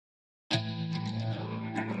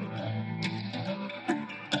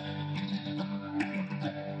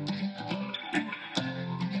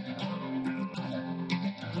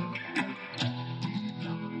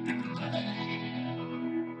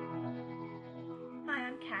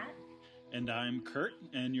Kat. And I'm Kurt,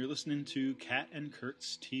 and you're listening to Kat and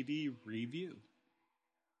Kurt's TV Review.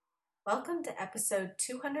 Welcome to episode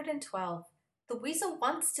 212, The Weasel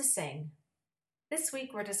Wants to Sing. This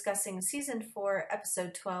week we're discussing Season 4,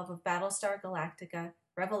 Episode 12 of Battlestar Galactica,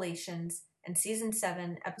 Revelations, and Season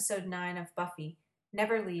 7, Episode 9 of Buffy,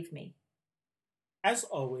 Never Leave Me. As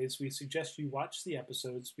always, we suggest you watch the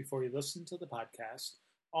episodes before you listen to the podcast.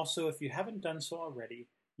 Also, if you haven't done so already,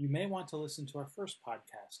 you may want to listen to our first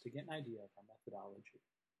podcast to get an idea of our methodology.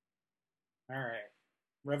 All right,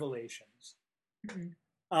 Revelations.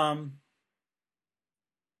 Mm-hmm.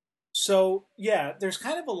 So yeah, there's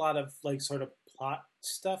kind of a lot of like sort of plot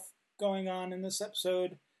stuff going on in this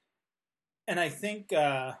episode, and I think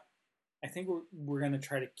we're going to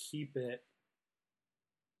try to keep it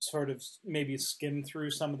sort of maybe skim through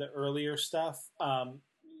some of the earlier stuff.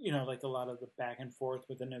 Like a lot of the back and forth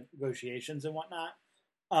with the negotiations and whatnot.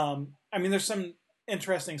 I mean, there's some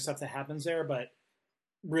interesting stuff that happens there, but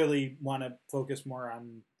really want to focus more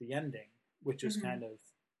on the ending, which is kind of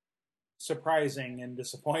surprising and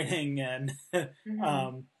disappointing, and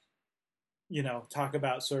talk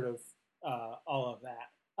about sort of all of that.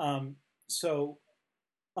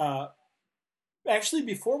 Actually,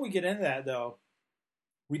 before we get into that, though,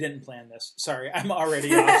 we didn't plan this. Sorry, I'm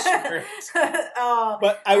already off script.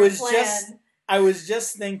 But I was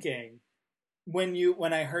just thinking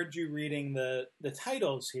when I heard you reading the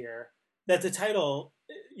titles here, that the title,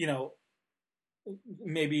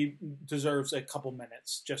 maybe deserves a couple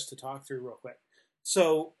minutes just to talk through real quick.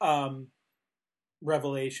 So,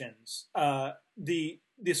 Revelations. The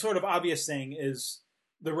sort of obvious thing is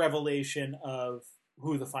the revelation of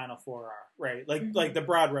who the Final Four are, right? Like the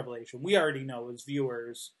broad revelation we already know as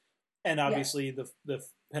viewers, and obviously the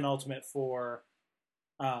penultimate four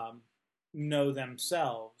know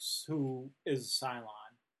themselves who is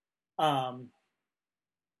Cylon.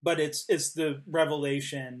 But it's the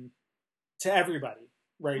revelation to everybody,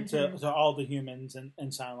 right? To all the humans and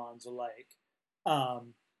Cylons alike.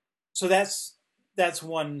 So that's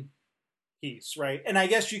one piece, right? And I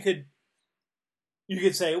guess you could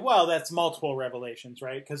say, well, that's multiple revelations,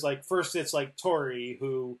 right? Because like first it's like Tori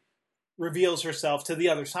who reveals herself to the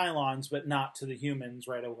other Cylons, but not to the humans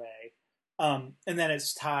right away. And then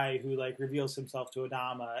it's Ty who like reveals himself to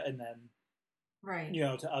Adama, and then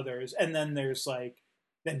to others. And then there's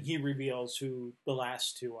then he reveals who the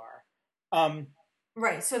last two are.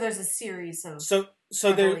 Right. So there's a series of so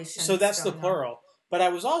that's the plural. On. But I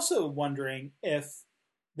was also wondering if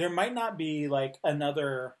there might not be like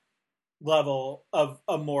another level of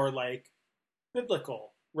a more like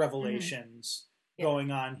biblical revelations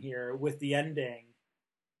going on here with the ending.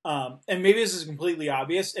 And maybe this is completely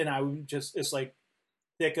obvious, and I would it's like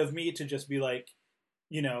thick of me to just be like,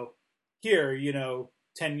 here,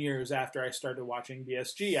 10 years after I started watching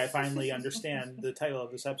BSG, I finally understand the title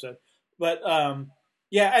of this episode. But and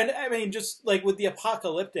I mean, just like with the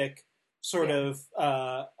apocalyptic sort of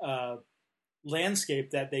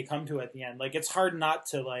landscape that they come to at the end, like it's hard not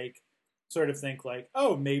to like sort of think like,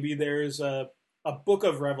 oh, maybe there's a book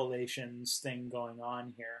of Revelations thing going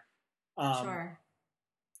on here. Sure.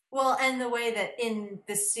 Well, and the way that in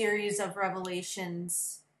this series of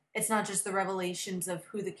revelations, it's not just the revelations of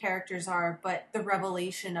who the characters are, but the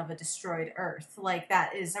revelation of a destroyed Earth. Like,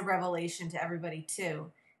 that is a revelation to everybody,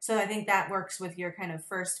 too. So I think that works with your kind of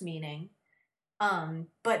first meaning.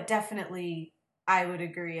 But definitely, I would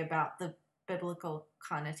agree about the biblical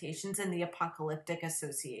connotations and the apocalyptic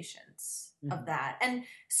associations of that. And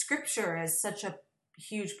scripture is such a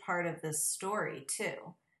huge part of this story,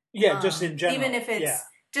 too. Yeah, just in general. Even if it's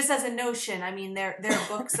just as a notion, I mean, their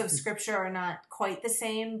books of scripture are not quite the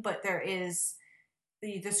same, but there is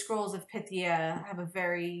the Scrolls of Pythia have a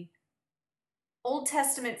very Old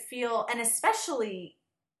Testament feel, and especially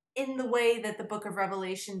in the way that the Book of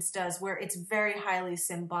Revelations does, where it's very highly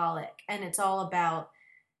symbolic, and it's all about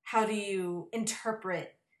how do you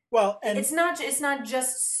interpret. Well, and it's not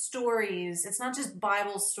just stories. It's not just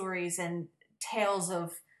Bible stories and tales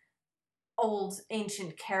of old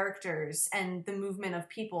ancient characters and the movement of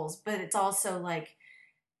peoples, but it's also like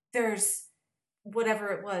there's whatever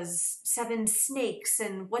it was, 7 snakes,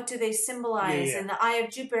 and what do they symbolize, and the Eye of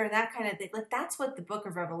Jupiter and that kind of thing. Like, that's what the Book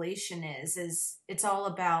of Revelation is it's all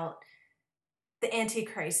about the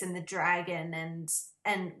Antichrist and the dragon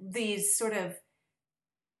and these sort of,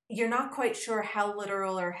 you're not quite sure how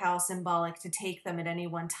literal or how symbolic to take them at any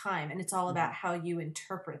one time, and it's all about how you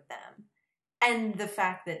interpret them. And the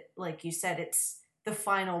fact that, like you said, it's the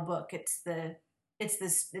final book. It's the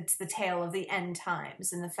tale of the end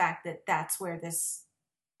times, and the fact that that's where this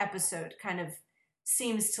episode kind of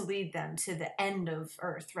seems to lead them to the end of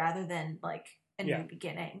Earth rather than like a Yeah. new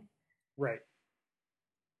beginning. Right.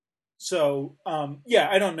 So, yeah,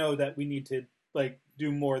 I don't know that we need to like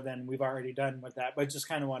do more than we've already done with that, but just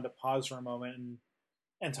kind of wanted to pause for a moment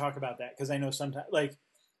and talk about that because I know sometimes like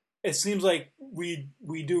it seems like we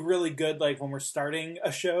do really good like when we're starting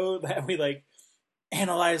a show that we like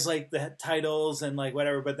analyze like the titles and like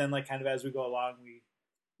whatever, but then like kind of as we go along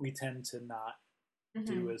we tend to not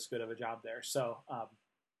do as good of a job there. So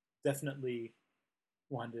definitely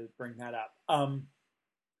wanted to bring that up.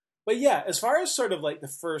 But yeah, as far as sort of like the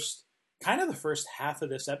first half of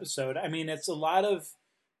this episode, I mean, it's a lot of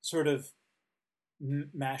sort of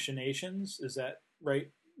machinations. Is that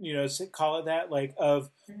right? You know, call it that. Like of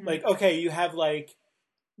like, okay, you have like,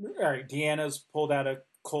 all right, Deanna's pulled out of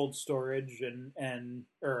cold storage and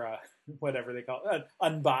or whatever they call it,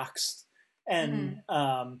 unboxed, and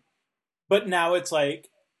but now it's like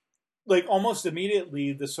almost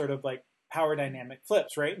immediately the sort of like power dynamic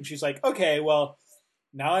flips, right? And she's like, okay, well,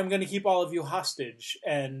 now I'm going to keep all of you hostage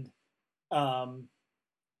and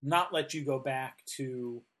not let you go back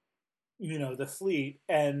to, you know, the fleet.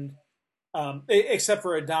 And except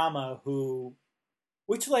for Adama,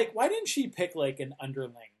 which like, why didn't she pick like an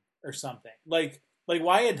underling or something? Like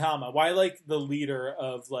why Adama? Why like the leader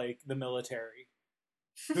of like the military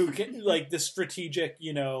who can like the strategic,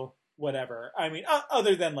 you know, whatever. I mean,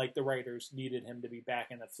 other than like the writers needed him to be back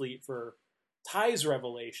in the fleet for Ty's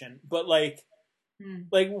revelation, but like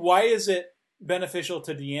why is it beneficial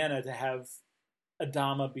to Deanna to have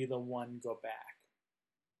Adama be the one go back?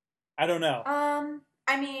 I don't know.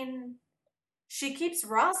 I mean, she keeps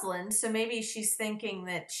Rosalind, so maybe she's thinking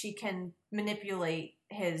that she can manipulate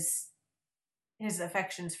his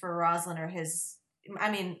affections for Rosalind or his.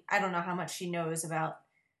 I mean, I don't know how much she knows about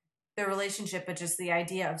their relationship, but just the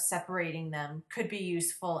idea of separating them could be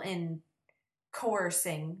useful in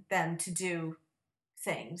coercing them to do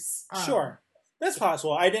things. Sure, that's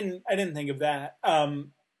possible. I didn't think of that.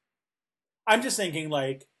 I'm just thinking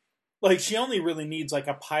like she only really needs like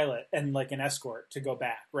a pilot and like an escort to go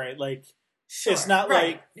back, right? Like sure, it's not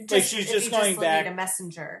right. like she's just going back. Need a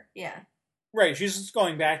messenger, yeah. Right, she's just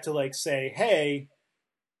going back to like say, hey,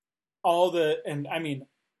 and I mean,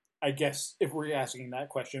 I guess if we're asking that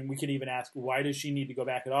question, we could even ask, why does she need to go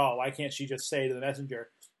back at all? Why can't she just say to the messenger,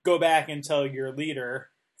 go back and tell your leader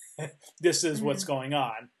this is what's going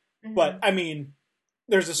on? But I mean,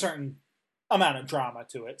 there's a certain amount of drama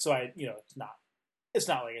to it, so it's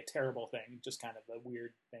not like a terrible thing, just kind of a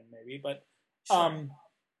weird thing maybe. But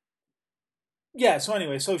yeah. So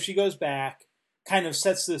anyway, so she goes back, kind of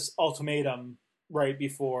sets this ultimatum right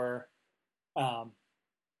before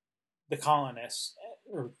the colonists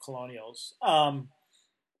or colonials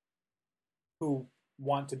who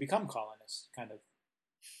want to become colonists, kind of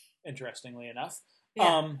interestingly enough.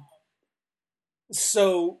 Yeah.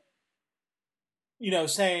 So, you know,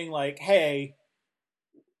 saying like, hey,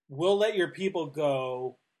 we'll let your people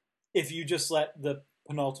go if you just let the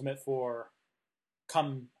penultimate four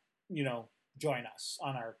come, you know, join us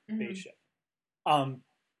on our spaceship. And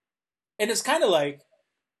it's kind of like,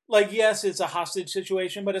 yes, it's a hostage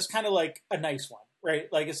situation, but it's kind of like a nice one, right?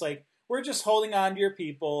 Like, it's like, we're just holding on to your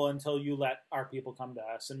people until you let our people come to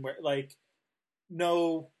us. And we're like,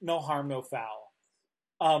 no harm, no foul.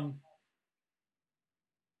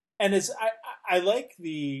 And I like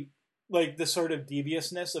the sort of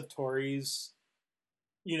deviousness of Tori's,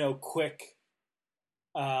 you know, quick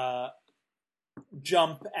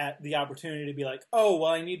jump at the opportunity to be like, oh,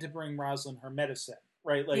 well, I need to bring Rosalind her medicine,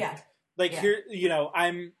 right? Like, here, you know,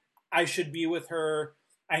 I should be with her.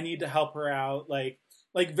 I need to help her out. Like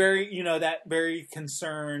very, you know, that very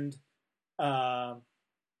concerned, you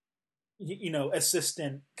know,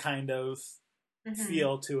 assistant kind of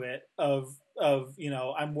feel to it of, you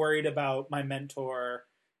know, I'm worried about my mentor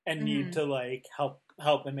and need to like help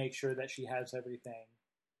and make sure that she has everything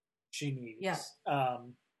she needs. Yeah.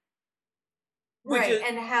 Right.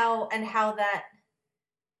 And how that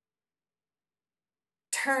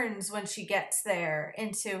turns when she gets there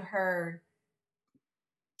into her.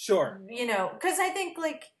 Sure. You know, because I think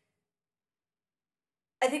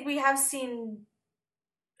we have seen,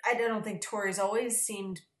 I don't think Tori's always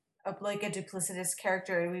seemed like a duplicitous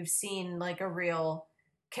character. We've seen like a real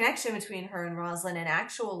connection between her and Rosalind and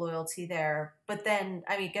actual loyalty there. But then,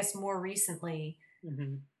 I mean, I guess more recently,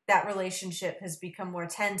 that relationship has become more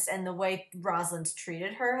tense, and the way Rosalind's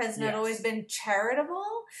treated her has not always been charitable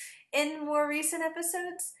in more recent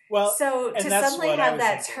episodes. Well, so to suddenly have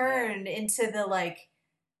that turned into the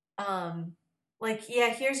yeah,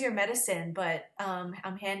 here's your medicine, but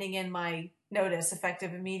I'm handing in my notice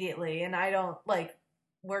effective immediately, and I don't like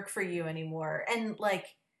work for you anymore. And like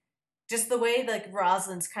just the way like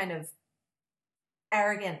Rosalind's kind of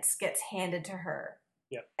arrogance gets handed to her.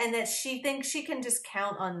 Yep. And that she thinks she can just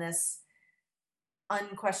count on this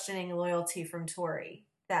unquestioning loyalty from Tori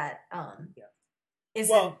that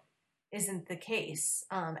isn't the case.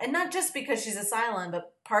 And not just because she's a Cylon,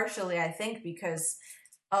 but partially, I think, because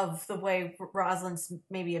of the way Rosalind's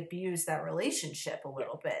maybe abused that relationship a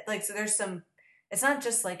little bit. Like, so there's some, it's not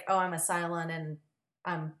just like, oh, I'm a Cylon and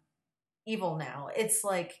I'm evil now. It's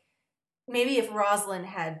like, maybe if Rosalind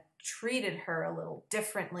had treated her a little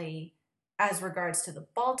differently as regards to the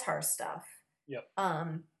Baltar stuff,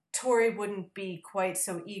 Tori wouldn't be quite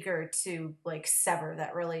so eager to like sever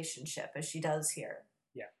that relationship as she does here.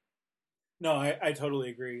 Yeah. No, I totally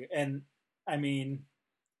agree. And I mean,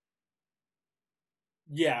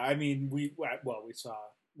 yeah, I mean, we saw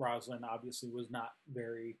Rosalind obviously was not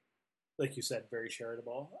very, like you said, very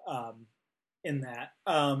charitable in that.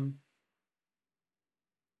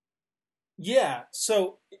 Yeah,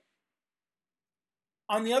 so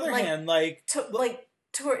on the other hand,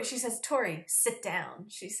 Tori, she says, Tori, sit down,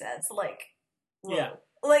 she says, like, whoa. Yeah.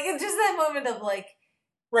 Like, it's just that moment of, like...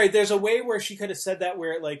 Right, there's a way where she could have said that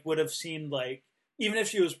where it, like, would have seemed like, even if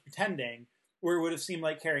she was pretending, where it would have seemed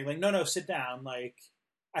like Carrie, like, no, sit down, like,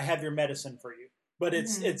 I have your medicine for you. But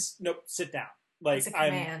it's nope, sit down. Like, it's a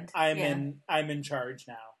command. I'm in charge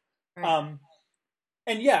now. Right.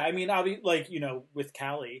 And yeah, I mean, I'll be, like, you know, with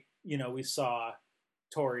Callie, you know, we saw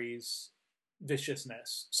Tori's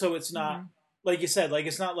viciousness. So it's not... Like you said, like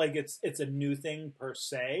it's not like it's a new thing per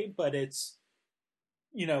se, but it's,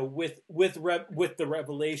 you know, with the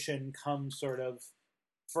revelation comes sort of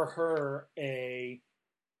for her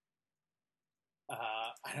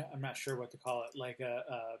I'm not sure what to call it, like a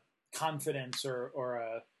confidence or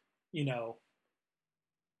a, you know,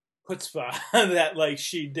 chutzpah that like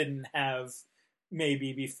she didn't have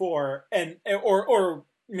maybe before, and or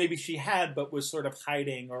maybe she had but was sort of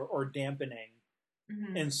hiding or dampening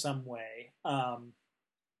in some way.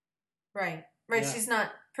 Right. Yeah. She's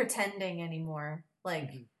not pretending anymore. Like,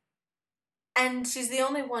 and she's the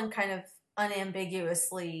only one kind of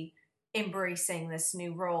unambiguously embracing this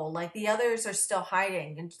new role. Like, the others are still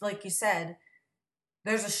hiding. And like you said,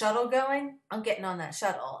 there's a shuttle going, I'm getting on that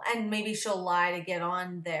shuttle. And maybe she'll lie to get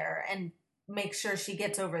on there and make sure she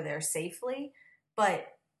gets over there safely. But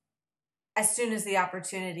as soon as the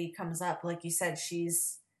opportunity comes up, like you said,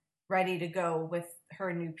 she's ready to go with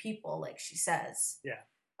her new people, like she says. Yeah.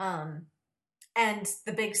 And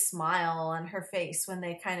the big smile on her face when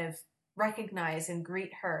they kind of recognize and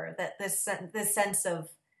greet her, that this sense of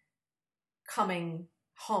coming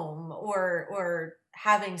home or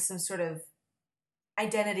having some sort of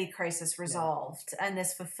identity crisis resolved, and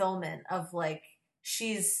this fulfillment of like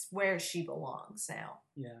she's where she belongs now.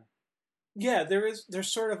 Yeah, there's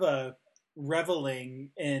sort of a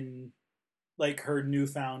reveling in like her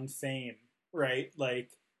newfound fame, right?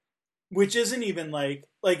 Like, which isn't even like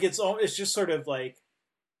it's just sort of like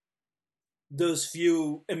those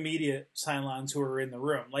few immediate Cylons who are in the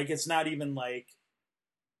room. Like, it's not even like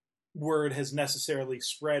word has necessarily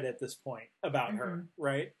spread at this point about her,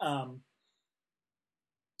 right?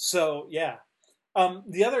 So yeah.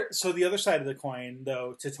 The other side of the coin,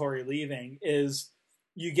 though, to Tori leaving is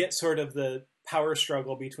you get sort of the power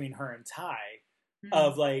struggle between her and Ty,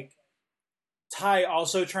 of like Ty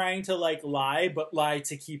also trying to like lie, but lie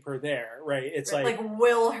to keep her there, right? It's like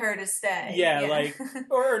will her to stay. Yeah, like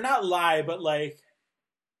or not lie, but like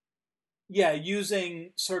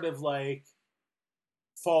using sort of like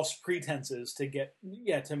false pretenses to get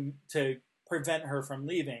to prevent her from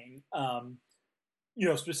leaving. You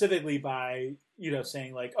know, specifically by, you know,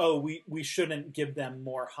 saying like, oh, we shouldn't give them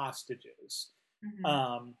more hostages.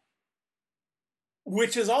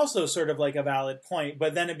 Which is also sort of like a valid point,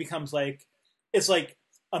 but then it becomes like, it's like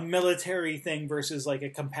a military thing versus like a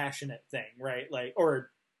compassionate thing, right? Like,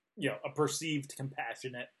 or, you know, a perceived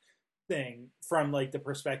compassionate thing from like the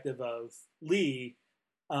perspective of Lee,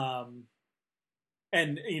 and,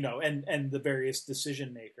 you know, and the various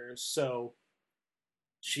decision makers. So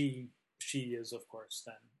she is, of course,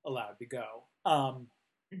 then allowed to go.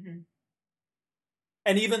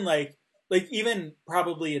 And even like even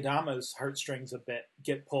probably Adama's heartstrings a bit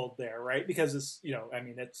get pulled there, right? Because it's, you know, I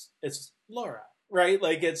mean, it's Laura, right?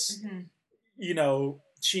 Like it's, you know,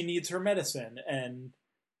 she needs her medicine, and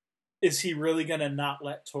is he really gonna not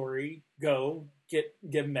let Tori go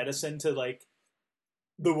give medicine to like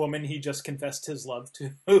the woman he just confessed his love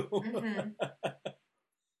to?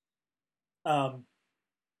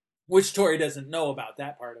 Which Tori doesn't know about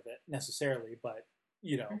that part of it necessarily, but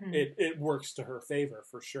you know, it works to her favor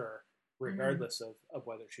for sure, regardless of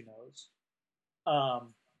whether she knows.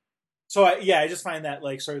 So I just find that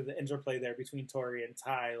like sort of the interplay there between Tori and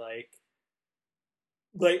Ty, like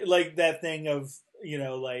like that thing of, you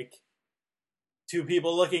know, like two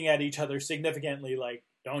people looking at each other significantly, like,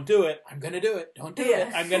 don't do it, I'm gonna do it, don't do it,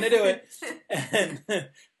 I'm gonna do it. And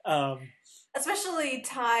especially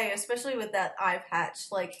Ty, especially with that eye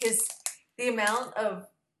patch, like the amount of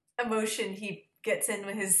emotion he gets in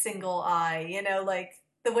with his single eye, you know, like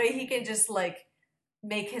the way he can just like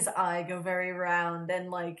make his eye go very round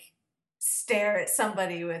and like stare at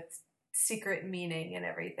somebody with secret meaning and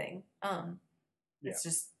everything. It's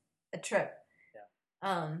just a trip.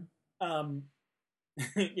 Yeah.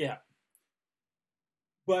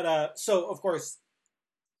 But so of course,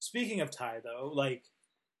 speaking of Ty though, like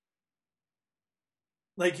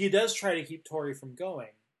he does try to keep Tori from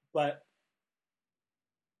going, but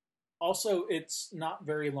also it's not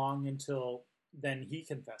very long until then he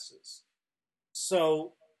confesses.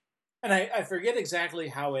 So, and I forget exactly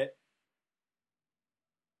how it,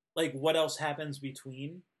 like what else happens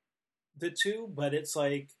between the two, but it's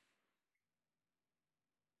like,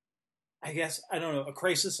 I guess, I don't know, a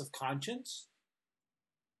crisis of conscience,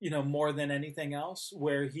 you know, more than anything else,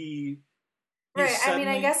 where right. suddenly... I mean,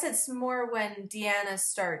 I guess it's more when Deanna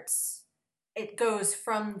starts. It goes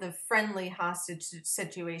from the friendly hostage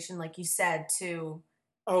situation, like you said, to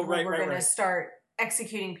we're going to start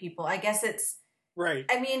executing people. I guess it's right.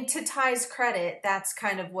 I mean, to Ty's credit, that's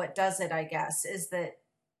kind of what does it. I guess is that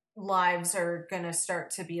lives are going to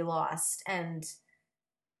start to be lost, and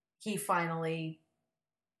he finally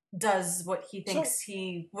does what he thinks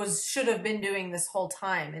he should have been doing this whole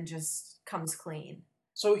time, and just comes clean.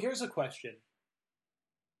 So here's a question.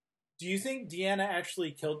 Do you think Deanna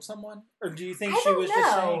actually killed someone? Or do you think she was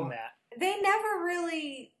just saying that? They never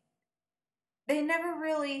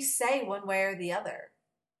really say one way or the other.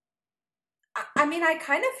 I mean, I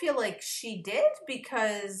kind of feel like she did,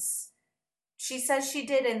 because she says she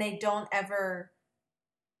did, and they don't ever...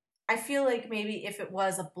 I feel like maybe if it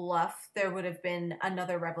was a bluff, there would have been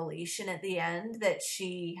another revelation at the end that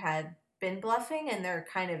she had been bluffing, and there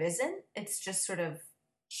kind of isn't. It's just sort of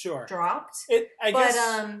dropped.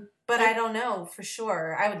 But I don't know for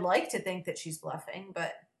sure. I would like to think that she's bluffing,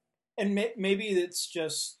 but... And maybe it's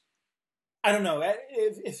just... I don't know.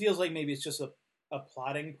 It feels like maybe it's just a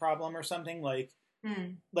plotting problem or something. Like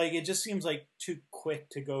it just seems like too quick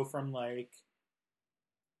to go from like,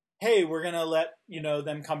 hey, we're gonna let, you know,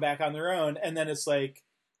 them come back on their own, and then it's like,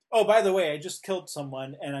 oh, by the way, I just killed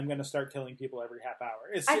someone, and I'm gonna start killing people every half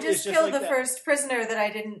hour. I just killed the first prisoner that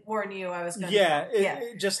I didn't warn you I was going to kill.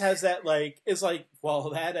 It just has that, like, it's like,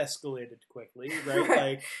 well, that escalated quickly, right? Right.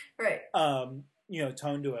 Like, right. You know,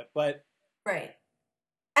 tone to it, but right.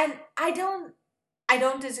 And I don't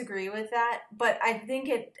disagree with that, but I think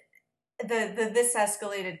the this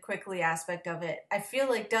escalated quickly aspect of it, I feel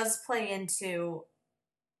like does play into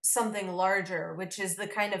something larger, which is the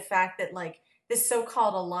kind of fact that like this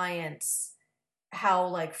so-called alliance, how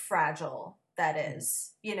like fragile that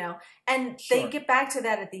is, you know? And they get back to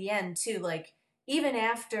that at the end too, like even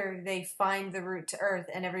after they find the route to Earth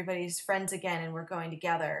and everybody's friends again and we're going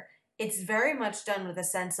together, it's very much done with a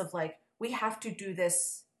sense of like, we have to do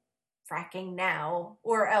this fracking now,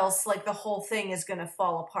 or else like the whole thing is going to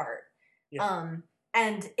fall apart.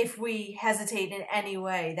 And if we hesitate in any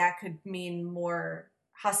way, that could mean more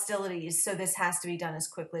hostilities, so this has to be done as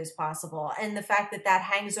quickly as possible. And the fact that that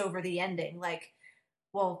hangs over the ending, like,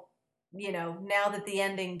 well, you know, now that the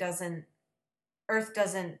ending Earth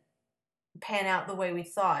doesn't pan out the way we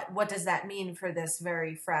thought, what does that mean for this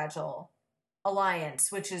very fragile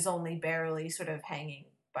alliance, which is only barely sort of hanging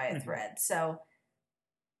by a thread? So,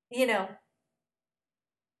 you know,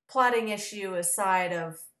 plotting issue aside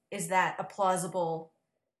of, is that a plausible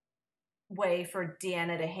way for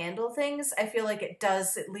Deanna to handle things? I feel like it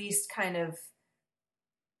does at least kind of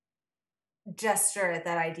gesture at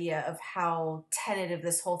that idea of how tentative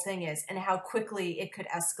this whole thing is and how quickly it could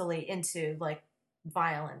escalate into like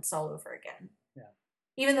violence all over again. Yeah.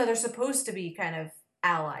 Even though they're supposed to be kind of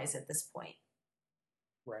allies at this point.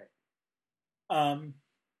 Right.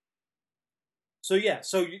 So yeah,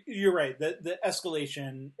 so you're right. The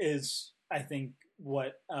escalation is, I think,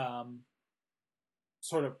 what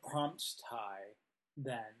sort of prompts Ty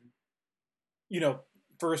then, you know,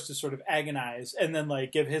 first to sort of agonize and then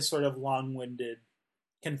like give his sort of long-winded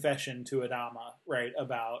confession to Adama, right,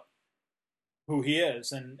 about who he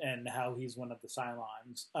is and how he's one of the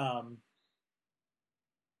Cylons.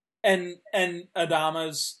 And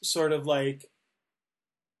Adama's sort of like,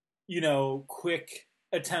 you know, quick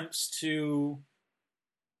attempts to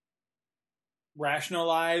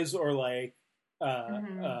rationalize or like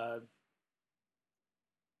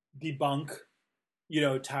debunk, you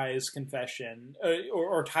know, Ty's confession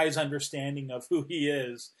or Ty's understanding of who he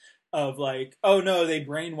is, of like, oh no, they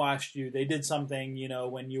brainwashed you. They did something,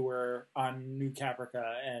 when you were on New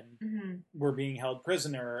Caprica and Mm-hmm. were being held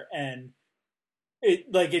prisoner, and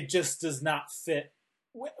it just does not fit.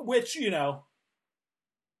 Which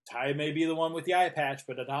Ty may be the one with the eye patch,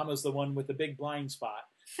 but Adama's the one with the big blind spot.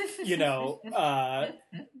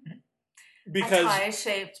 Because a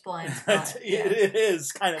tie-shaped blind spot. it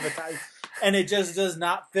is kind of a tie, and it just does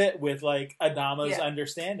not fit with like Adama's Yeah.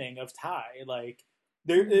 understanding of Ty. Like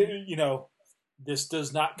there, this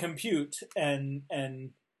does not compute, and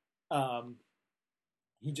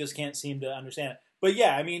he just can't seem to understand it. But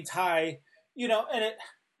yeah, I mean Ty, and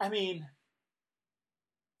I mean,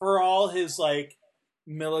 for all his like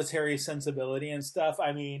military sensibility and stuff,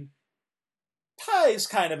 I mean, Ty's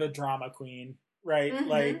kind of a drama queen, right? Mhm.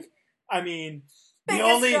 Like, I mean,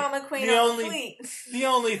 Biggest drama queen on the fleet. the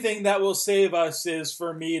only thing that will save us is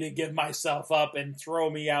for me to give myself up and throw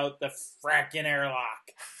me out the fracking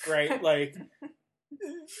airlock, right? Like,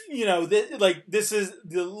 this is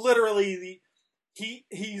literally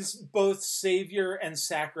he's both savior and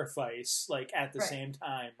sacrifice, like at the Right. same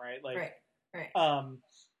time, right? Like, right.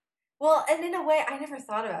 Well, and in a way, I never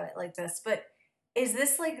thought about it like this, but is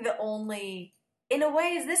this like the only? In a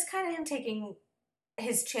way, is this kind of him taking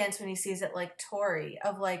his chance when he sees it like Tori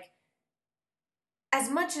of like, as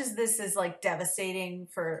much as this is like devastating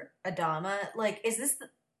for Adama, like, is this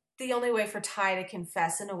the only way for Ty to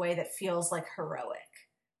confess in a way that feels like heroic?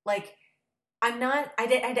 Like, I'm not. I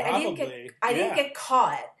didn't get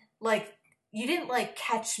caught. Like, you didn't like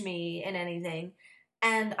catch me in anything,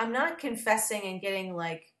 and I'm not confessing and getting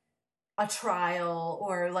like a trial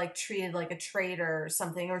or like treated like a traitor or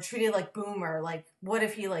something, or treated like Boomer. Like, what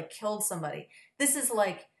if he like killed somebody? This is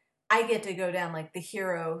like, I get to go down like the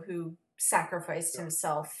hero who sacrificed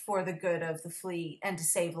himself for the good of the fleet and to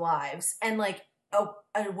save lives, and like a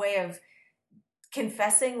way of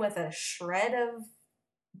confessing with a shred of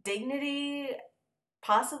dignity,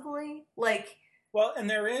 possibly. Like, well, and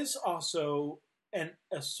there is also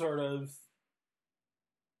a sort of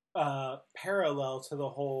parallel to the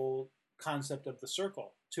whole concept of the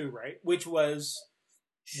circle too, right? Which was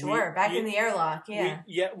back in the airlock,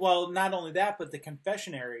 well, not only that, but the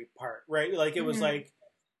confessionary part, right? Like it was like,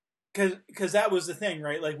 because that was the thing,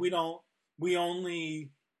 right? Like we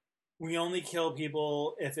only kill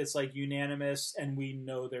people if it's like unanimous and we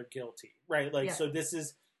know they're guilty, right? Like so this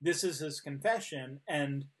is his confession,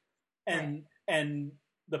 and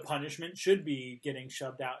the punishment should be getting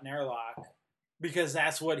shoved out in airlock, because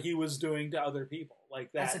that's what he was doing to other people.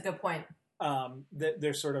 Like that. That's a good point.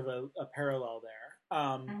 There's sort of a parallel there.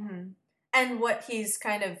 And what he's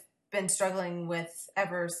kind of been struggling with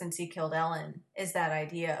ever since he killed Ellen is that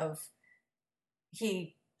idea of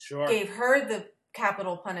he gave her the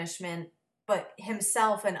capital punishment, but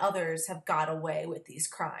himself and others have got away with these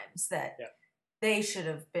crimes that they should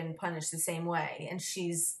have been punished the same way, and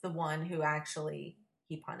she's the one who actually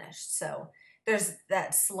he punished. So there's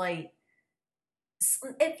that slight,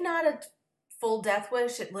 if not a full death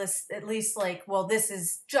wish, at least like, well, this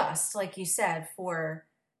is just, like you said, for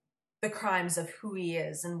the crimes of who he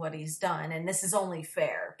is and what he's done, and this is only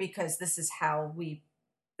fair because this is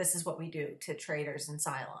what we do to traitors and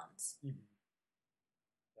Cylons.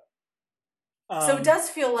 So it does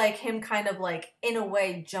feel like him kind of like, in a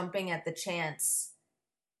way, jumping at the chance.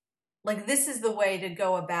 Like, this is the way to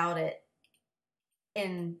go about it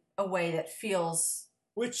in a way that feels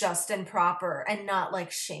just and proper and not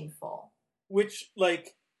like shameful. Which,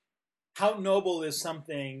 like, how noble is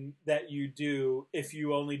something that you do if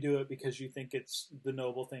you only do it because you think it's the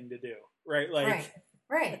noble thing to do, right? Like,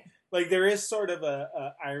 right. Like there is sort of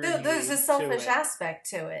a irony. There's a selfish aspect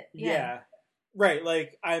to it. Yeah. Right.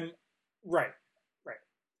 Like I'm right.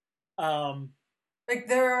 Like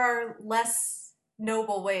there are less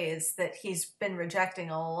noble ways that he's been rejecting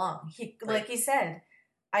all along. Like he said,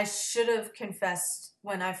 I should have confessed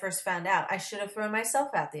when I first found out. I should have thrown myself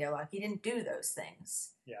out the airlock. He didn't do those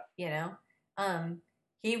things. Yeah.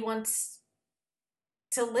 He wants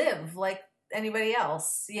to live like anybody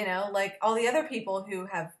else, like all the other people who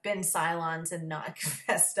have been Cylons and not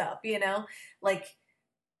confessed up, like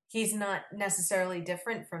he's not necessarily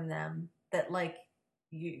different from them, that like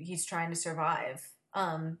he's trying to survive.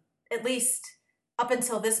 At least up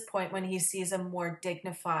until this point, when he sees a more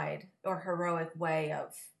dignified or heroic way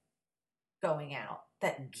of going out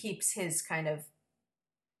that keeps his kind of,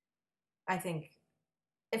 I think,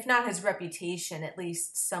 if not his reputation, at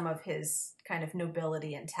least some of his kind of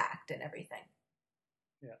nobility intact and everything.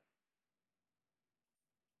 Yeah.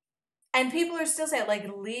 And people are still saying, like,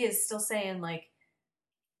 Lee is still saying, like,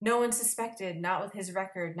 no one suspected, not with his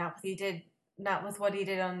record, not what he did. not with what he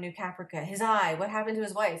did on New Caprica. His eye, what happened to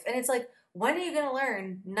his wife. And it's like, when are you going to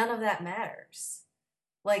learn none of that matters?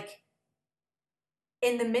 Like,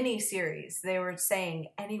 in the mini-series, they were saying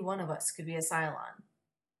any one of us could be a Cylon.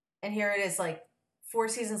 And here it is, like, 4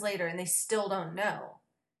 seasons later, and they still don't know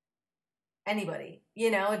anybody.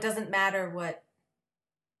 You know, it doesn't matter what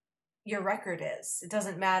your record is. It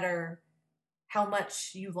doesn't matter how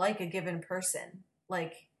much you like a given person.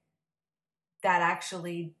 Like, that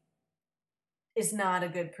actually is not a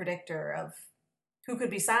good predictor of who could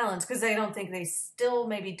be Cylons, because I don't think they still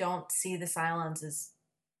maybe don't see the Cylons as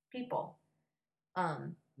people.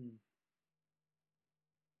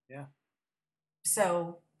 Yeah.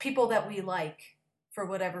 So people that we like for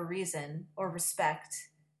whatever reason or respect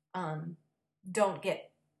don't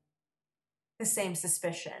get the same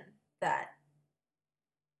suspicion that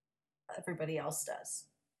everybody else does.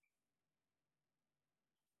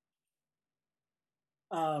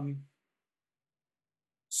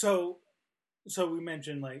 So we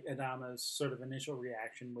mentioned like Adama's sort of initial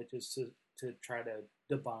reaction, which is to try to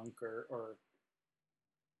debunk or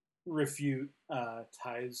refute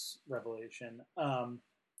Ty's revelation.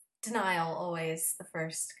 Denial always the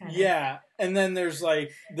first kind of. Yeah, and then there's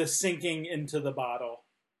like the sinking into the bottle,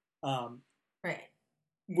 right,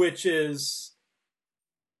 which is,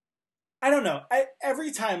 I don't know.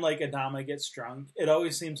 Every time like Adama gets drunk, it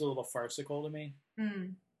always seems a little farcical to me.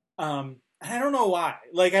 And I don't know why.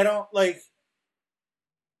 Like, I don't like.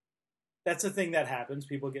 That's a thing that happens.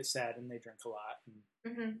 People get sad and they drink a lot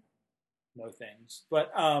and know things.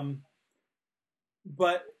 But I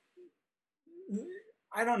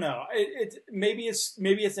don't know. Maybe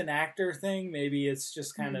it's an actor thing. Maybe it's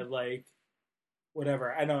just kind of like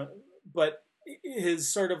whatever. I don't. But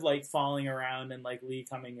his sort of like falling around and like Lee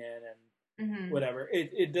coming in and whatever.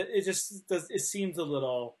 It just does. It seems a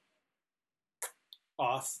little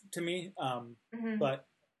off to me. But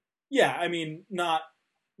yeah, I mean, not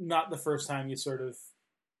the first time you sort of,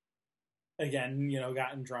 again, you know,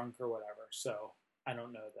 gotten drunk or whatever. So I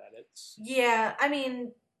don't know that it's. Yeah, I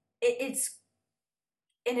mean, it's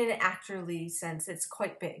in an actorly sense, it's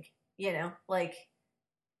quite big. You know, like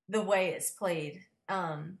the way it's played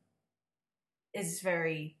is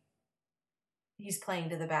very. He's playing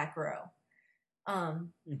to the back row,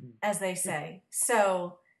 as they say.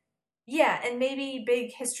 So, yeah, and maybe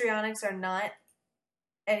big histrionics are not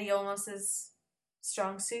Eddie Olmos's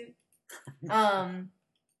strong suit.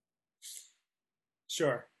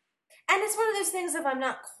 Sure. And it's one of those things of I'm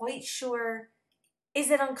not quite sure, is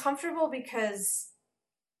it uncomfortable because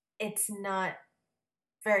it's not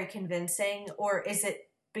very convincing, or is it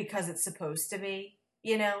because it's supposed to be,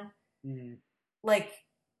 you know? Like,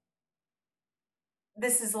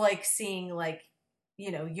 this is like seeing, like,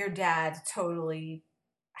 you know, your dad totally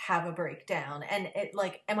have a breakdown. And it,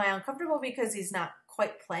 like, am I uncomfortable because he's not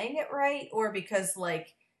quite playing it right, or because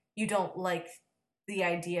like you don't like the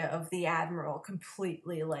idea of the Admiral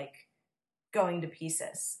completely like going to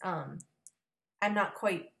pieces? I'm not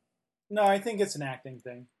quite. No, I think it's an acting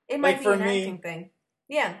thing. It might be an acting thing.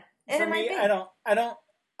 Yeah, and for it might me, be. I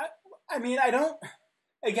mean, I don't.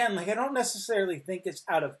 Again, like I don't necessarily think it's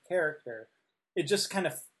out of character. It just kind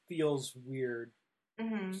of feels weird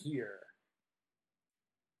here,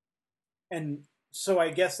 and so I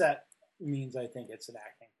guess that means I think it's an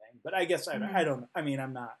acting thing. But I guess I don't. I mean,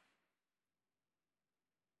 I'm not.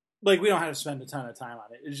 Like, we don't have to spend a ton of time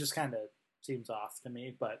on it. It just kind of seems off to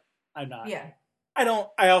me. But I'm not. Yeah.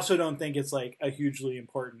 I also don't think it's like a hugely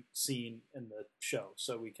important scene in the show,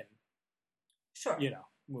 so we can, sure, you know,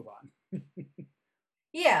 move on.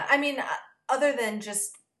 Yeah, I mean, other than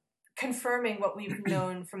just confirming what we've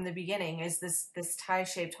known from the beginning is this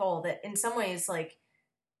Ty-shaped hole that in some ways, like,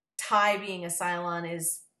 Ty being a Cylon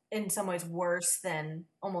is in some ways worse than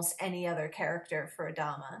almost any other character for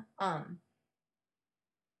Adama.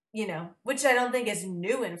 You know, which I don't think is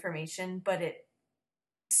new information, but it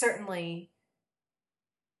certainly,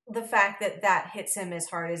 the fact that that hits him as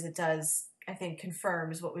hard as it does, I think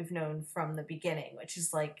confirms what we've known from the beginning, which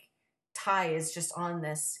is like Ty is just on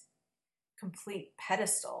this complete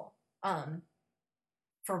pedestal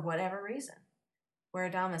for whatever reason where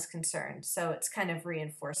Adama's concerned. So it's kind of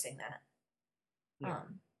reinforcing that. Yeah.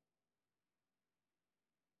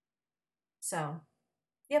 So,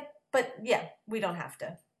 yep. But yeah, we don't have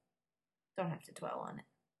to dwell on it.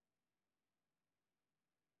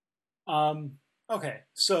 Okay,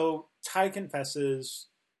 so Ty confesses,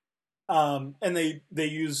 and they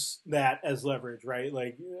use that as leverage, right?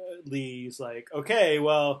 Like, Lee's like, okay,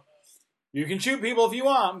 well, you can shoot people if you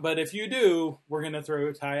want, but if you do, we're going to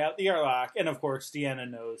throw Ty out the airlock. And of course,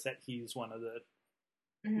 Deanna knows that he's one of the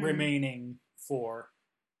remaining 4.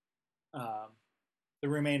 the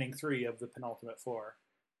remaining 3 of the penultimate 4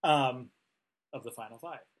 of the final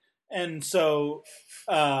 5. And so,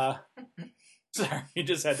 sorry, you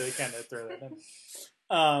just had to kind of throw that in.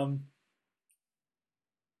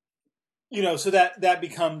 So that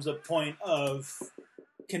becomes a point of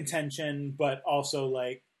contention, but also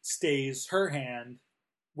like stays her hand,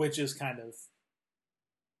 which is kind of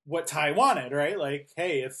what Ty wanted, right? Like,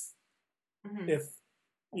 hey, if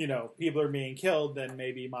people are being killed, then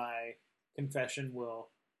maybe my confession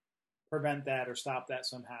will prevent that or stop that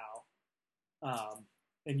somehow.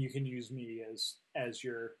 And you can use me as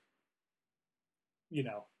your,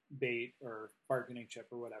 bait or bargaining chip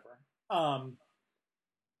or whatever.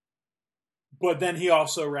 But then he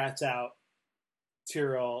also rats out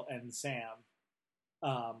Tyrell and Sam,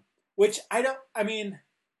 which I don't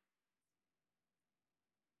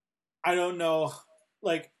know.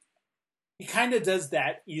 Like, he kind of does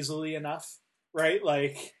that easily enough, right?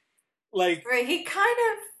 Like, right. He kind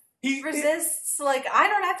of resists. Like, I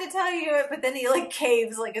don't have to tell you it, but then he like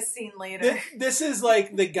caves like a scene later. This is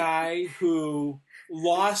like the guy who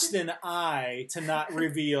lost an eye to not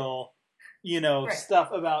reveal, right.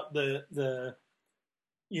 stuff about the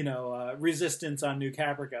resistance on New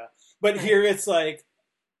Caprica. But right. Here it's like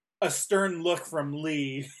a stern look from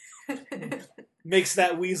Lee makes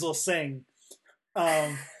that weasel sing.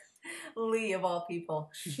 Lee of all people.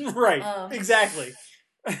 Right. Exactly.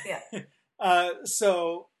 Yeah.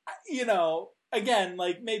 So, again,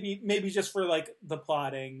 like maybe just for like the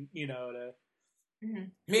plotting, to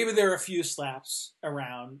maybe there are a few slaps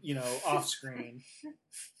around, off screen.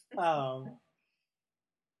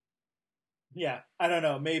 Yeah, I don't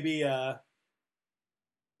know. Maybe a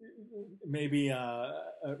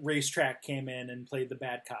Racetrack came in and played the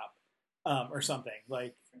bad cop, or something.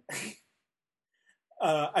 Like,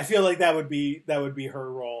 I feel like that would be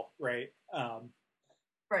her role, right?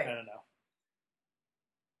 Right. I don't know,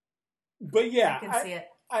 but yeah, I can see it.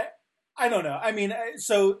 I don't know. I mean,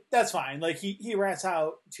 so that's fine. Like he rats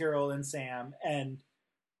out Tyrell and Sam, and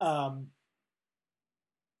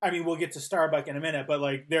I mean, we'll get to Starbuck in a minute, but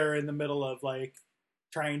like they're in the middle of like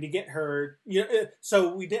trying to get her.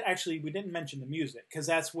 So we didn't mention the music because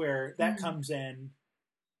that's where that comes in,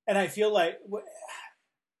 and I feel like,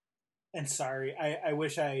 and sorry, I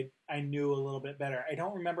wish I knew a little bit better. I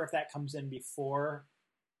don't remember if that comes in before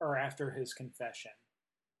or after his confession,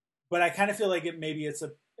 but I kind of feel like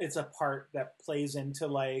it's a part that plays into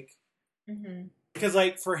like, because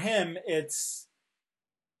like for him it's.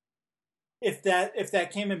 If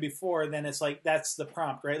that came in before, then it's like that's the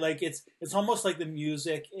prompt, right? Like it's almost like the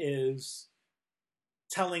music is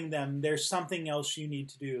telling them there's something else you need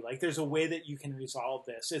to do. Like there's a way that you can resolve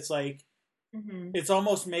this. It's like it's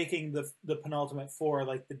almost making the penultimate 4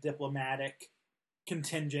 like the diplomatic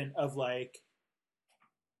contingent of like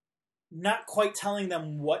not quite telling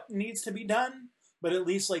them what needs to be done, but at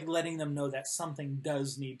least like letting them know that something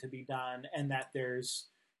does need to be done and that there's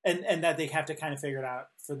and that they have to kind of figure it out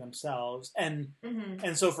for themselves. And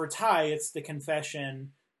so for Ty, it's the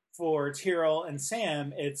confession. For Tyrell and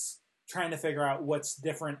Sam, it's trying to figure out what's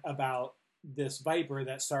different about this Viper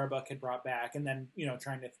that Starbuck had brought back, and then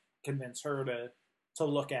trying to convince her to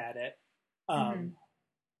look at it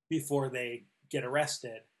before they get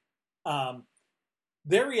arrested.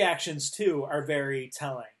 Their reactions too are very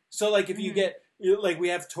telling. So like if you get like we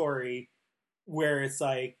have Tori, where it's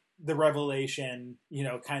like the revelation,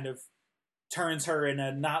 kind of turns her in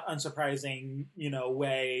a not unsurprising,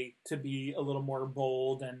 way to be a little more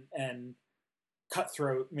bold and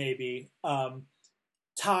cutthroat, maybe.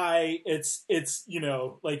 Ty, it's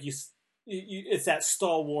like it's that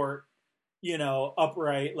stalwart,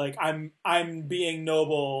 upright. Like I'm being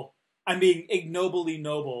noble. I'm being ignobly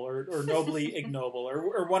noble, or nobly ignoble,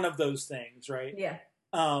 or one of those things, right? Yeah.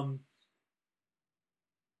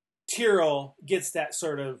 Tyrell gets that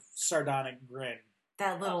sort of sardonic grin.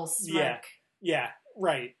 That little smirk. Yeah,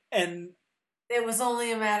 right. And it was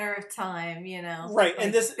only a matter of time, Right, like,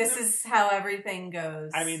 and this is how everything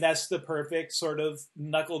goes. I mean, that's the perfect sort of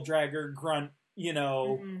knuckle dragger grunt,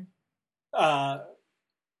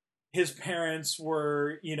 his parents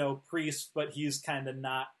were, priests, but he's kind of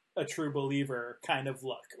not a true believer kind of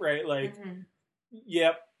look, right? Like,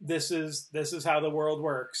 yep, this is how the world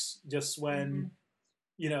works. Just when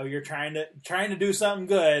you're trying to do something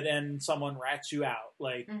good and someone rats you out,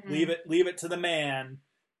 like leave it to the man,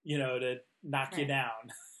 to knock you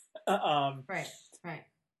down. Right.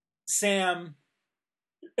 Sam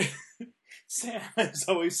is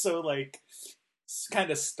always so like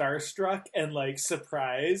kind of starstruck and like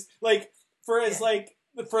surprised, like for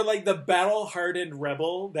the battle hardened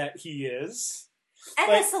rebel that he is,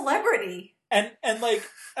 and like, a celebrity. and like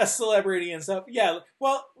a celebrity and stuff. Yeah.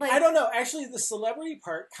 Well, Like- I don't know. Actually, the celebrity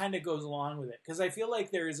part kind of goes along with it because I feel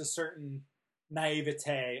like there is a certain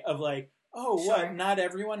naivete of like, oh, Sure. what? Not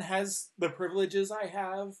everyone has the privileges I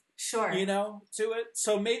have, Sure. you know, to it.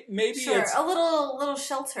 So maybe Sure. it's A little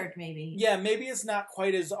sheltered, maybe. yeah, maybe it's not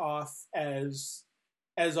quite as off as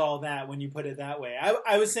all that when you put it that way.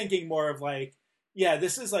 I was thinking more of like, yeah,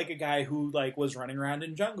 this is like a guy who like was running around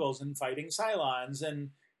in jungles and fighting Cylons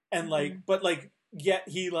and like, but like, yet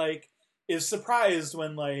he like is surprised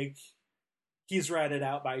when like he's ratted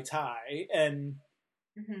out by Ty and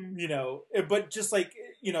Mm-hmm. you know, but just like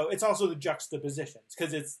you know, it's also the juxtapositions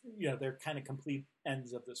because it's you know they're kind of complete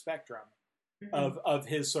ends of the spectrum Mm-hmm. of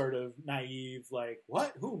his sort of naive like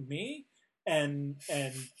what who me and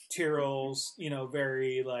Tyrrell's you know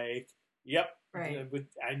very like yep Right.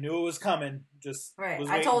 I knew it was coming just Right. was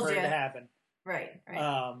I waiting told for it you. to happen Right.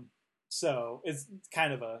 Right. so it's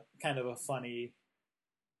kind of a funny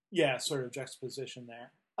yeah sort of juxtaposition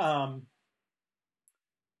there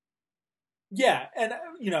yeah and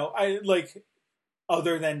you know I like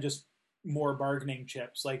other than just more bargaining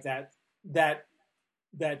chips like that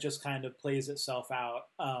just kind of plays itself out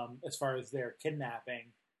as far as their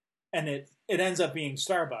kidnapping, and it ends up being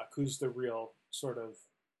Starbuck who's the real sort of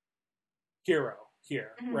hero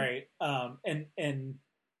here, Mhm. right? And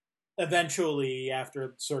eventually,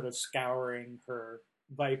 after sort of scouring her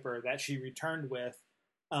Viper that she returned with,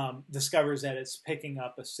 discovers that it's picking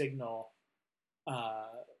up a signal,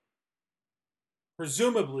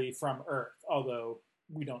 presumably from Earth, although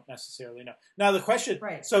we don't necessarily know. Now the question,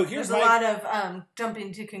 Right. so here's There's a my lot of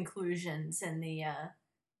jumping to conclusions in the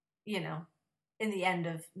you know, in the end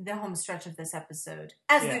of the home stretch of this episode,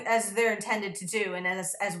 as Yeah. as they're intended to do, and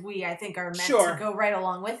as we I think are meant Sure. to go right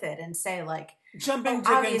along with it and say like, jumping oh, to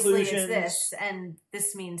obviously conclusions. it's this, and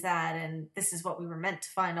this means that, and this is what we were meant to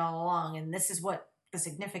find all along, and this is what the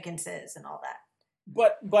significance is, and all that.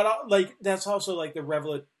 But like that's also like the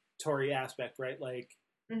revelatory aspect, right?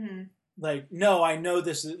 Mm-hmm. Like no, I know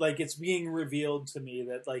this is like it's being revealed to me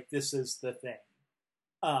that like this is the thing.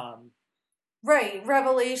 Right,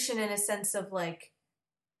 revelation in a sense of like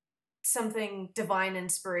something divine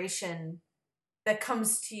inspiration that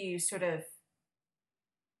comes to you sort of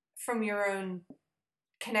from your own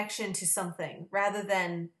connection to something rather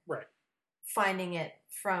than right. finding it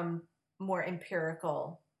from more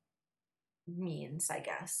empirical means, I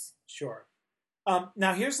guess. Sure.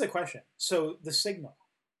 Now here's the question. So the signal,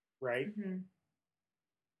 right? Mm-hmm.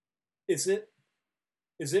 Is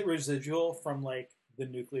it residual from like the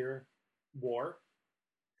nuclear war?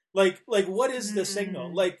 Like what is the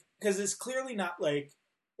signal? Like because it's clearly not like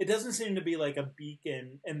it doesn't seem to be like a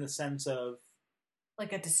beacon in the sense of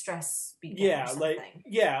like a distress beacon. Yeah, or something. like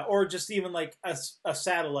yeah, or just even like a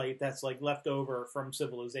satellite that's like left over from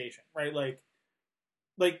civilization, right? Like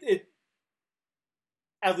it.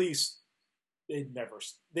 At least they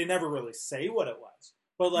never really say what it was,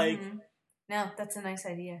 but like Mm-hmm. No, that's a nice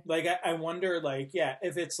idea. like I wonder like yeah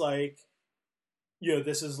if it's like you know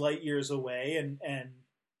this is light years away and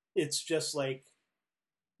it's just like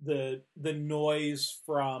the noise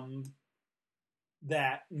from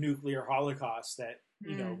that nuclear holocaust that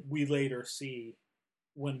you know we later see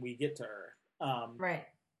when we get to Earth. Right.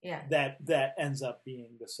 Yeah. That ends up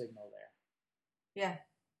being the signal there. Yeah.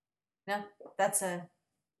 No, that's a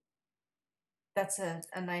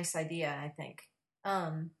nice idea, I think.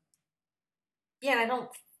 Yeah, and I don't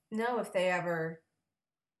know if they ever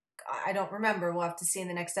I don't remember. We'll have to see in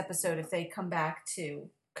the next episode if they come back to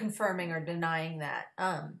confirming or denying that.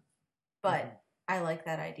 But I like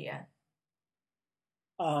that idea.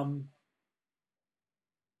 All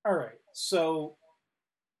right. So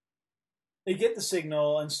they get the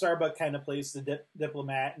signal, and Starbuck kind of plays the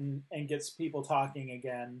diplomat and gets people talking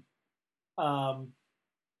again. And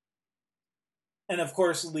of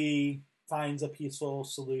course, Lee finds a peaceful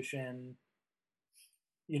solution,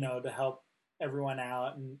 you know, to help everyone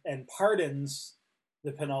out and pardons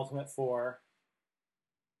the penultimate four.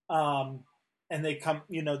 And they come,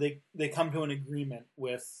 you know, they come to an agreement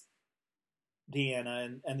with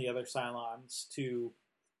Deanna and the other Cylons to,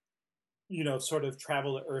 you know, sort of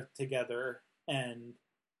travel to Earth together and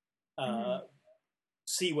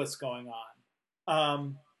see what's going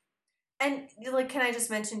on. And like, can I just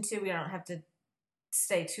mention too? We don't have to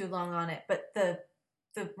stay too long on it, but the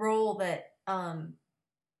role that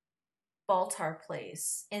Baltar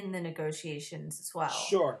plays in the negotiations as well,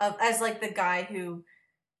 Sure, as like the guy who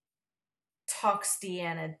talks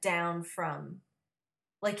Deanna down from.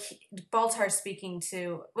 Like Baltar speaking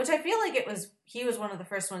to, which I feel like he was one of the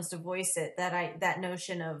first ones to voice it. That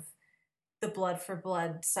notion of the blood for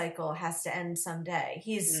blood cycle has to end someday.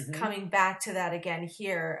 He's Mhm. coming back to that again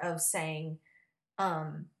here of saying,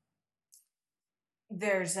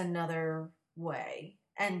 there's another way,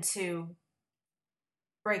 and to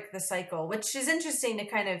break the cycle, which is interesting to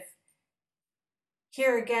kind of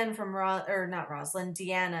hear again from not Rosalind,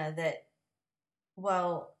 Deanna, that,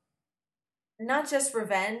 well, not just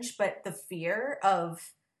revenge, but the fear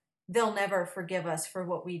of they'll never forgive us for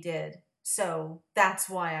what we did. So that's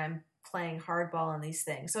why I'm playing hardball on these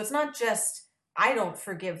things. So it's not just I don't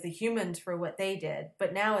forgive the humans for what they did,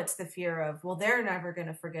 but now it's the fear of, well, they're never going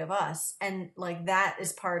to forgive us. And like that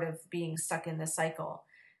is part of being stuck in the cycle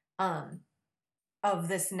of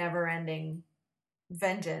this never ending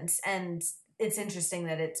vengeance. And it's interesting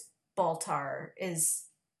that it's Baltar is,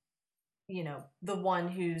 the one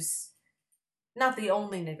who's not the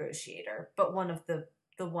only negotiator, but one of the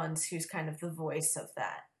ones who's kind of the voice of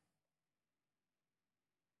that.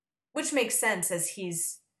 Which makes sense as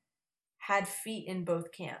he's had feet in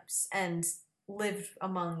both camps and lived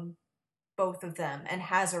among both of them and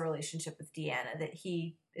has a relationship with Deanna, that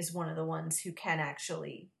he is one of the ones who can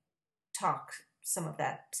actually talk some of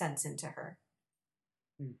that sense into her.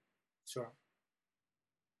 Sure.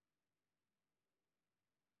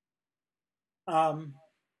 All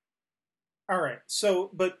right.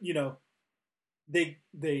 So, but they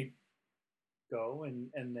go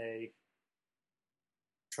and they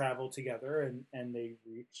travel together and they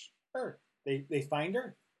reach Earth. They find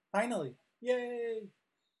Earth finally. Yay!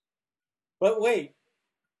 But wait,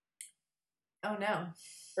 Oh no.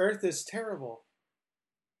 Earth is terrible.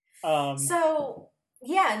 So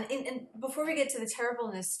yeah, and before we get to the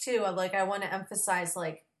terribleness too, I want to emphasize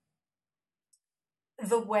the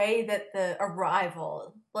way that the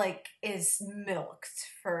arrival is milked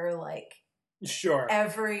for sure,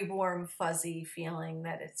 every warm fuzzy feeling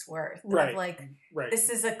that it's worth. Right. Right. This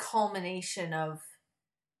is a culmination of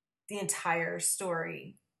the entire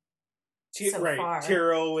story so far.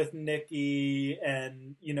 Tyrell with Nikki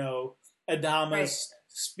and Adama's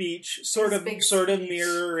speech, sort of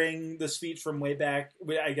mirroring the speech from way back,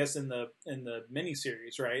 I guess in the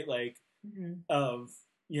miniseries, right? Of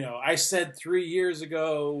I said 3 years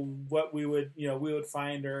ago what we would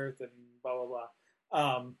find Earth and blah blah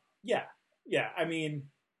blah. Yeah. I mean,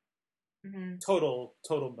 total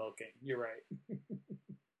milking. You're right.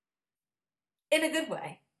 In a good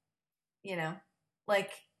way,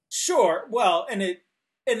 Sure. Well, and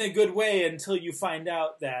in a good way until you find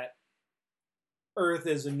out that Earth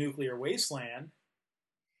is a nuclear wasteland.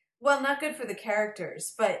 Well, not good for the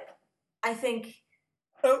characters, but I think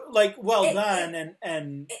done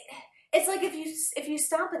and it's like if you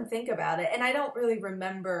stop and think about it, and I don't really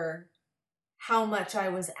remember how much I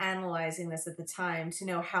was analyzing this at the time to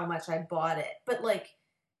know how much I bought it, but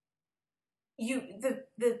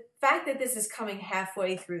the fact that this is coming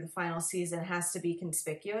halfway through the final season has to be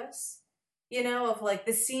conspicuous.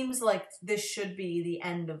 This seems like this should be the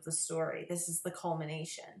end of the story. This is the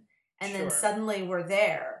culmination. And then suddenly we're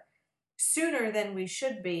there sooner than we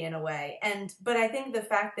should be in a way. But I think the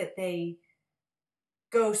fact that they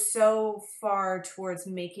go so far towards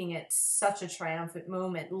making it such a triumphant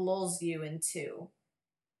moment lulls you into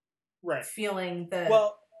feeling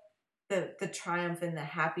the triumph and the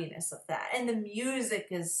happiness of that. And the music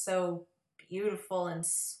is so beautiful and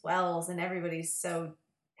swells and everybody's so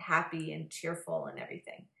happy and cheerful and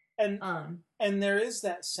everything. And there is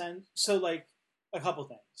that sense. So a couple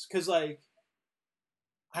things, because I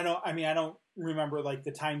don't remember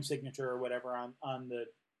the time signature or whatever on the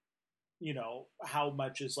how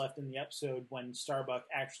much is left in the episode when Starbuck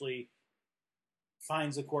actually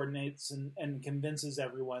finds the coordinates and convinces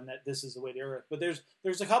everyone that this is the way to Earth. But there's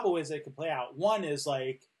a couple ways that could play out. One is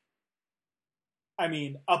up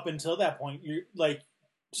until that point, you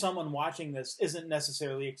someone watching this isn't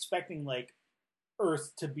necessarily expecting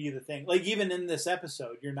Earth to be the thing. Even in this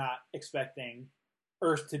episode, you're not expecting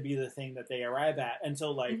Earth to be the thing that they arrive at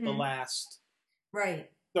until the last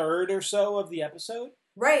third or so of the episode.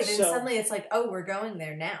 Right, and suddenly it's we're going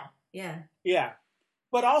there now. Yeah. Yeah.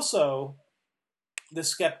 But also, the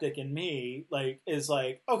skeptic in me, is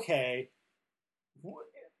okay,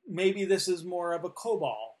 maybe this is more of a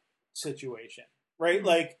Cobalt situation, right?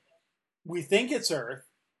 Mm-hmm. We think it's Earth,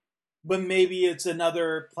 but maybe it's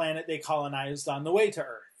another planet they colonized on the way to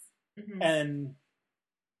Earth. Mm-hmm. And,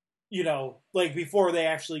 before they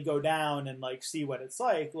actually go down and, see what it's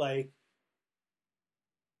like,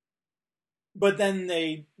 but then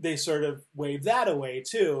they sort of wave that away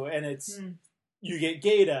too, and it's you get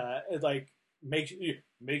Gaeta make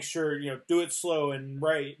sure do it slow and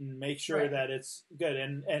right, and make sure that it's good,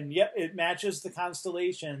 and yep, it matches the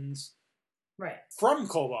constellations Right. from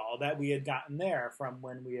Kobol that we had gotten there from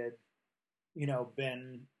when we had,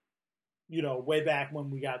 been, way back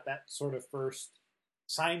when we got that sort of first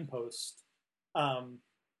signpost on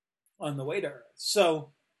the way to Earth.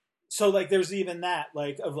 So like there's even that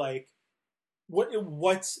like of like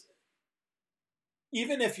what's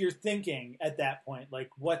even if you're thinking at that point like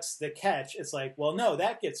what's the catch, it's like, well, no,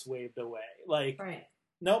 that gets waved away, like Right.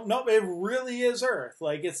 nope, it really is Earth.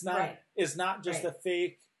 Like it's not Right. it's not just Right. a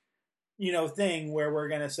fake thing where we're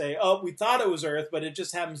gonna say, oh, we thought it was Earth, but it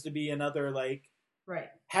just happens to be another like Right.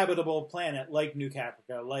 habitable planet like New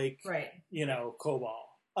Caprica, like Right.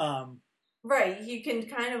 Kobol. Right. You can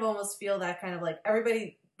kind of almost feel that kind of like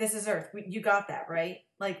everybody. This is Earth. You got that right.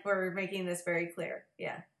 Like we're making this very clear.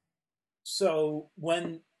 Yeah. So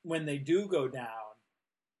when they do go down,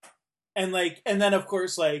 and then of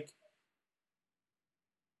course like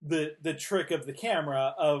the trick of the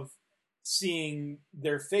camera of seeing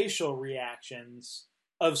their facial reactions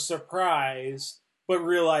of surprise, but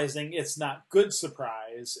realizing it's not good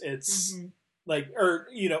surprise. It's like, or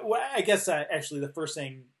I guess actually the first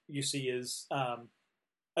thing you see is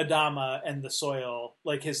Adama and the soil,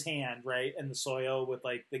 like his hand, right, and the soil with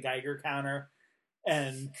like the Geiger counter,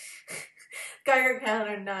 and Geiger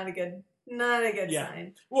counter, not a good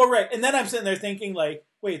sign. Well, right, and then I'm sitting there thinking like,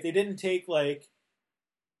 wait, they didn't take like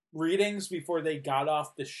readings before they got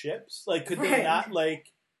off the ships? Like, could they not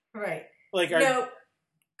like? Right. Like, no.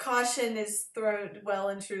 Caution is well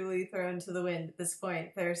and truly thrown to the wind at this point.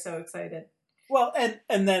 They're so excited. Well,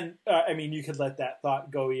 and then I mean, you could let that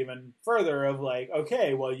thought go even further of like,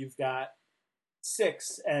 okay, well, you've got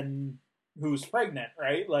Six and who's pregnant,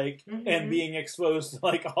 right? Like, and being exposed to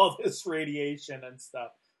like all this radiation and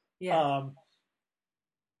stuff. Yeah.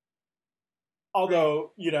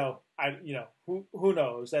 Although, who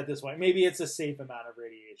knows at this point? Maybe it's a safe amount of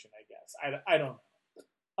radiation, I guess. I don't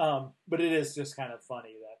know. But it is just kind of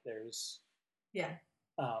funny that there's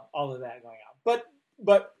all of that going on.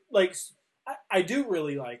 But like, I do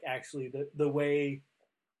really like actually the way,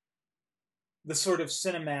 the sort of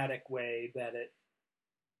cinematic way that it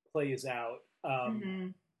plays out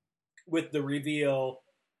with the reveal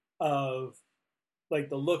of like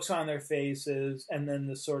the looks on their faces and then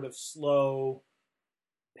the sort of slow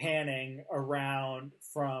panning around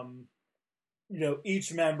from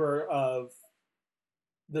each member of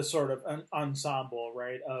the sort of ensemble,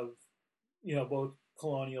 right, of both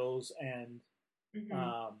Colonials and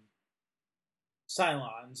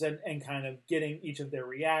Cylons, and kind of getting each of their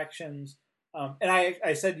reactions. And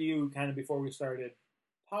I said to you kind of before we started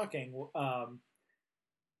talking,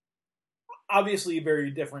 obviously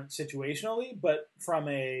very different situationally, but from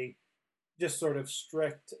a just sort of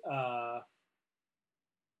strict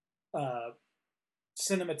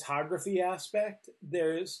cinematography aspect,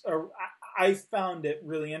 I found it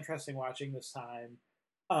really interesting watching this time,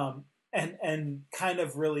 and kind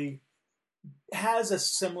of really has a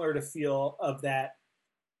similar to feel of that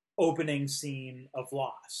opening scene of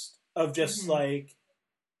Lost, of just like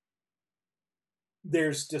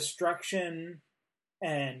there's destruction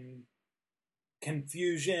and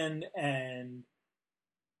confusion and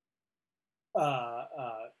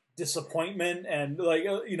disappointment and like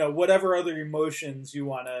whatever other emotions you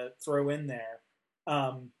want to throw in there,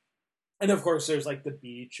 and of course there's like the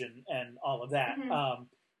beach and all of that.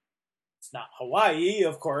 It's not Hawaii,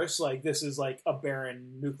 of course, like this is like a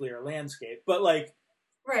barren nuclear landscape, but like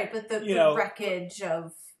but the wreckage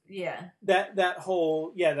of that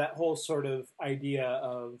whole sort of idea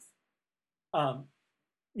of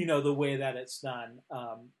the way that it's done,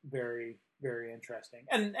 very, very interesting,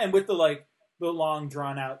 and with the long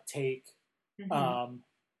drawn out take,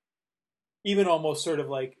 even almost sort of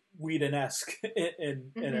like Whedon-esque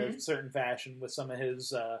in a certain fashion with some of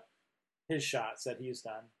his shots that he's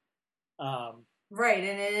done. Right,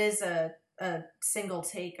 and it is a single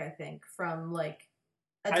take, I think, from like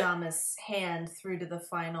Adama's hand through to the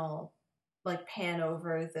final like pan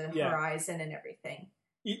over the horizon and everything.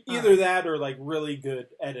 Either that or like really good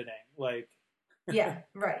editing, like right.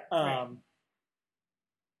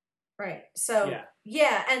 So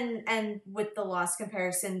and with the Lost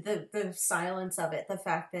comparison, the silence of it, the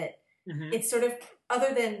fact that it's sort of,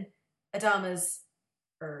 other than Adama's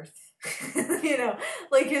Earth,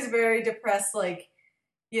 like his very depressed, like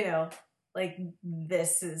like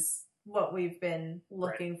this is what we've been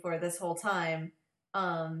looking for this whole time,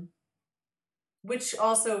 which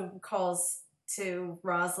also calls to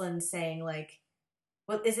Rosalind saying like,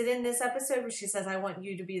 well, is it in this episode where she says, I want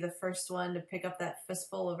you to be the first one to pick up that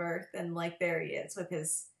fistful of Earth, and like there he is with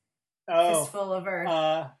his fistful of Earth.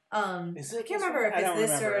 I can't remember if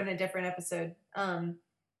it's this or in a different episode,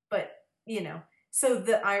 but so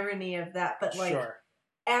the irony of that, but like Sure.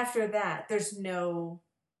 after that, there's no,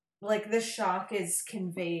 like, the shock is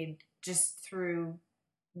conveyed just through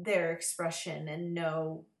their expression and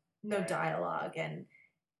no Right. dialogue, and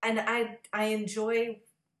I enjoy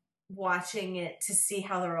watching it to see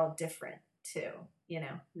how they're all different too, you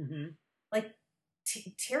know. Mm-hmm. Like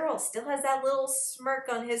Tyrell still has that little smirk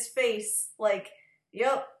on his face, like,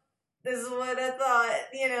 yep, this is what I thought,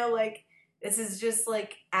 you know, like, this is just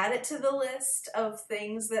like add it to the list of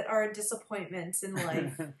things that are disappointments in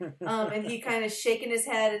life. And he kind of shaking his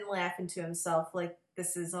head and laughing to himself like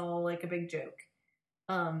this is all like a big joke.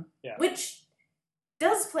 Yeah. Which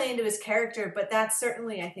does play into his character, but that's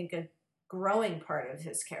certainly, I think, a growing part of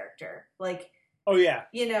his character. Like, Oh yeah.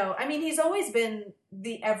 you know, I mean, he's always been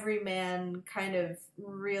the everyman kind of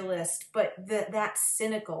realist, but that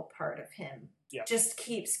cynical part of him just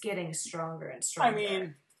keeps getting stronger and stronger. I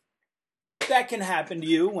mean, that can happen to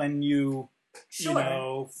you when you, sure, you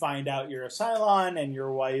know, find out you're a Cylon and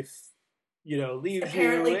your wife, you know, leaves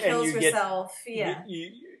apparently you kills and you herself. get, Yeah.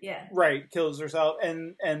 Yeah. Right, kills herself,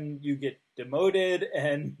 and you get demoted,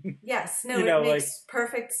 and yes, no, you know, it makes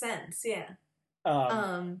perfect sense. Yeah.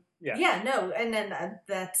 Yeah, no, and then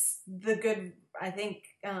that's the good. I think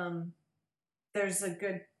there's a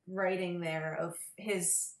good writing there of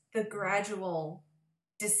the gradual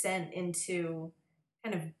descent into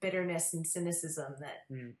kind of bitterness and cynicism that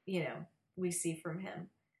you know we see from him.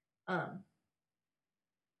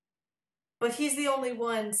 But he's the only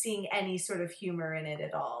one seeing any sort of humor in it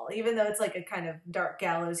at all, even though it's like a kind of dark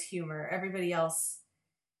gallows humor. Everybody else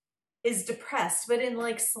is depressed, but in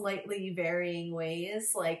like slightly varying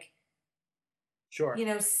ways. Like, sure, you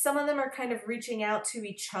know, some of them are kind of reaching out to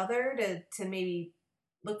each other to maybe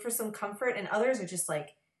look for some comfort, and others are just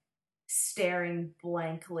like staring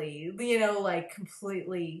blankly, you know, like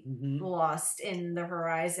completely lost in the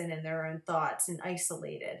horizon and their own thoughts and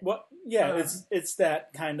isolated. Well, yeah, it's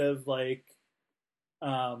that kind of like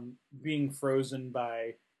being frozen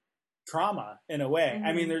by trauma in a way.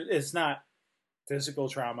 I mean, it's not physical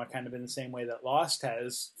trauma, kind of in the same way that Lost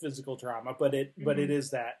has physical trauma, but it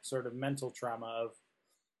is that sort of mental trauma of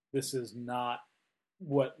this is not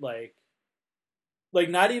what like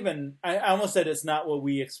not even. I almost said it's not what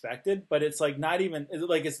we expected, but it's like not even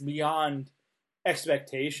like it's beyond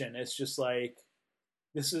expectation. It's just like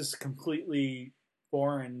this is completely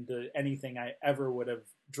foreign to anything I ever would have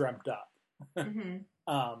dreamt up.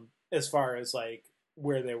 As far as like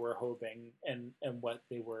where they were hoping and what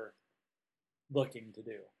they were looking to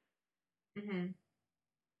do.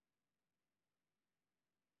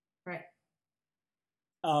 Right.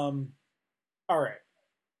 All right.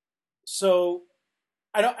 So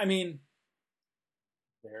I mean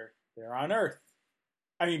they're on Earth.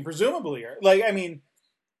 I mean, presumably, like, I mean,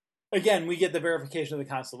 again, we get the verification of the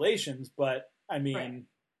constellations, but I mean,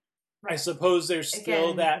 right. I suppose there's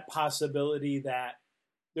still that possibility that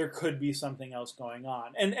there could be something else going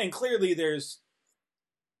on, and clearly there's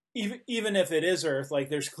even if it is Earth, like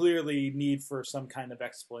there's clearly need for some kind of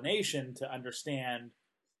explanation to understand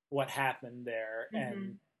what happened there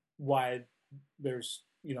and why there's,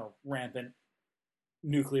 you know, rampant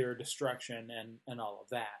nuclear destruction and all of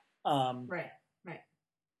that. Right.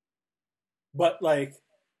 But like,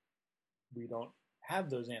 we don't have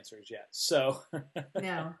those answers yet. So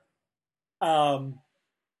no.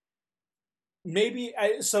 Maybe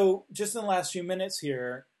so just in the last few minutes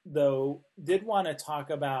here, though, did want to talk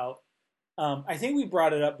about. I think we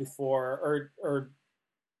brought it up before, or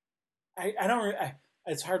I don't.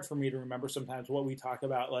 It's hard for me to remember sometimes what we talk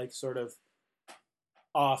about, like sort of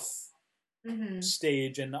off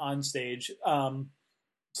stage and on stage,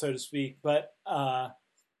 so to speak. But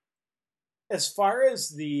as far as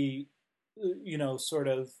the, you know, sort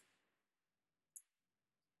of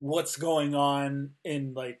what's going on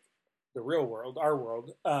in like the real world, our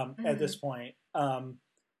world, at this point,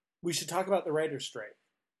 we should talk about the writer's strike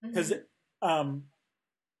because I'm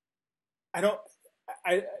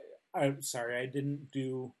sorry, I didn't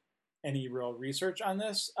do any real research on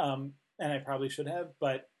this, and I probably should have.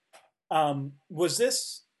 But was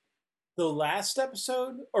this the last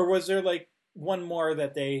episode, or was there like one more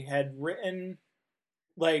that they had written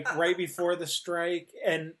like right before the strike,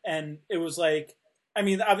 and it was like, I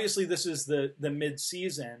mean, obviously this is the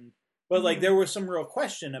mid-season, but like there was some real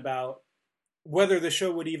question about whether the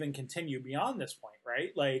show would even continue beyond this point,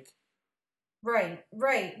 right? Like,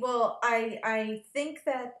 right. Well, I think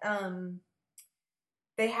that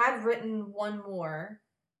they had written one more,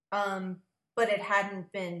 but it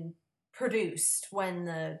hadn't been produced when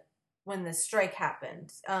the strike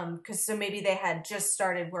happened. Because so maybe they had just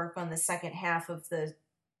started work on the second half of the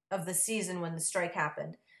season when the strike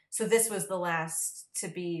happened. So this was the last to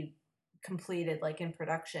be completed, like in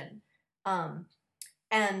production.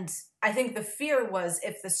 And I think the fear was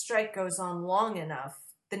if the strike goes on long enough,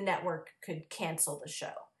 the network could cancel the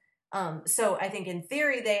show. So I think in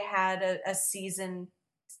theory they had a season,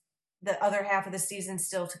 the other half of the season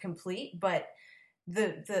still to complete, but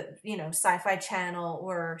the Sci-Fi Channel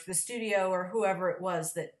or the studio or whoever it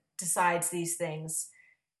was that decides these things,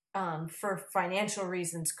 for financial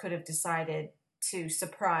reasons, could have decided to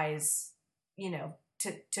surprise,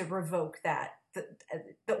 to revoke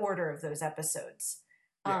the order of those episodes.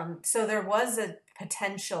 Yeah. So there was a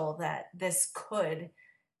potential that this could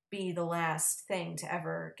be the last thing to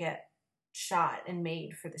ever get shot and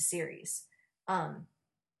made for the series.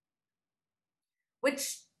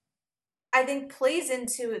 Which I think plays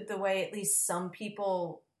into the way at least some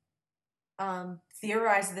people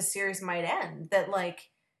theorize the series might end. That,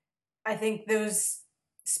 like, I think those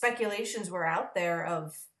speculations were out there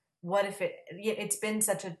of what if it's been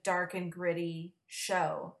such a dark and gritty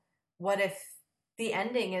show. What if the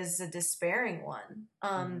ending is a despairing one?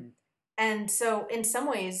 And so in some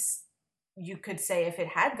ways you could say if it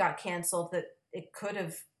had got canceled that it could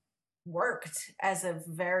have worked as a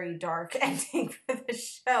very dark ending for the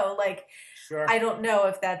show. Like, Sure. I don't know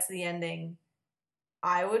if that's the ending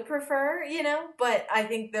I would prefer, but I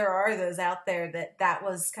think there are those out there that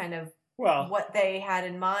was kind of what they had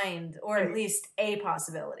in mind, or at least a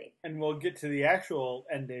possibility. And we'll get to the actual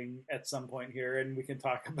ending at some point here, and we can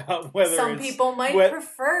talk about whether some people might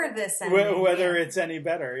prefer this ending. Whether it's any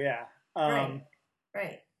better, yeah. Right.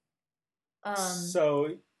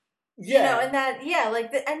 So, yeah. And that,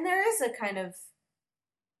 and there is a kind of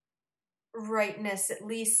rightness, at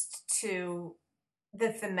least to the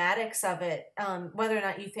thematics of it. Whether or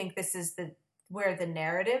not you think this is where the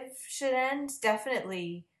narrative should end,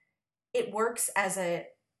 definitely it works as a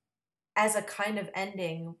kind of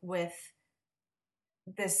ending with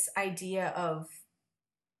this idea of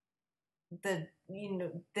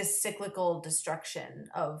this cyclical destruction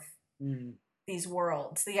of these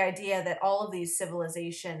worlds. The idea that all of these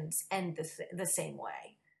civilizations end the same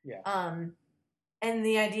way. Yeah. And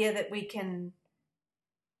the idea that we can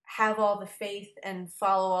have all the faith and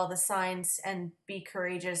follow all the signs and be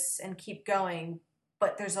courageous and keep going,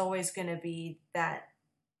 but there's always going to be that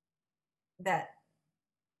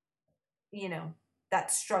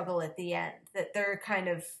struggle at the end, that there kind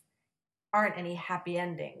of aren't any happy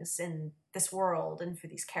endings in this world and for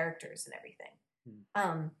these characters and everything.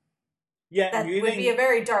 That would be a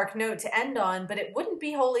very dark note to end on, but it wouldn't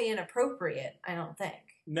be wholly inappropriate, I don't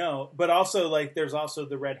think. No, but also, like, there's also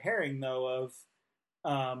the red herring, though, of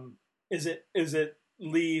is it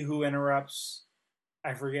Lee who interrupts?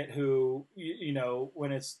 I forget who.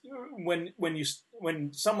 When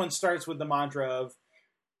someone starts with the mantra of,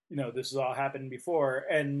 this has all happened before,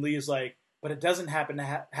 and Lee's like, but it doesn't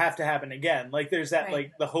have to happen again. Like, there's that, right.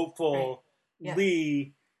 Like, the hopeful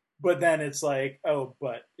Lee, but then it's like, oh,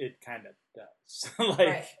 but it kind of does.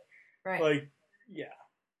 Like, right. Like, yeah.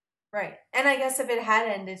 Right. And I guess if it had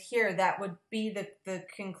ended here, that would be the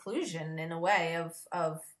conclusion, in a way, of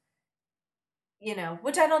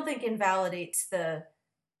which I don't think invalidates the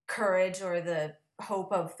courage or the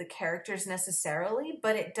hope of the characters necessarily,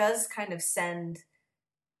 but it does kind of send,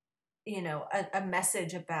 a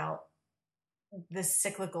message about the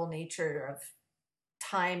cyclical nature of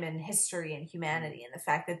time and history and humanity, and the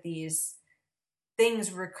fact that these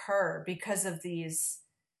things recur because of these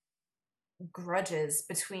grudges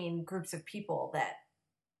between groups of people that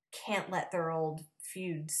can't let their old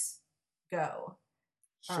feuds go.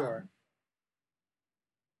 Sure.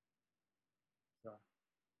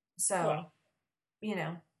 So,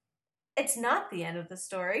 it's not the end of the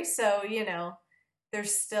story. So,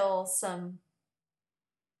 there's still some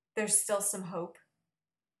hope,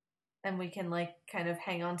 and we can, like, kind of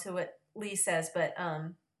hang on to what Lee says. But,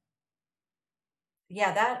 I'm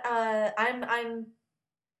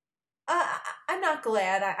not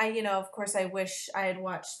glad. Of course, I wish I had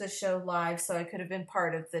watched the show live so I could have been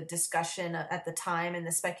part of the discussion at the time and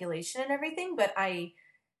the speculation and everything. But I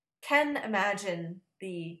can imagine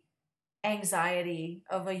the anxiety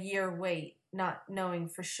of a year wait, not knowing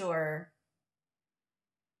for sure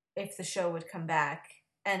if the show would come back,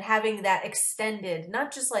 and having that extended,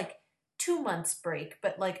 not just like 2 months break,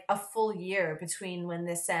 but like a full year between when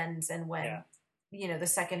this ends and when, the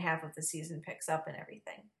second half of the season picks up and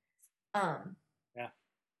everything.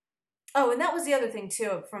 Oh, and that was the other thing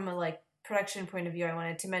too, from a like production point of view, I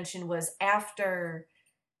wanted to mention was after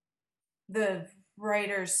the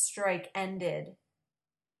writers' strike ended,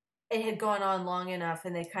 it had gone on long enough,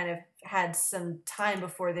 and they kind of had some time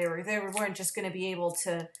before they weren't just going to be able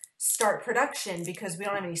to start production because we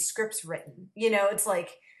don't have any scripts written. It's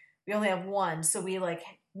like we only have one, so we like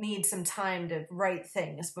need some time to write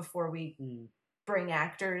things before we bring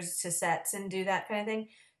actors to sets and do that kind of thing.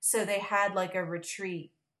 So they had like a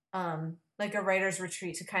retreat, like a writer's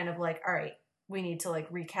retreat to kind of like, all right, we need to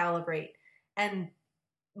like recalibrate. And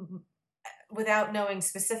without knowing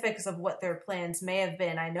specifics of what their plans may have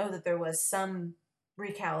been, I know that there was some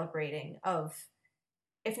recalibrating of,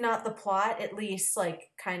 if not the plot, at least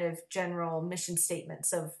like kind of general mission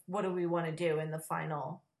statements of what do we want to do in the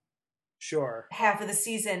final half of the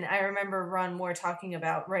season. I remember Ron Moore talking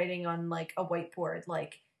about writing on like a whiteboard,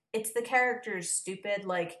 like, it's the characters, stupid.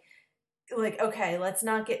 Like, okay, let's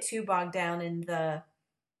not get too bogged down in the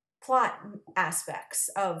plot aspects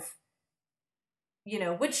of,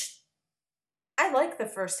 which I like the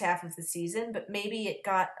first half of the season, but maybe it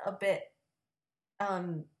got a bit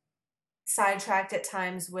sidetracked at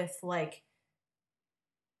times with like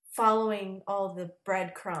following all the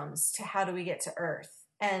breadcrumbs to how do we get to Earth.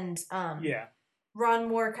 And Ron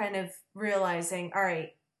Moore kind of realizing, all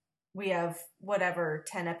right, we have whatever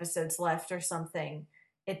 10 episodes left or something.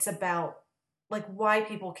 It's about like why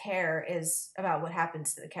people care is about what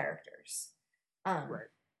happens to the characters. Right.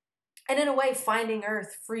 And in a way, finding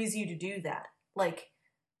Earth frees you to do that. Like,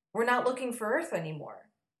 we're not looking for Earth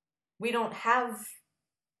anymore. We don't have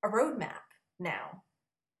a roadmap now,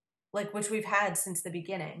 like, which we've had since the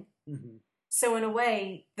beginning. Mm-hmm. So in a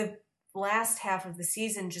way, the last half of the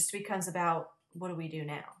season just becomes about what do we do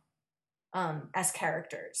now as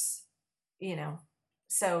characters,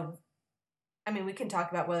 So, I mean, we can talk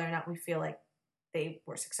about whether or not we feel like they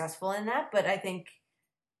were successful in that, but I think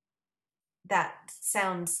that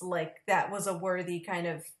sounds like that was a worthy kind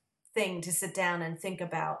of thing to sit down and think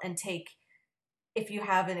about and take. If you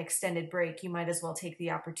have an extended break, you might as well take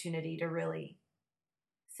the opportunity to really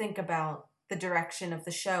think about the direction of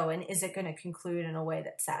the show and is it going to conclude in a way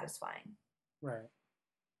that's satisfying? Right.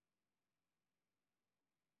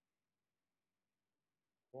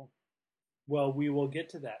 Cool. Well, we will get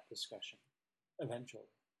to that discussion eventually.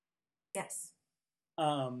 Yes.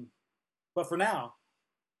 But for now,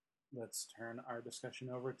 let's turn our discussion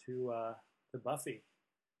over to Buffy.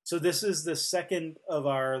 So this is the second of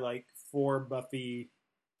our like 4 Buffy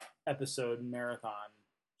episode marathon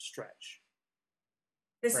stretch.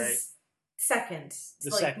 This is second. It's the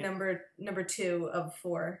like second. number 2 of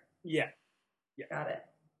 4. Yeah. Got it.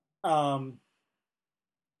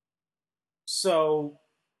 So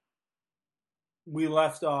we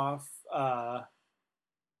left off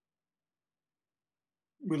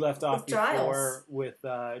with before Giles. with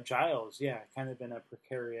Giles. Yeah, kind of in a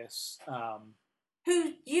precarious.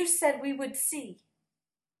 Who you said we would see.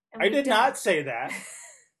 I did not say that.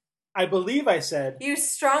 I believe I said. You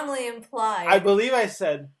strongly implied. I believe I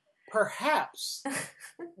said, perhaps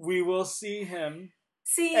we will see him.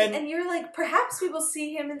 See, and you're like, perhaps we will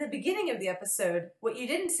see him in the beginning of the episode. What you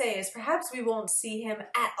didn't say is, perhaps we won't see him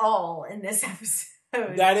at all in this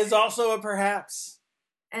episode. That is also a perhaps.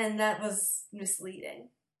 And that was misleading.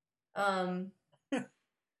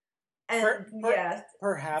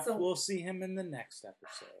 Perhaps we'll see him in the next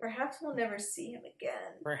episode. Perhaps we'll never see him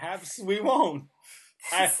again. Perhaps we won't.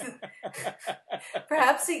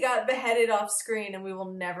 Perhaps he got beheaded off screen and we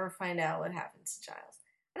will never find out what happens to Giles.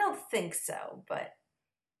 I don't think so, but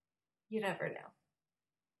you never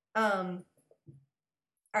know.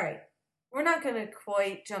 All right. We're not going to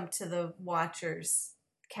quite jump to the Watchers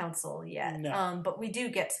Council yet. No. But we do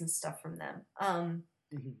get some stuff from them.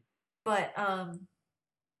 Mm-hmm. But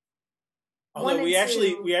although we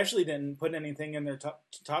actually didn't put anything in there to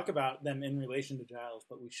talk about them in relation to Giles,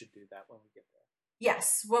 but we should do that when we get there.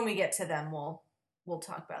 Yes, when we get to them, we'll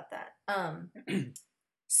talk about that.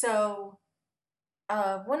 So,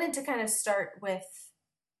 wanted to kind of start with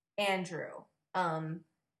Andrew,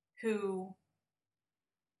 who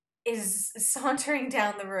is sauntering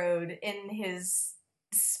down the road in his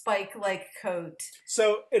spike-like coat.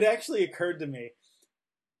 So it actually occurred to me.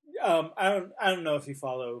 I don't know if you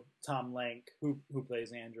follow Tom Lenk, who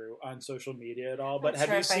plays Andrew, on social media at all, but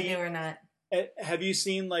I do or not. Have you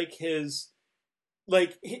seen like his?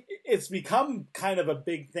 Like, it's become kind of a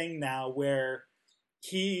big thing now where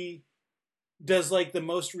he does like the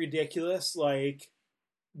most ridiculous like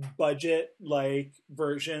budget like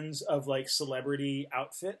versions of like celebrity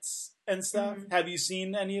outfits and stuff. Mm-hmm. Have you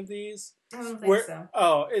seen any of these? I don't think so.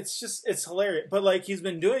 Oh, it's hilarious. But like he's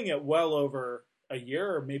been doing it well over a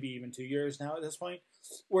year or maybe even 2 years now at this point,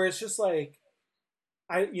 where it's just like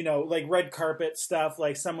like red carpet stuff,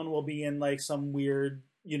 like someone will be in like some weird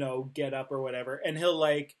get up or whatever, and he'll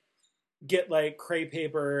like get like crepe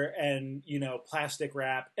paper and plastic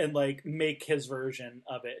wrap and like make his version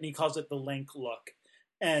of it, and he calls it the Link look,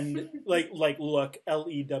 and like look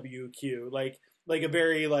LEWQ, like a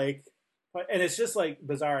very like, and it's just like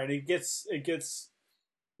bizarre, and it gets a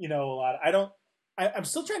lot. I'm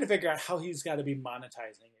still trying to figure out how he's got to be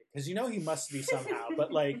monetizing it, because he must be somehow,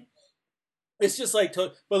 but like it's just like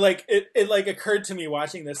but like it like occurred to me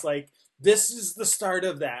watching this, like this is the start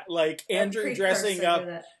of that, like Andrew dressing up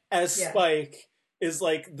as Spike is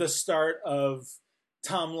like the start of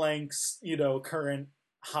Tom Lank's current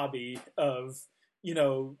hobby of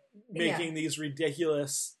making these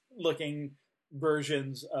ridiculous looking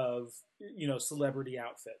versions of celebrity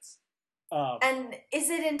outfits. And is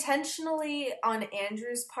it intentionally on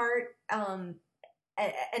Andrew's part an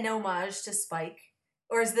homage to Spike?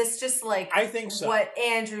 Or is this just like I think so. What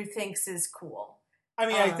Andrew thinks is cool? I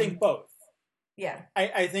mean, I think both. Yeah.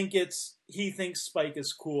 I think he thinks Spike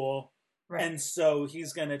is cool, right, and so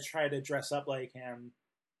he's gonna try to dress up like him.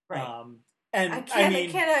 Right. And can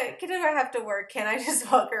I have to work? Can I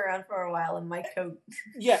just walk around for a while in my coat?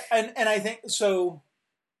 Yeah, and I think so.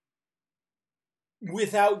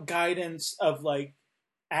 Without guidance of like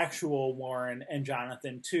actual Warren and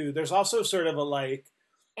Jonathan too, there's also sort of a like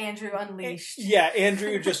Andrew unleashed. Yeah,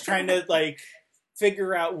 Andrew just trying to like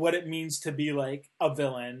figure out what it means to be like a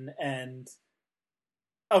villain, and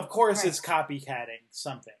of course it's copycatting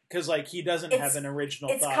something, because like he doesn't have an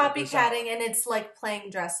original it's thought. It's copycatting, and it's like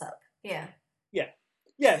playing dress up. Yeah.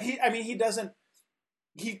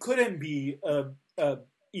 He couldn't be a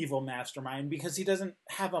evil mastermind because he doesn't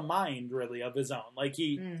have a mind really of his own. Like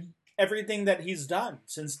everything that he's done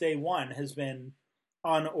since day one has been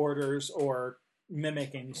on orders or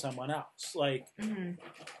mimicking someone else. Like, and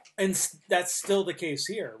that's still the case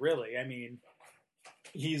here, really. I mean,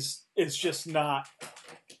 it's just not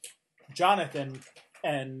Jonathan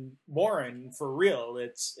and Warren for real.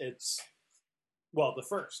 It's well, the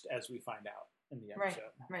first, as we find out in the episode.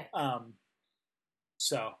 Right.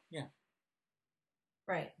 So yeah.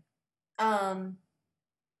 Right.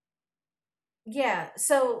 Yeah.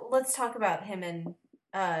 So let's talk about him and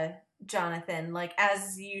Jonathan. Like,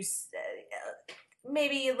 as you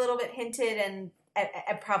maybe a little bit hinted, and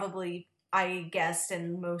probably I guessed,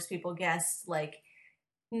 and most people guessed, like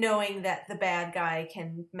knowing that the bad guy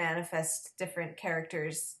can manifest different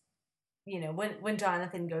characters. When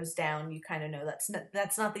Jonathan goes down, you kind of know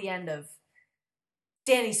that's not the end of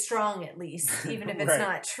Danny Strong, at least, even if it's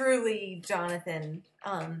not truly Jonathan.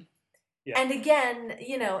 And again,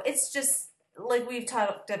 it's just like we've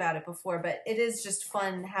talked about it before, but it is just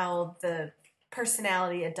fun how the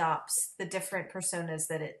personality adopts the different personas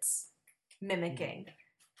that it's mimicking.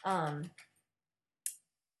 The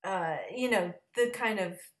kind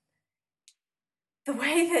of the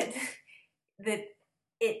way that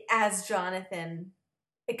it, as Jonathan,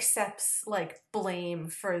 accepts like blame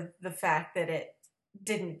for the fact that it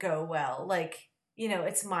didn't go well. Like,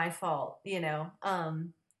 it's my fault,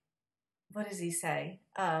 what does he say?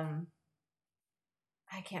 I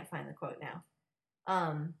can't find the quote now.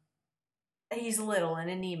 He's little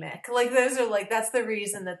and anemic. Like, those are like, that's the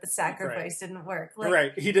reason that the sacrifice didn't work.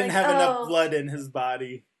 Like, he didn't have enough blood in his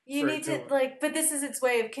body. You need to but this is its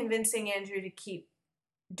way of convincing Andrew to keep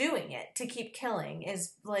doing it, to keep killing,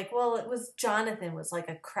 is like, well, it was Jonathan was like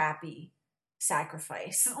a crappy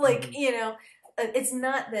sacrifice. Like, it's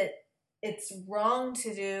not that it's wrong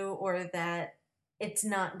to do, or that it's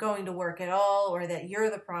not going to work at all, or that you're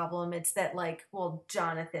the problem. It's that, like, well,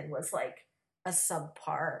 Jonathan was like a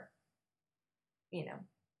subpar,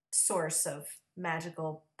 source of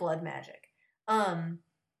magical blood magic.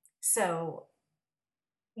 So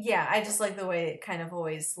yeah, I just like the way it kind of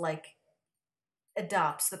always like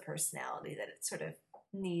adopts the personality that it sort of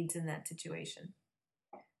needs in that situation.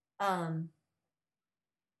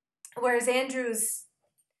 Whereas Andrew's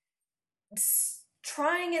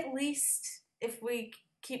trying, at least if we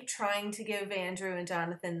keep trying to give Andrew and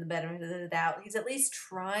Jonathan the benefit of the doubt, he's at least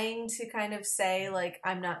trying to kind of say, like,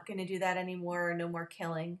 I'm not going to do that anymore, no more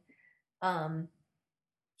killing.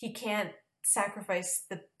 He can't sacrifice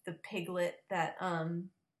the piglet that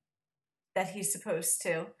he's supposed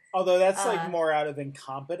to. Although that's like more out of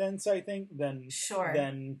incompetence, I think, than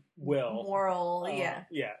will. Moral, yeah.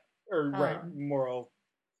 Yeah. Or moral,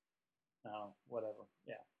 whatever.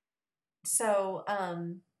 Yeah. So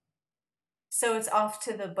it's off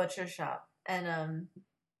to the butcher shop, and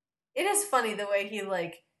it is funny the way he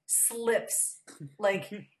like slips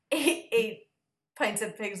like eight pints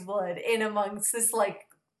of pig's blood in amongst this like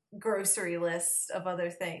grocery list of other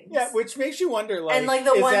things. Yeah, which makes you wonder, like, and like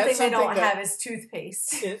the is one that thing they something don't that- have is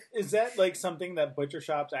toothpaste. Is that like something that butcher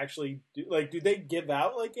shops actually do? Like, do they give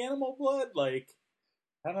out like animal blood? Like,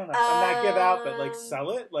 I don't know, not give out, but like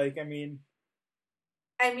sell it. Like, I mean,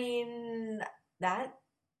 that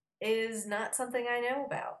is not something I know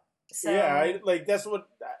about. So yeah, like that's what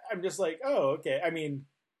I'm just like. Oh, okay. I mean,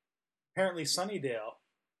 apparently Sunnydale,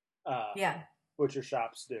 yeah. butcher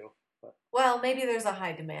shops do. But. Well, maybe there's a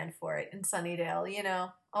high demand for it in Sunnydale. You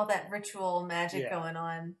know, all that ritual magic Yeah. going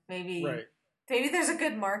on. Maybe Right. maybe there's a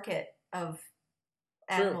good market of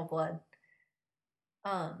True. animal blood.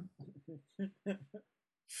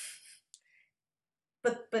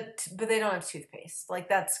 But they don't have toothpaste. Like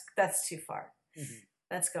that's too far. Mm-hmm.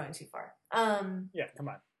 That's going too far. Yeah, come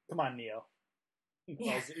on, Neo.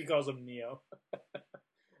 He calls him Neo.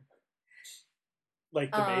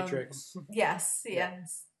 Like the Matrix. Yes.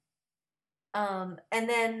 And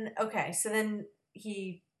then so then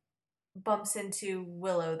he bumps into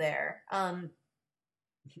Willow there. Who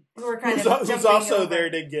are kind of who's also there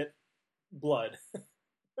to get blood.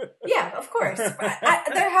 Yeah, of course. There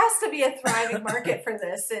has to be a thriving market for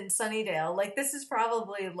this in Sunnydale. Like, this is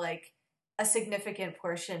probably like a significant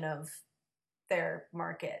portion of their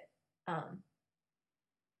market.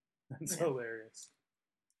 That's hilarious.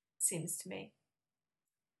 Seems to me.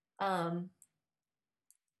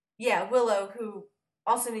 Yeah, Willow, who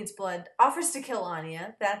also needs blood, offers to kill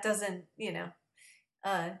Anya. That doesn't, end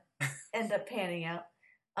up panning out.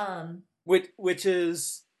 Which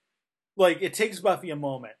is like, it takes Buffy a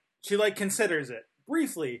moment. She like considers it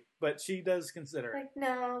briefly, but she does consider it. Like,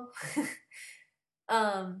 no.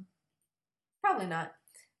 Probably not.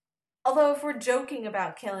 Although if we're joking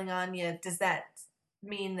about killing Anya, does that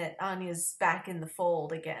mean that Anya's back in the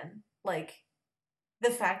fold again? Like,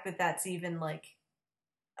 the fact that that's even like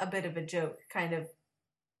a bit of a joke kind of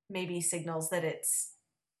maybe signals that it's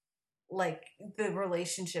like the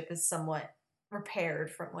relationship is somewhat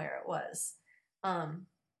repaired from where it was. I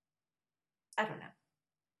don't know.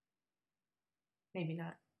 Maybe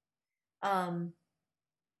not.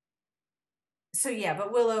 So yeah,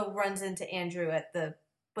 but Willow runs into Andrew at the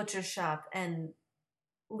butcher shop and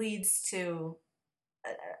leads to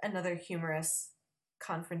another humorous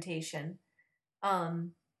confrontation.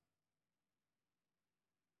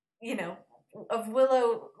 Of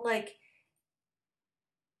Willow like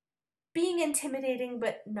being intimidating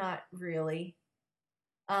but not really.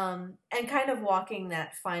 And kind of walking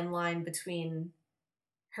that fine line between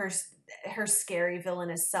her scary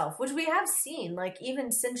villainous self, which we have seen, like,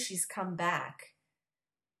 even since she's come back.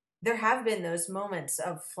 There have been those moments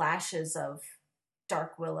of flashes of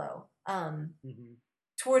Dark Willow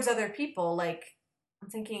towards other people. Like, I'm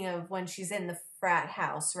thinking of when she's in the frat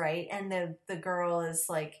house, right? And the girl is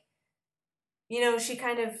like, she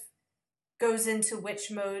kind of goes into witch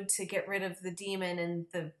mode to get rid of the demon, and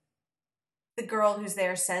the girl who's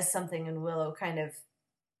there says something, and Willow kind of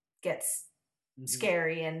gets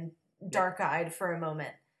scary and dark-eyed for a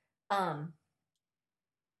moment.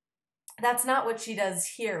 That's not what she does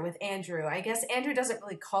here with Andrew. I guess Andrew doesn't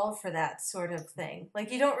really call for that sort of thing.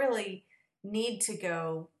 Like, you don't really need to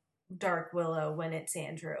go Dark Willow when it's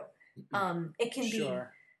Andrew. It can be,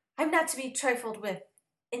 I'm not to be trifled with,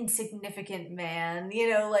 insignificant man,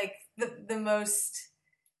 like the most,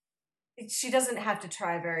 she doesn't have to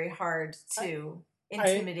try very hard to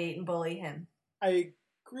intimidate and bully him. I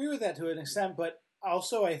agree with that to an extent, but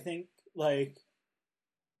also I think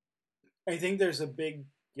there's a big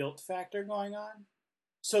guilt factor going on.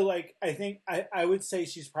 So like, I think I would say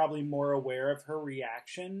she's probably more aware of her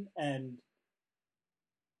reaction and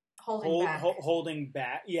holding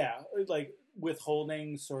back. Yeah. Like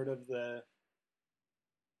withholding sort of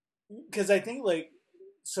because I think like,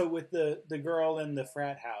 so with the girl in the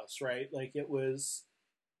frat house, right? Like it was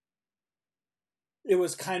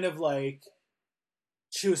kind of like,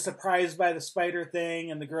 she was surprised by the spider thing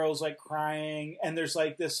and the girl's like crying and there's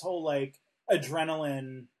like this whole like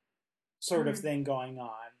adrenaline sort of thing going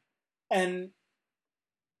on. And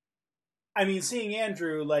I mean, seeing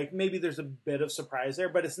Andrew, like maybe there's a bit of surprise there,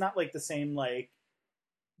 but it's not like the same like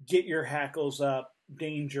get your hackles up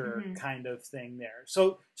danger kind of thing there.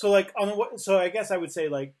 So like so I guess I would say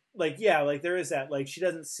like yeah, like there is that, like she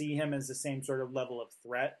doesn't see him as the same sort of level of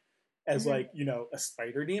threat as like, a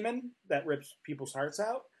spider demon that rips people's hearts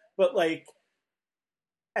out. But like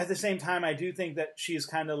at the same time, I do think that she's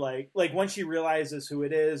kind of like once she realizes who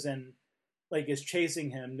it is and like is chasing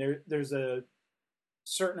him, there's a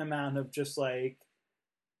certain amount of just like,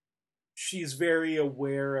 she's very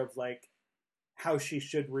aware of like how she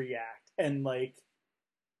should react. And like,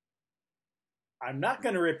 I'm not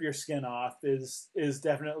going to rip your skin off is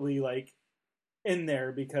definitely like in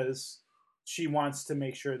there because she wants to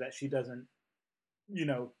make sure that she doesn't,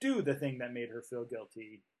 do the thing that made her feel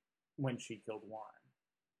guilty when she killed Warren.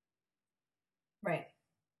 Right.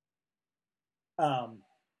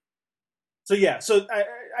 So yeah, so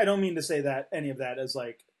I don't mean to say that any of that is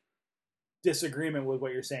like disagreement with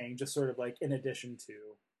what you're saying, just sort of like in addition to,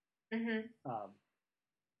 in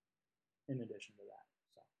addition to that.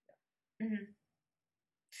 So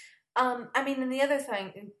yeah. I mean, and the other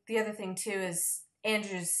thing too is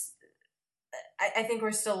Andrew's. I think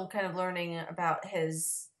we're still kind of learning about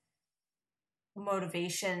his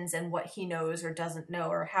motivations and what he knows or doesn't know,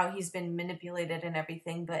 or how he's been manipulated and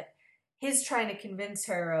everything. But he's trying to convince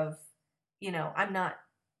her of, I'm not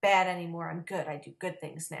bad anymore. I'm good. I do good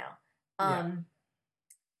things now.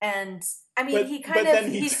 And I mean, he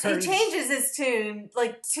changes his tune,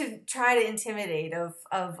 like, to try to intimidate of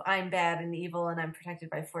I'm bad and evil and I'm protected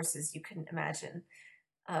by forces you couldn't imagine.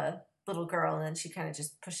 Little girl, and then she kind of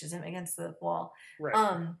just pushes him against the wall.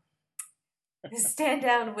 Right. Stand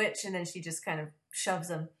down, witch, and then she just kind of shoves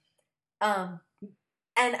him. But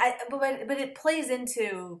it plays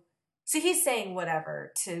into, so he's saying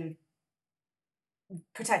whatever to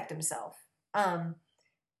protect himself. But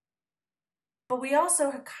we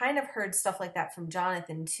also kind of heard stuff like that from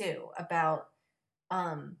Jonathan too, about,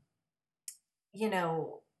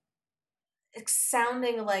 it's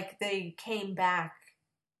sounding like they came back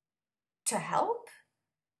to help,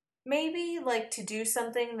 maybe, like to do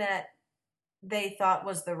something that they thought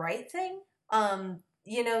was the right thing.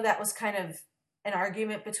 That was kind of an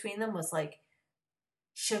argument between them, was like,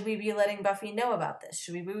 should we be letting Buffy know about this?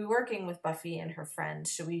 Should we be working with Buffy and her friend?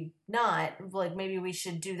 Should we not? Like, maybe we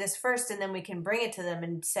should do this first and then we can bring it to them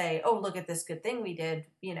and say, oh, look at this good thing we did,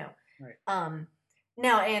 Right.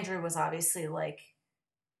 Now Andrew was obviously like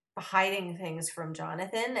hiding things from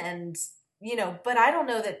Jonathan, and but I don't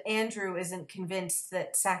know that Andrew isn't convinced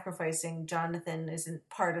that sacrificing Jonathan isn't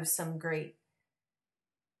part of some great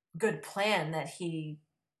good plan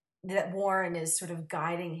that Warren is sort of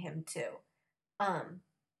guiding him to.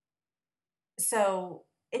 So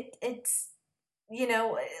it's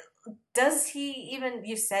does he even,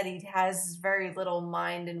 you said he has very little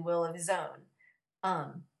mind and will of his own.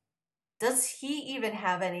 Does he even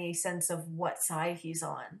have any sense of what side he's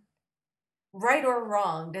on? Right or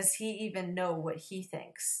wrong, does he even know what he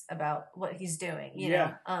thinks about what he's doing? You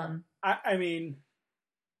know? I mean,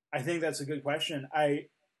 I think that's a good question. I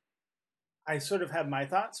sort of have my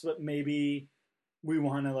thoughts, but maybe we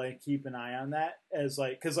want to like keep an eye on that as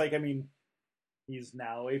like, because like, I mean, he's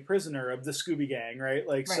now a prisoner of the Scooby Gang, right?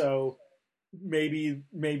 Like, right. So maybe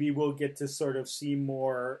we'll get to sort of see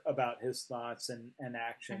more about his thoughts and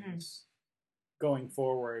actions going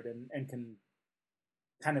forward, and can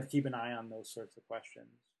kind of keep an eye on those sorts of questions.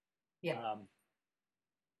 Yeah.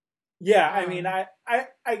 I mean, I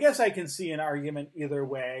guess I can see an argument either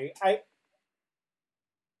way.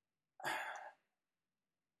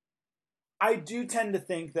 I do tend to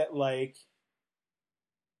think that, like,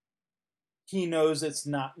 he knows it's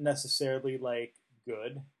not necessarily, like,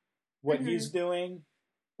 good what he's doing,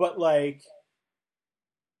 but, like,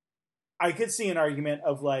 I could see an argument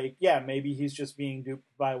of, like, yeah, maybe he's just being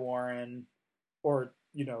duped by Warren, or,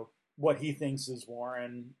 what he thinks is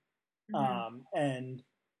Warren, and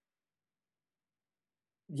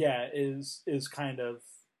yeah, is kind of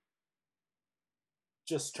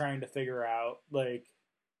just trying to figure out, like,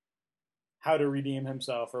 how to redeem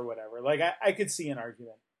himself or whatever. Like, I could see an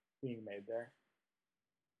argument being made there.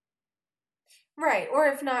 Right. Or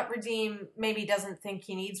if not redeem, maybe doesn't think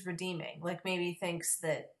he needs redeeming. Like, maybe thinks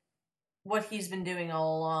that what he's been doing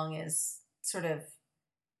all along is sort of,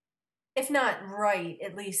 if not right,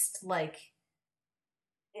 at least like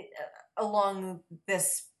along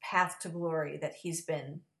this path to glory that he's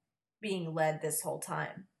been being led this whole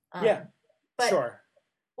time. Yeah, but sure.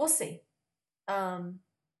 We'll see.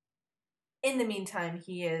 In the meantime,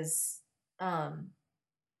 he is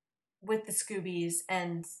with the Scoobies,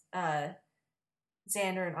 and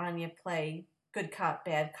Xander and Anya play good cop,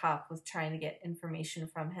 bad cop with trying to get information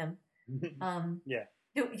from him. Yeah.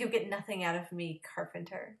 You get nothing out of me,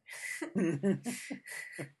 Carpenter.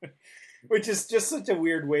 Which is just such a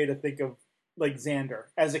weird way to think of, like, Xander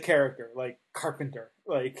as a character, like Carpenter.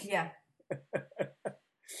 Like, yeah.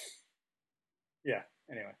 Yeah,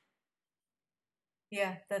 anyway.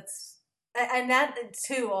 Yeah, and that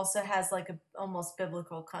too also has like a almost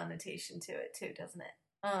biblical connotation to it too, doesn't it?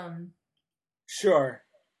 Sure.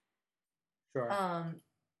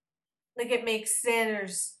 Like, it makes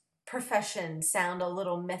Xander's profession sound a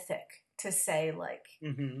little mythic to say, like,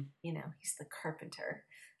 he's the carpenter.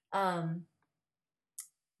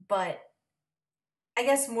 but I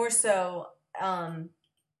guess more so,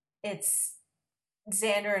 it's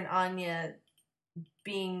Xander and Anya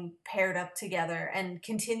being paired up together and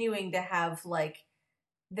continuing to have like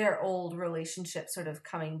their old relationship sort of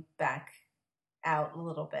coming back out a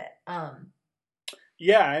little bit.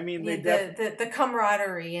 Yeah, I mean, they the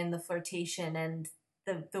camaraderie and the flirtation and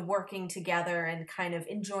the working together and kind of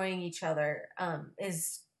enjoying each other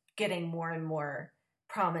is getting more and more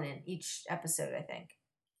prominent each episode, I think.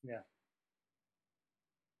 Yeah.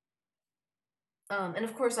 And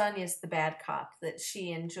of course, Anya's the bad cop that she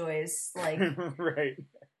enjoys, like right.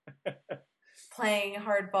 playing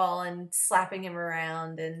hardball and slapping him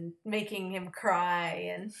around and making him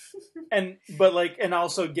cry and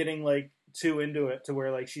also getting like too into it to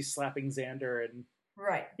where like she's slapping Xander and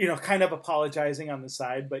right, kind of apologizing on the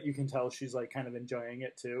side, but you can tell she's like kind of enjoying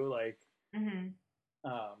it too. Like,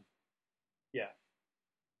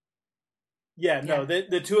 yeah. No,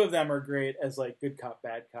 the two of them are great as like good cop,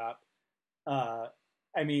 bad cop.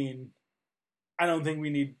 I mean, I don't think we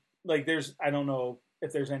need like I don't know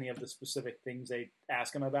if there's any of the specific things they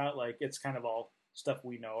ask him about. Like, it's kind of all stuff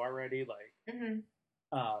we know already. Like,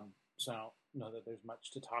 so I don't know that there's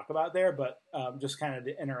much to talk about there, but just kind of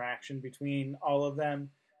the interaction between all of them,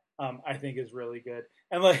 I think is really good.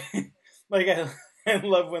 And like, like I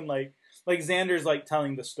love when like Xander's like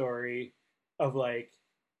telling the story of like,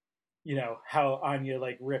 how Anya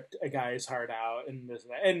like ripped a guy's heart out and this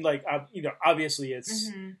and that, and like obviously it's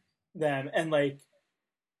them, and like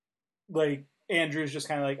Andrew's just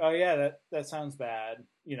kind of like, oh yeah, that sounds bad,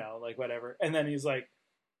 like whatever, and then he's like,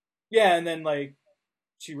 yeah, and then like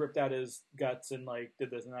she ripped out his guts and like did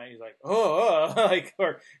this and that. He's like, oh, like,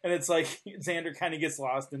 and it's like Xander kind of gets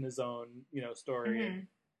lost in his own story, and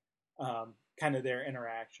kind of their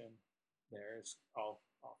interaction there is all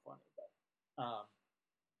funny, but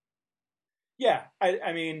yeah,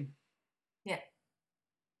 I mean, yeah,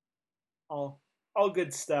 all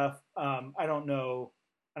good stuff. I don't know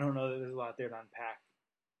that there's a lot there to unpack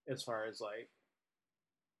as far as like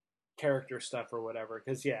character stuff or whatever,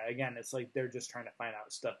 because yeah, again, it's like they're just trying to find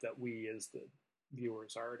out stuff that we as the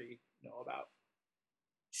viewers already know about.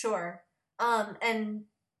 Sure. And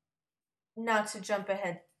not to jump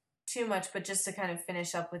ahead too much, but just to kind of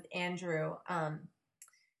finish up with Andrew,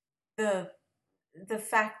 the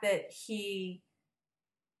fact that he,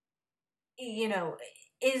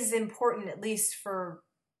 is important, at least for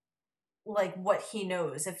like what he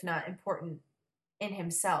knows, if not important in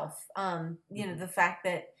himself. The fact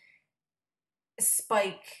that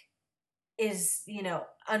Spike is,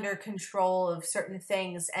 under control of certain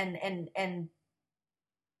things and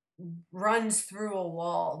runs through a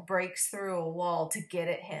wall, breaks through a wall to get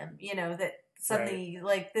at him, that suddenly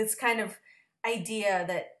like this kind of idea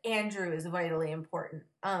that Andrew is vitally important,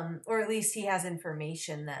 or at least he has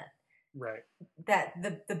information that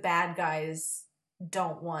the bad guys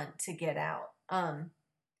don't want to get out.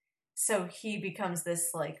 So he becomes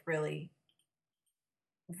this like really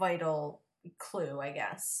vital clue, I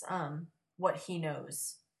guess, what he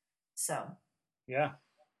knows. So yeah.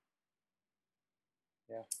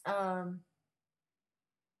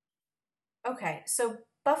 Okay, so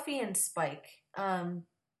Buffy and Spike.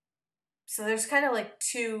 So there's kind of like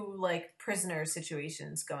two like prisoner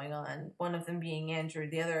situations going on. One of them being Andrew,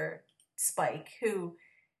 the other Spike, who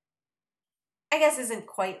I guess isn't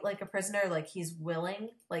quite like a prisoner. Like he's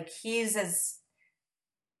willing, like he's as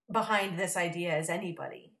behind this idea as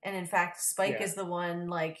anybody. And in fact, Spike is the one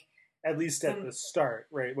like at least at the start,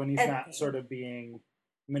 right? When he's not sort of being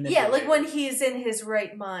manipulated. Yeah, like when he's in his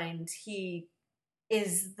right mind, he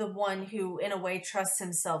is the one who in a way trusts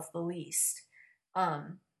himself the least.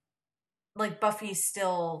 Like Buffy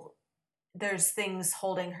still, there's things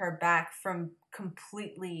holding her back from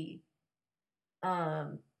completely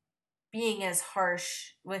being as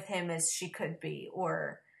harsh with him as she could be,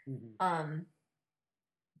 or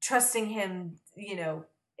trusting him,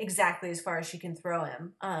 exactly as far as she can throw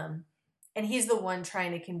him. And he's the one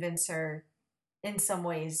trying to convince her in some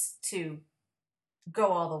ways to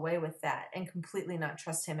go all the way with that and completely not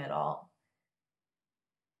trust him at all.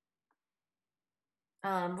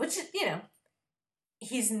 Which,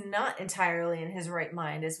 he's not entirely in his right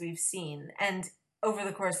mind, as we've seen. And over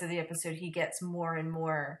the course of the episode, he gets more and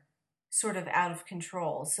more sort of out of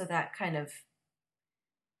control. So that kind of,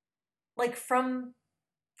 like, from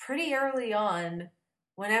pretty early on,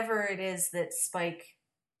 whenever it is that Spike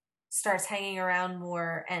starts hanging around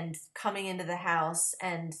more and coming into the house,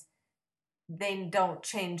 and they don't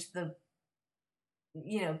change the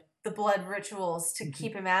blood rituals to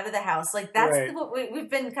keep him out of the house. Like, that's what we've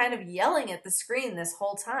been kind of yelling at the screen this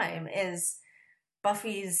whole time, is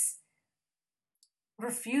Buffy's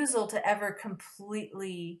refusal to ever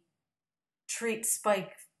completely treat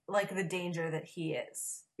Spike like the danger that he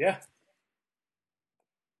is. Yeah.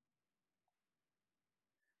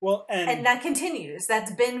 Well, and that continues.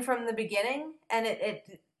 That's been from the beginning, and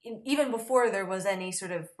it even before there was any sort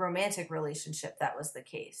of romantic relationship, that was the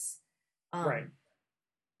case. Right.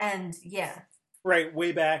 And yeah. Right,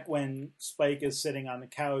 way back when Spike is sitting on the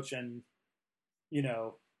couch and,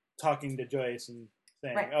 talking to Joyce and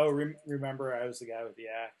saying, right. "Oh, remember I was the guy with the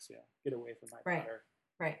axe. Yeah, get away from my daughter."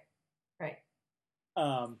 Right.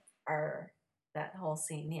 That whole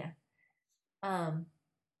scene, yeah. Yeah.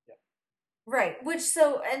 Right, which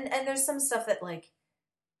and there's some stuff that like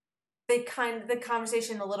the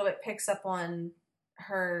conversation a little bit picks up on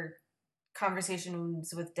her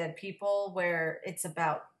conversations with dead people, where it's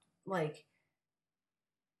about like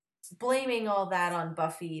blaming all that on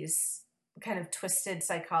Buffy's kind of twisted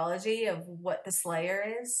psychology of what the Slayer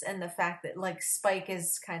is, and the fact that like Spike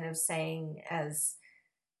is kind of saying as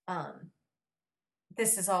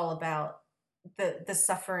this is all about the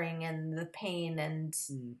suffering and the pain, and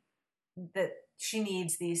that she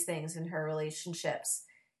needs these things in her relationships.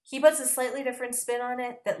 He puts a slightly different spin on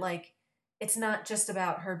it, that like it's not just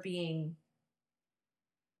about her being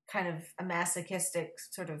kind of a masochistic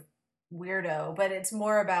sort of weirdo, but it's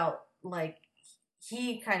more about like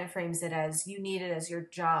he kind of frames it as you need it as your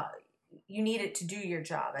job. You need it to do your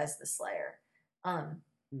job as the Slayer.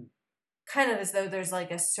 Kind of as though there's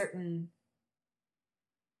like a certain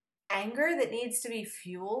anger that needs to be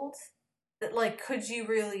fueled. That like, could you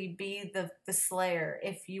really be the Slayer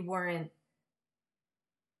if you weren't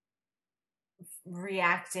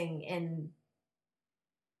reacting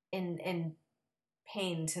in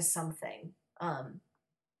pain to something?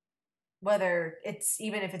 Whether it's,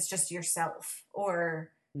 even if it's just yourself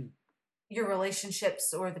or your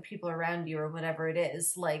relationships or the people around you or whatever it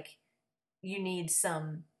is, like you need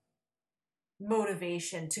some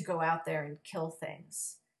motivation to go out there and kill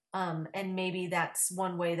things. And maybe that's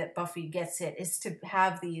one way that Buffy gets it, is to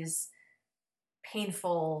have these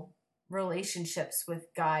painful relationships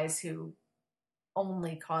with guys who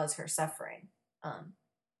only cause her suffering.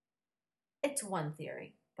 It's one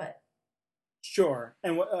theory, but sure.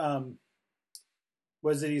 And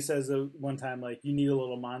was it he says one time, like, you need a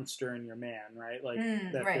little monster in your man, right? Like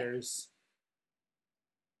that right. There's,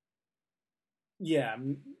 yeah.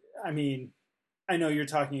 I mean, I know you're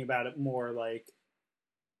talking about it more like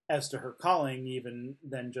as to her calling even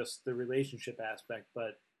than just the relationship aspect,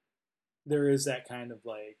 but there is that kind of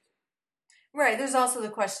like, right. There's also the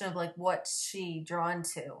question of like, what's she drawn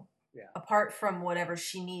to, apart from whatever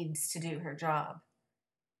she needs to do her job.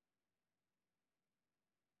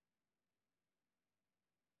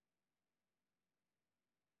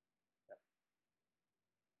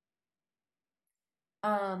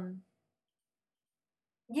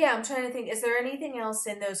 Yeah, I'm trying to think. Is there anything else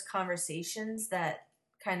in those conversations that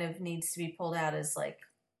kind of needs to be pulled out as like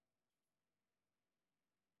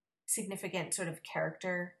significant sort of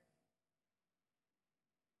character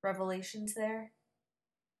revelations there?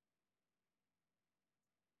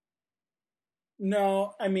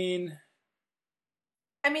 No, I mean,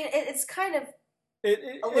 it's kind of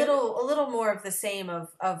a little more of the same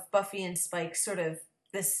of Buffy and Spike, sort of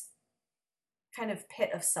this kind of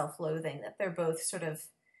pit of self-loathing that they're both sort of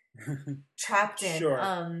trapped in.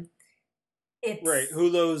 Sure. It's right. Who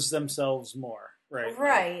loathes themselves more? Right.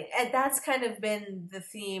 Right. And that's kind of been the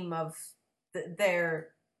theme of their,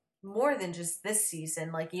 more than just this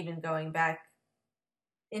season, like even going back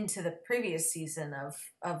into the previous season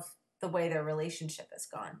of the way their relationship has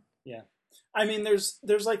gone. Yeah. I mean, there's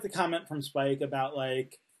like the comment from Spike about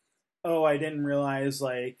like, oh, I didn't realize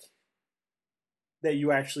like that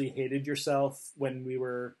you actually hated yourself when we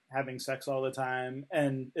were having sex all the time.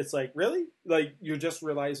 And it's like, really? Like, you're just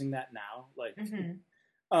realizing that now? Like,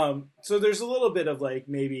 so there's a little bit of like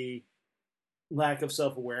maybe lack of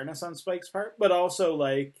self-awareness on Spike's part, but also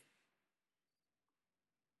like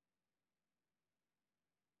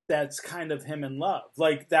that's kind of him in love.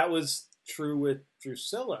 Like that was true with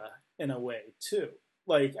Drusilla in a way too.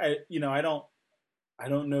 Like I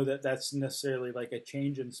don't know that that's necessarily like a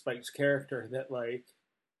change in Spike's character, that like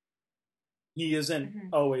he isn't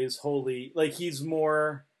always wholly, like he's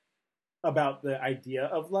more about the idea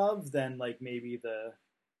of love than like maybe the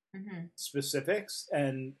specifics,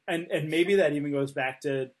 and maybe that even goes back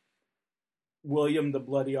to William the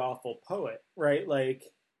Bloody Awful Poet, right? Like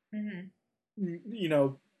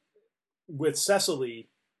with Cecily,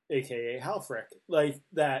 aka Halfrick, like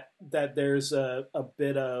that there's a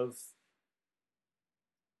bit of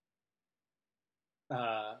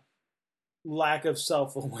lack of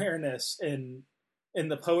self-awareness in in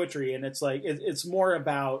the poetry, and it's like it's more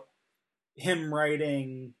about him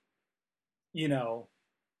writing, you know,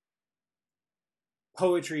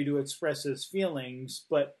 poetry to express his feelings,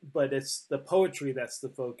 but it's the poetry that's the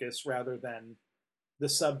focus rather than the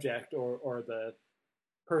subject or the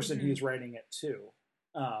person he's writing it to.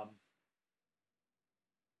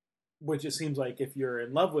 Which it seems like if you're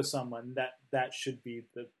in love with someone, that should be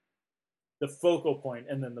the focal point,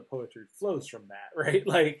 and then the poetry flows from that, right?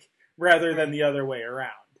 Like rather than the other way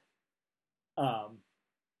around. I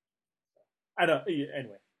don't.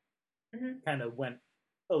 Anyway, kind of went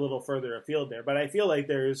a little further afield there, but I feel like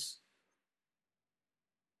there's,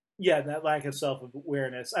 that lack of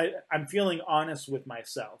self-awareness. I'm feeling honest with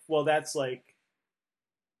myself. Well, that's like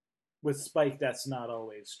with Spike, that's not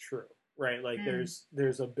always true, right? Like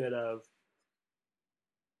there's a bit of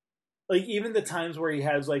like even the times where he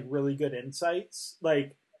has like really good insights,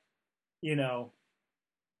 like, you know,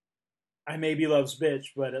 I maybe loves bitch,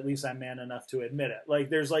 but at least I'm man enough to admit it. Like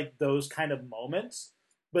there's like those kind of moments,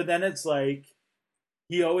 but then it's like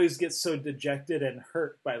he always gets so dejected and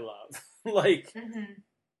hurt by love. like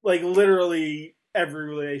literally every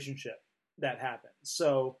relationship that happens.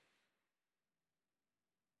 So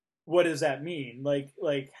what does that mean? Like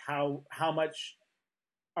how much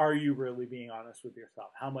are you really being honest with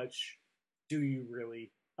yourself? How much do you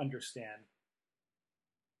really understand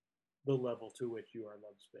the level to which you are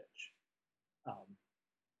love's bitch?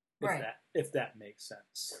 If that makes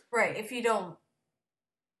sense. Right. If you don't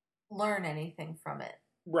learn anything from it.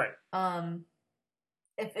 Right.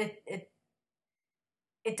 If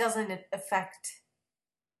it doesn't affect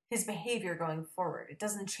his behavior going forward. It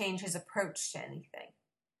doesn't change his approach to anything.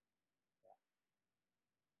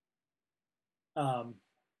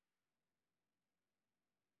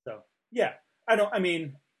 So yeah, I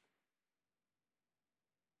mean,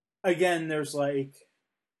 again, there's like,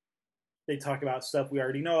 they talk about stuff we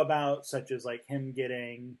already know about, such as like him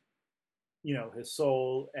getting, you know, his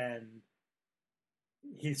soul, and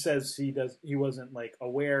he says he wasn't like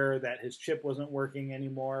aware that his chip wasn't working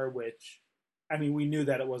anymore, which, I mean, we knew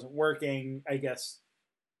that it wasn't working. I guess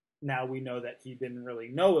now we know that he didn't really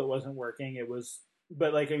know it wasn't working. It was,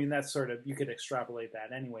 but like, I mean, that's sort of, you could extrapolate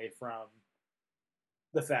that anyway from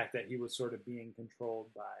the fact that he was sort of being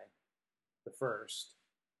controlled by the first.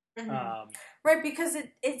 Right, because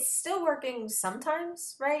it's still working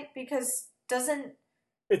sometimes, right? Because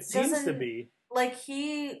it seems to be. Like,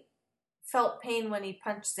 he felt pain when he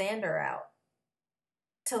punched Xander out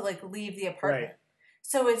to, like, leave the apartment. Right.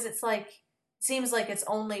 So it's like, seems like it's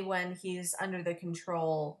only when he's under the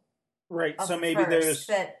control. Right, so maybe there's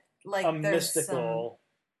that, like, a mystical,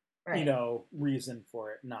 you know, reason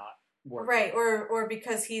for it not working. Right, or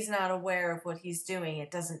because he's not aware of what he's doing,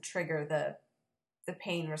 it doesn't trigger the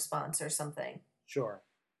pain response or something. Sure.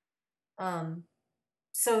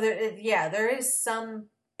 So there is some.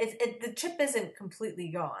 The chip isn't completely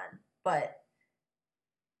gone, but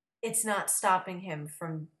it's not stopping him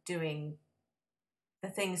from doing the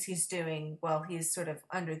things he's doing while he's sort of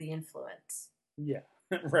under the influence. Yeah.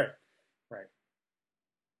 Right.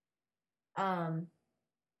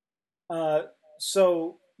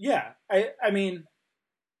 So yeah, I mean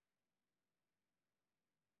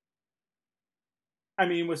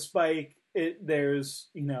with Spike, there's,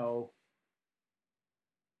 you know,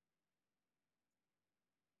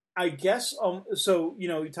 I guess, so, you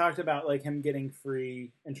know, we talked about like him getting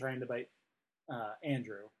free and trying to bite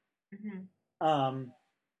Andrew. But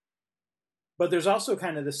there's also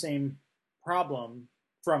kind of the same problem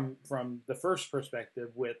from the first perspective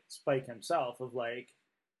with Spike himself, of like,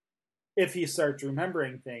 if he starts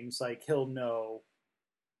remembering things, like he'll know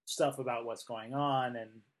stuff about what's going on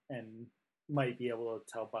and might be able to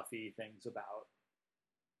tell Buffy things about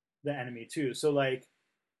the enemy too. So like,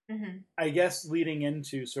 I guess leading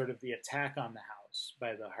into sort of the attack on the house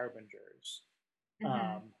by the Harbingers.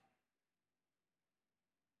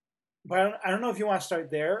 But I don't know if you want to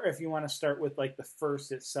start there, or if you want to start with like the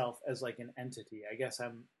first itself as like an entity. I guess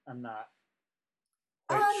I'm not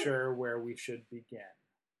quite sure where we should begin.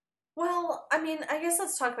 Well, I mean, I guess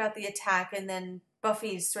let's talk about the attack and then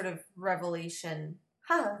Buffy's sort of revelation,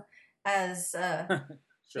 as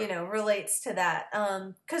sure. You know, relates to that.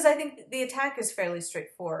 Because I think the attack is fairly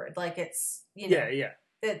straightforward. Like, it's, you know,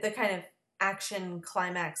 the kind of action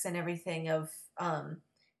climax and everything of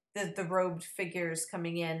the robed figures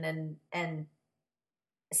coming in and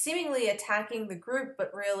seemingly attacking the group,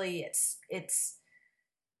 but really it's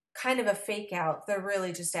kind of a fake out. They're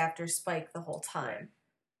really just after Spike the whole time.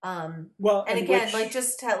 Well, and again, let's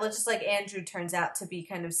just like Andrew turns out to be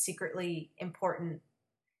kind of secretly important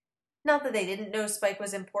not that they didn't know Spike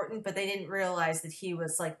was important, but they didn't realize that he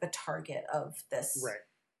was like the target of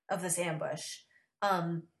this ambush.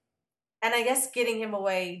 And I guess getting him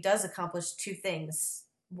away does accomplish two things.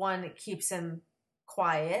 One, it keeps him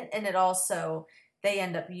quiet, and it also, they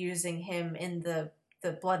end up using him in the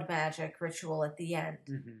blood magic ritual at the end.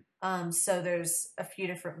 So there's a few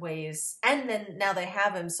different ways. And then now they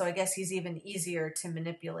have him, so I guess he's even easier to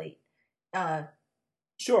manipulate.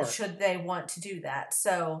 Sure. Should they want to do that.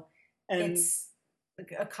 So it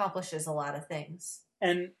accomplishes a lot of things.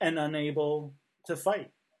 And unable to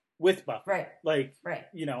fight with Buffy. Right. Like,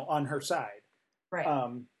 on her side. Right.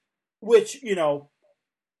 Which,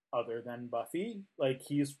 other than Buffy, like,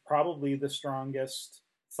 he's probably the strongest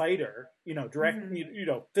fighter, direct,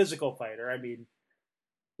 physical fighter. I mean,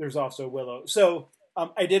 there's also Willow. So,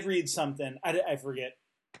 I did read something, I forget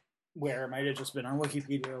where, it might have just been on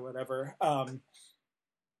Wikipedia or whatever,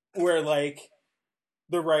 where, like,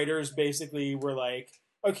 the writers basically were like,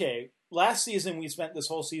 okay, last season we spent this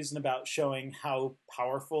whole season about showing how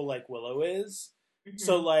powerful, like, Willow is.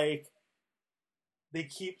 So, like, they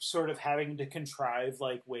keep sort of having to contrive,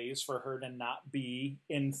 like, ways for her to not be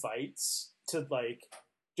in fights to, like,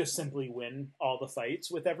 just simply win all the fights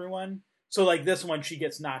with everyone. So, like, this one, she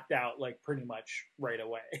gets knocked out, like, pretty much right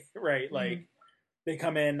away, right? Like, they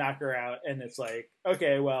come in, knock her out, and it's like,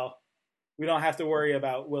 okay, well, we don't have to worry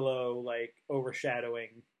about Willow, like,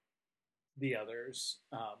 overshadowing the others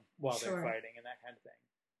while they're fighting and that kind of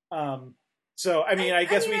thing. So, I mean, I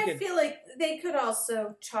guess we could... I feel like they could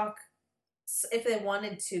also chalk, if they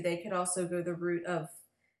wanted to, they could also go the route of,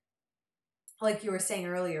 like you were saying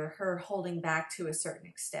earlier, her holding back to a certain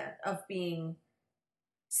extent, of being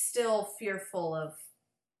still fearful of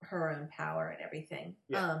her own power and everything.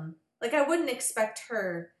 Yeah. Like, I wouldn't expect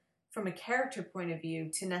her, from a character point of view,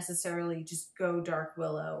 to necessarily just go Dark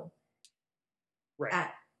Willow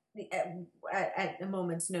at a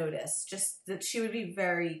moment's notice. Just that she would be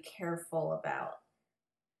very careful about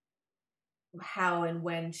how and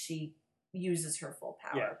when she uses her full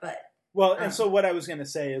power. Yeah. But and so what I was going to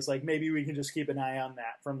say is, like, maybe we can just keep an eye on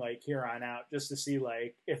that from, like, here on out, just to see,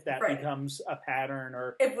 like, if that becomes a pattern,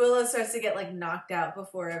 or if Willow starts to get, like, knocked out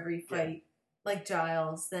before every fight, like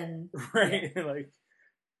Giles, then like,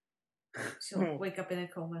 she'll wake up in a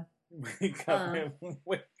coma. Wake up in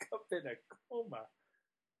a coma.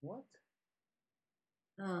 What?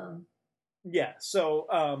 Yeah. So,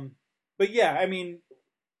 but yeah, I mean,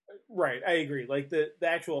 right. I agree. Like, the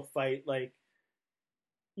actual fight, like,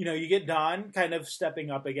 you get Dawn kind of stepping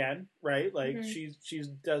up again, right? Like, she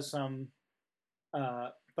does some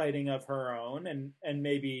fighting of her own, and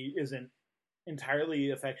maybe isn't entirely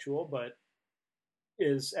effectual, but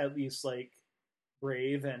is at least, like,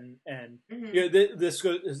 brave and this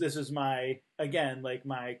is my, again, like,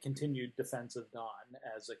 my continued defense of Dawn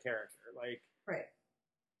as a character. Like,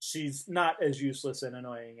 she's not as useless and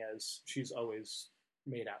annoying as she's always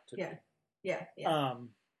made out to be. Yeah.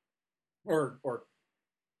 Or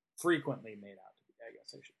frequently made out to be, I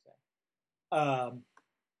guess I should say.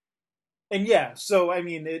 And yeah, so I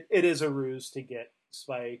mean, it is a ruse to get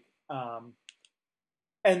Spike.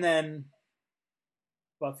 And then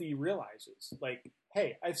Buffy realizes, like,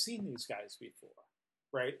 hey, I've seen these guys before,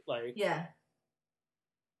 right? Like,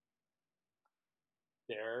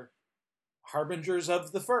 they're harbingers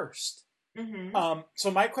of the first.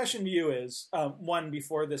 So my question to you is, one,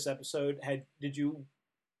 before this episode, did you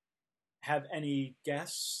have any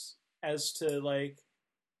guess as to, like...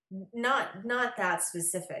 Not that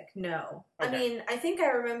specific, no. Okay. I mean, I think I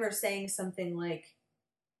remember saying something like,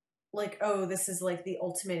 oh, this is like the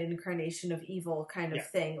ultimate incarnation of evil kind of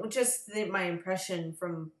thing. Just my impression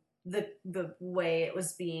from the way it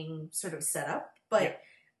was being sort of set up. But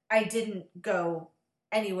I didn't go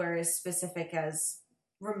anywhere as specific as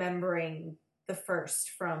remembering the first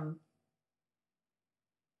from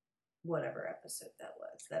whatever episode that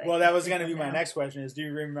was. That was going to be my next question, is do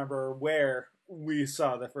you remember where we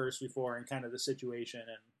saw the first before, and kind of the situation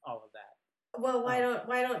and all of that? Well, why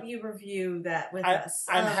don't you review that with us?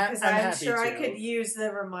 Because I'm sure I could use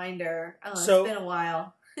the reminder. It's been a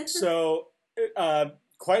while. So,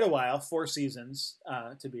 quite a while, 4 seasons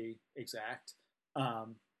to be exact,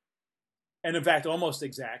 and in fact, almost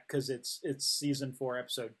exact, because it's season 4,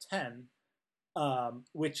 episode 10,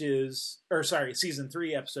 season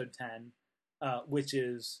 3, episode 10, which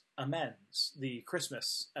is Amends, the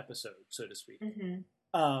Christmas episode, so to speak.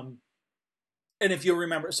 And if you'll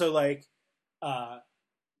remember, so, like,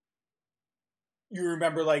 you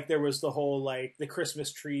remember, like, there was the whole, like, the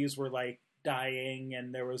Christmas trees were, like, dying,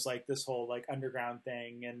 and there was, like, this whole, like, underground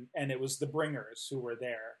thing, and it was the bringers who were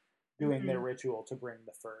there doing their ritual to bring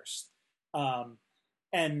the first.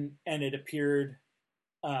 and it appeared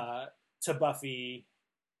to Buffy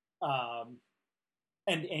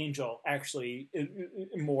and Angel, actually,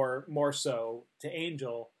 more so to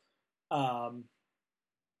Angel,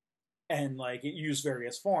 and like it used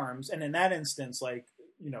various forms. And in that instance, like,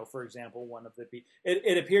 for example, one of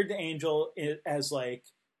it appeared to Angel as like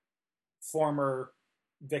former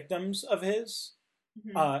victims of his,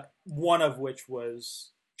 one of which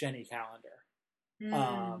was Jenny Calendar.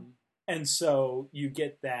 And so you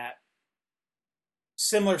get that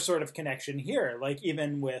similar sort of connection here, like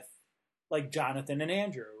even with like Jonathan and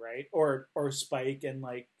Andrew, right? Or Spike and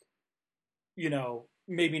like,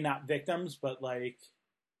 maybe not victims, but like,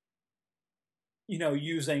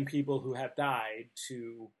 using people who have died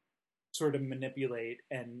to sort of manipulate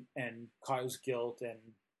and cause guilt. And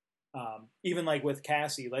even like with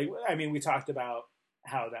Cassie, like, I mean, we talked about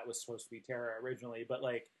how that was supposed to be Tara originally, but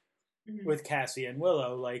like with Cassie and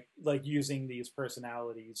Willow, like using these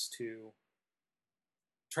personalities to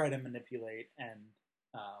try to manipulate and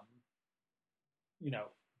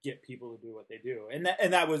get people to do what they do. And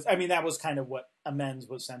that was, I mean, that was kind of what Amends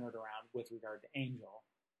was centered around with regard to Angel.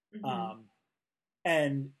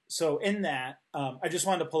 And so in that, I just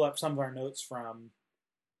wanted to pull up some of our notes from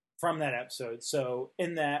that episode. So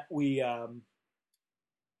in that, we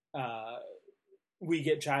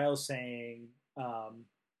get Giles saying,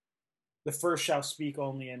 the first shall speak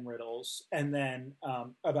only in riddles. And then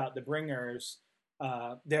about the bringers,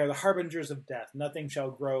 they're the harbingers of death. Nothing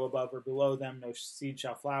shall grow above or below them. No seed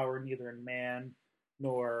shall flower, neither in man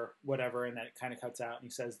nor whatever. And then it kind of cuts out. And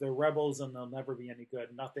he says, they're rebels and they'll never be any good.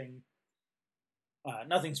 Nothing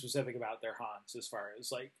specific about their haunts as far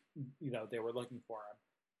as like, they were looking for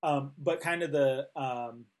them. But kind of the,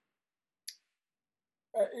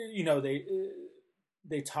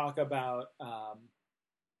 they talk about,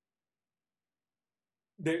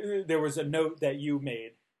 there was a note that you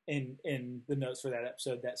made in the notes for that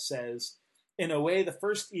episode that says, in a way, the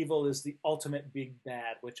first evil is the ultimate big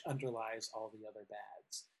bad, which underlies all the other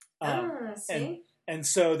bads. See? And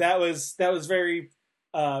so that was very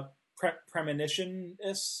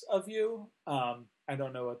premonition-ish of you. I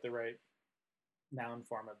don't know what the right noun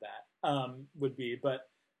form of that would be, but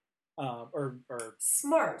or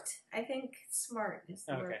smart. I think smart is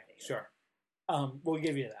the word. Okay, sure. We'll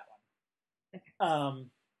give you that one. Okay.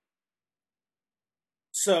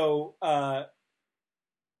 So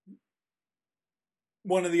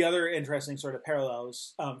one of the other interesting sort of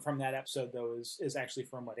parallels from that episode, though, is actually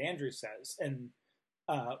from what Andrew says. And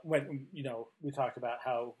when we talked about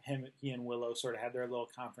how he and Willow sort of had their little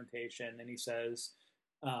confrontation, and he says,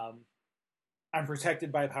 I'm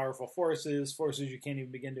protected by powerful forces you can't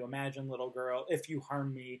even begin to imagine, little girl. If you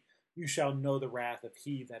harm me, you shall know the wrath of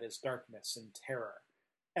he that is darkness and terror.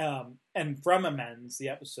 And from Amends, the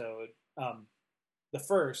episode, the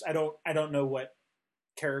first, I don't know what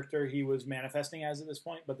character he was manifesting as at this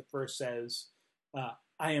point, but the first says,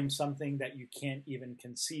 I am something that you can't even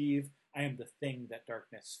conceive. I am the thing that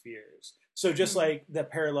darkness fears. So just like the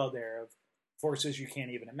parallel there of forces you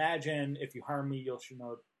can't even imagine. If you harm me, you'll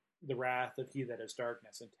know the wrath of he that is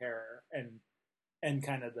darkness and terror, and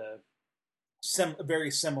kind of the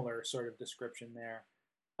very similar sort of description there.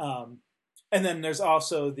 And then there's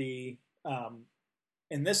also the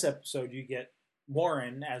in this episode you get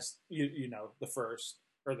Warren as the first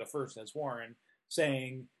as Warren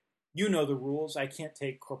saying, the rules, I can't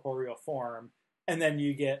take corporeal form. And then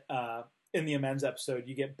you get in the Amends episode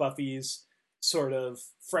you get Buffy's sort of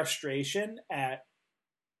frustration at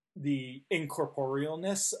the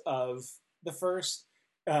incorporealness of the first,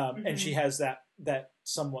 and she has that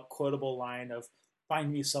somewhat quotable line of,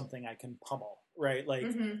 find me something I can pummel, right?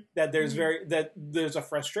 Like that there's a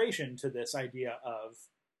frustration to this idea of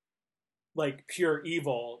like pure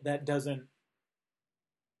evil that doesn't,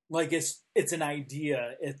 like, it's an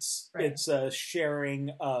idea, it's a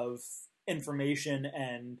sharing of information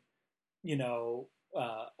and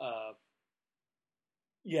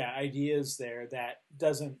ideas there that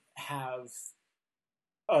doesn't have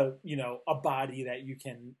a body that you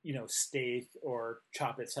can stake or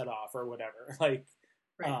chop its head off or whatever, like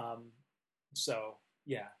so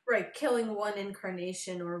yeah, right. Killing one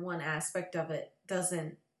incarnation or one aspect of it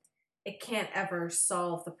can't ever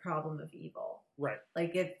solve the problem of evil, right?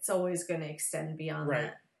 Like it's always going to extend beyond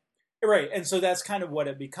that, right? And so that's kind of what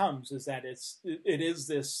it becomes, is that it is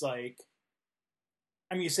this, like,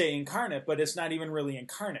 I mean, you say incarnate, but it's not even really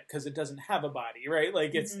incarnate because it doesn't have a body, right?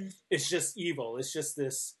 Like it's just evil. It's just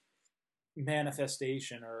this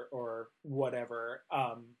manifestation or whatever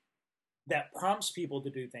that prompts people to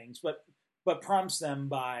do things, but prompts them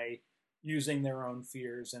by using their own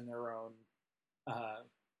fears and their own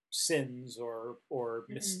sins or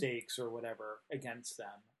Mm-hmm. mistakes or whatever against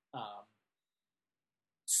them.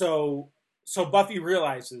 So Buffy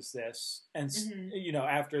realizes this, and Mm-hmm.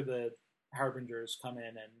 after the Harbingers come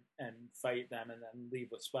in and fight them and then leave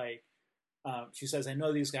with Spike, she says, "I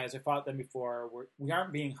know these guys. I fought them before. We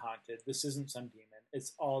aren't being haunted. This isn't some demon.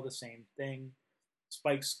 It's all the same thing.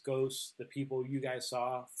 Spike's ghost, the people you guys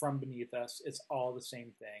saw from beneath us. It's all the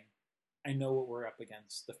same thing. I know what we're up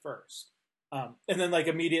against. The first." And then like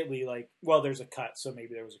immediately, like, well, there's a cut, so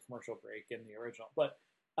maybe there was a commercial break in the original, but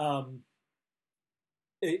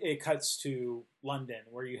it cuts to London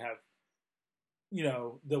where you have,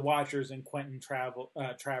 the Watchers and Quentin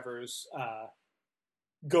Travers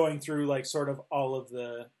going through like sort of all of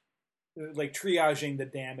the like triaging the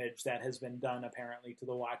damage that has been done apparently to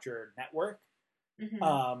the Watcher network.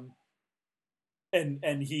 Mm-hmm.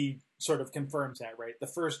 And he sort of confirms that, right? The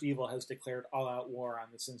first evil has declared all-out war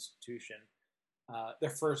on this institution. Their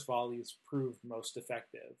first volleys proved most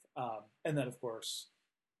effective. And then, of course,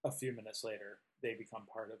 a few minutes later, they become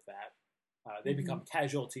part of that. They Mm-hmm. become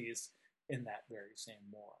casualties in that very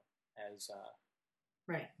same war as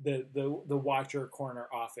Right. the Watcher corner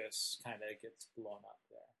office kind of gets blown up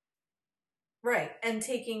there. Right. And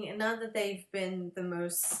taking, not that they've been the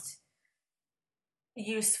most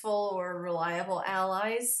useful or reliable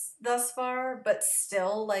allies thus far, but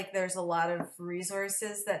still, like, there's a lot of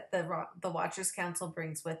resources that the Watchers Council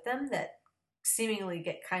brings with them that seemingly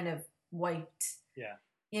get kind of wiped. Yeah.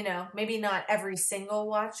 Maybe not every single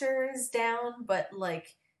Watcher is down, but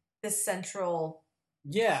like the central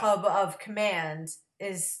hub of command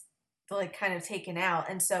is like kind of taken out,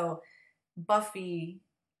 and so Buffy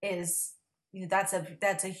is that's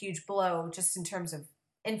a huge blow just in terms of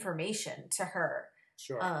information to her.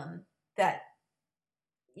 Sure. That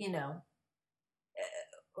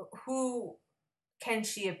who can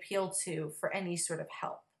she appeal to for any sort of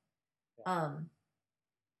help?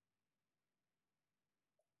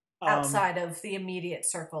 Outside of the immediate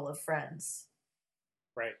circle of friends.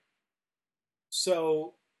 Right.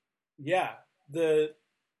 So, yeah, the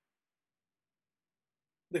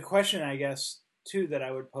question, I guess, too, that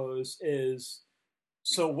I would pose is,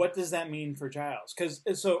 so what does that mean for Giles? Because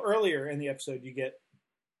so earlier in the episode, you get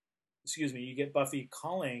Buffy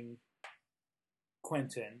calling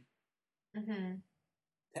Quentin to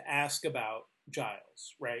ask about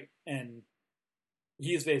Giles, right? And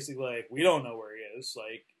he's basically like, we don't know where he is.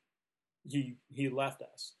 Like, he left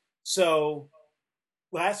us. So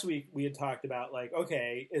last week we had talked about like,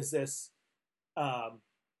 okay, is this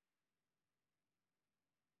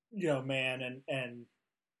man and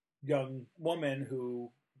young woman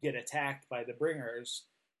who get attacked by the Bringers,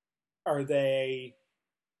 are they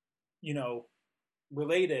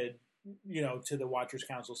related to the Watchers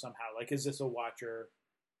Council somehow? Like, is this a Watcher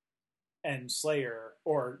and Slayer,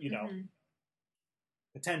 or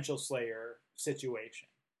potential Slayer situation?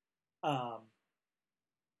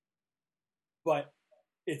 But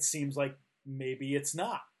it seems like maybe it's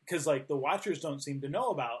not, because like the Watchers don't seem to know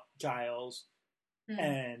about Giles,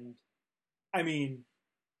 and I mean,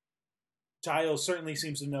 Giles certainly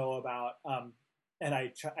seems to know about. And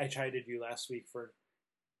I chided you last week for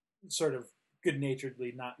sort of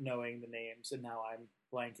good-naturedly not knowing the names, and now I'm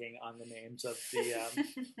blanking on the names of the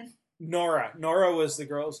Nora. Nora was the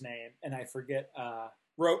girl's name, and I forget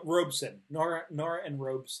Robeson. Nora and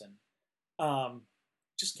Robeson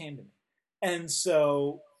just came to me. And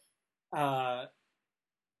so, Nora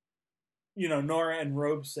and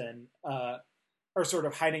Robeson are sort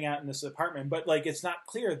of hiding out in this apartment, but like it's not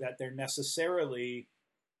clear that they're necessarily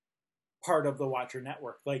part of the Watcher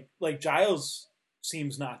network. Like Giles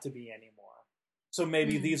seems not to be anymore. So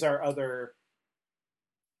maybe these are other,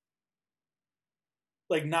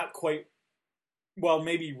 like not quite. Well,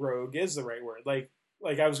 maybe rogue is the right word. Like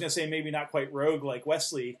I was gonna say maybe not quite rogue like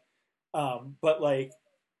Wesley, but like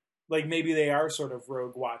maybe they are sort of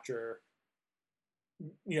rogue Watcher,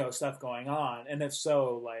 stuff going on. And if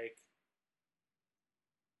so, like,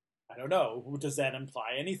 I don't know, does that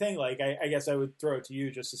imply anything? Like, I guess I would throw it to you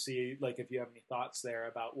just to see, like, if you have any thoughts there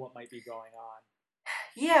about what might be going on.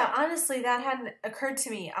 Yeah, honestly, that hadn't occurred to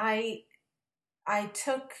me. I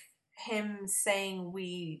took him saying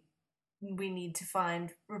we need to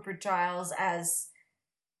find Rupert Giles as,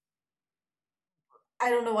 I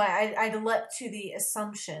don't know why, I leapt to the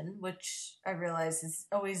assumption, which I realize is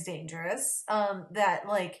always dangerous, that,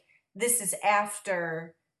 like, this is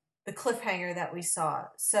after the cliffhanger that we saw.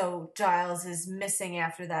 So Giles is missing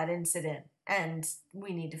after that incident, and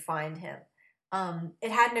we need to find him.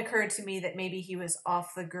 It hadn't occurred to me that maybe he was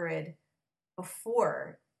off the grid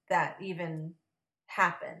before that even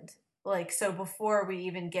happened. Like, so before we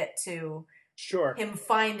even get to Sure. him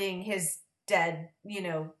finding his dead,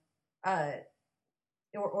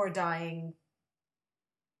 or dying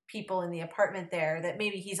people in the apartment there, that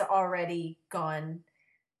maybe he's already gone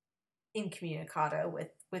incommunicado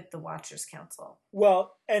with the Watchers Council.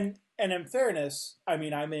 Well, and in fairness, I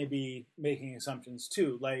mean, I may be making assumptions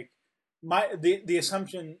too. Like the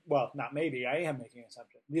assumption, well, not maybe, I am making an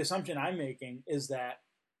assumption. The assumption I'm making is that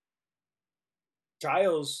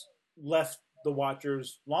Giles left the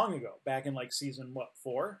Watchers long ago, back in like season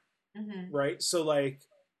 4, right? So like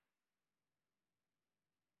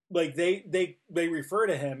they refer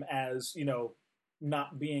to him as,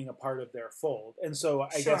 not being a part of their fold, and so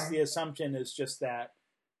I guess the assumption is just that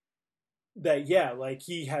yeah, like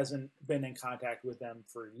he hasn't been in contact with them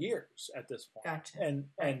for years at this point. Gotcha.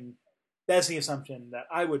 And that's the assumption that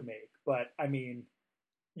I would make. But I mean,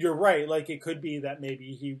 you're right. Like it could be that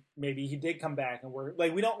maybe he did come back, and we're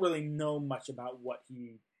like, we don't really know much about what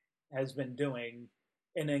he has been doing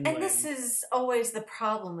in England. And this is always the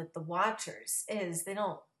problem with the Watchers, is they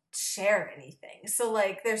don't share anything. So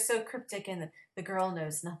like they're so cryptic, and the girl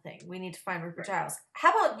knows nothing. We need to find Rupert Giles.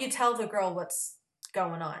 How about you tell the girl what's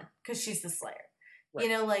going on, because she's the Slayer.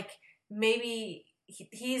 Right. Like maybe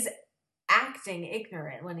he's acting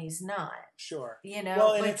ignorant when he's not. Sure.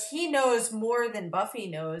 Well, like he knows more than Buffy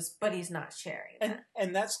knows, but he's not sharing that.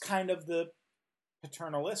 And that's kind of the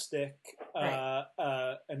paternalistic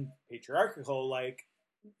and patriarchal like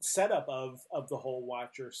setup of the whole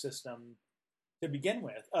Watcher system to begin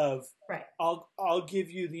with. Of I'll give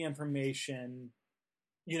you the information.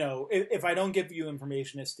 If I don't give you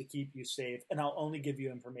information, it's to keep you safe, and I'll only give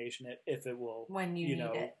you information if it will, when you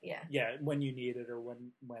need it, when you need it, or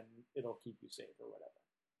when it'll keep you safe, or whatever.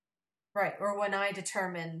 Right, or when I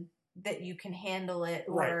determine that you can handle it,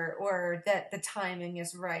 or that the timing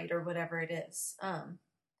is right, or whatever it is.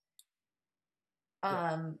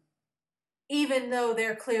 Even though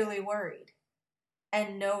they're clearly worried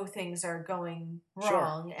and know things are going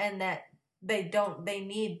wrong, and that they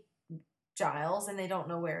need Giles, and they don't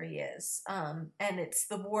know where he is. And it's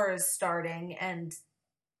the war is starting, and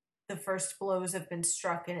the first blows have been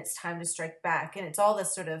struck, and it's time to strike back. And it's all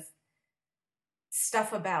this sort of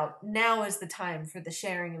stuff about now is the time for the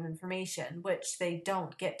sharing of information, which they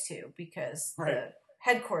don't get to because the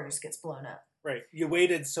headquarters gets blown up. Right. You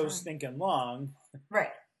waited so stinking long.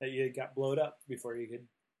 Right. That you got blown up before you could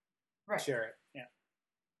share it. Yeah.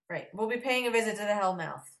 Right. We'll be paying a visit to the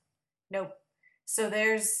Hellmouth. Nope. So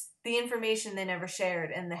there's the information they never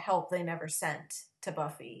shared, and the help they never sent to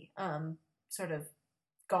Buffy, sort of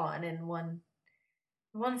gone in one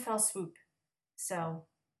fell swoop. So,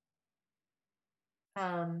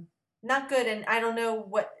 not good. And I don't know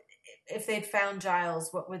if they'd found Giles,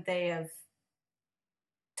 what would they have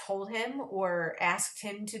told him, or asked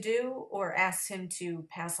him to do, or asked him to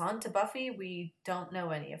pass on to Buffy. We don't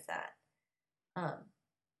know any of that.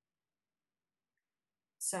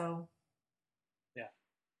 So.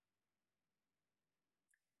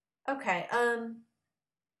 Okay,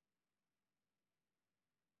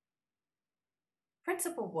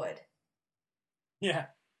 Principal Wood. Yeah.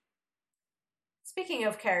 Speaking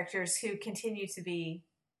of characters who continue to be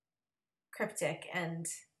cryptic and,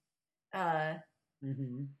 kind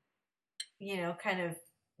of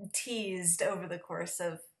teased over the course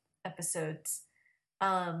of episodes,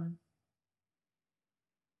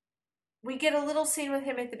 we get a little scene with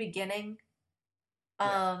him at the beginning.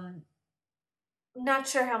 Not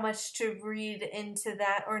sure how much to read into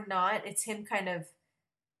that or not. It's him kind of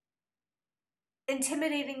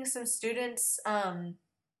intimidating some students, and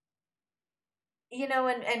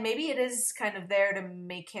maybe it is kind of there to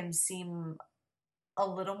make him seem a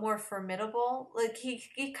little more formidable. Like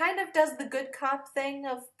he kind of does the good cop thing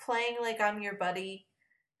of playing like, I'm your buddy,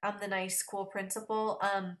 I'm the nice, cool principal.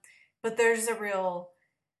 But there's a real,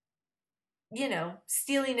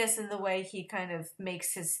 steeliness in the way he kind of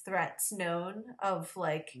makes his threats known, of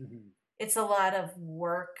like, it's a lot of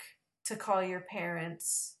work to call your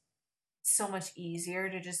parents. It's so much easier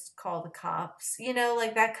to just call the cops,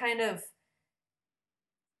 like that kind of,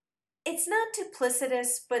 it's not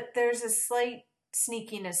duplicitous, but there's a slight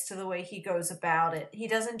sneakiness to the way he goes about it. He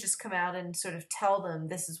doesn't just come out and sort of tell them,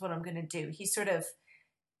 this is what I'm going to do. He sort of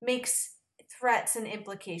makes threats and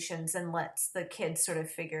implications and lets the kids sort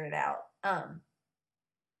of figure it out.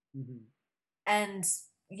 And,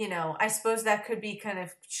 I suppose that could be kind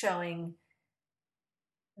of showing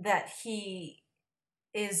that he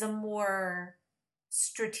is a more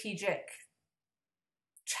strategic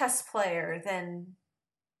chess player than,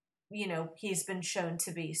 he's been shown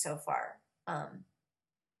to be so far.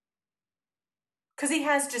 Because he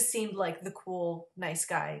has just seemed like the cool, nice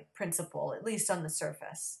guy principal, at least on the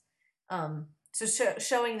surface. So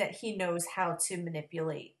showing that he knows how to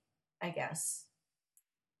manipulate, I guess.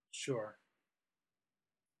 Sure.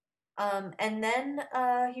 And then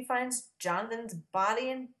he finds Jonathan's body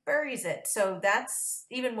and buries it. So that's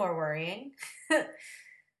even more worrying.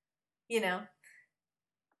 You know,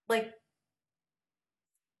 like,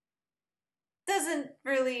 doesn't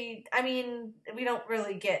really, I mean, we don't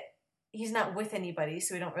really get, he's not with anybody,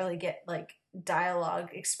 so we don't really get, like, dialogue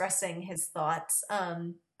expressing his thoughts.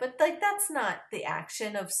 But, like, that's not the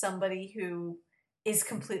action of somebody who is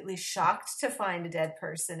completely shocked to find a dead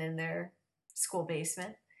person in their school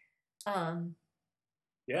basement.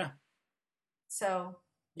 Yeah. So.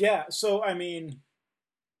 Yeah, so, I mean,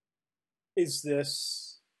 is this...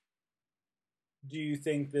 Do you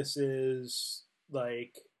think this is,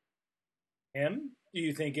 like, him? Do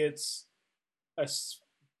you think it's a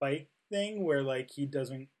Spike thing where, like, he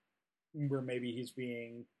doesn't... Where maybe he's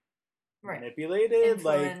being manipulated?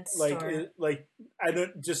 Influenced, like, I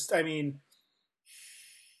don't... Just, I mean...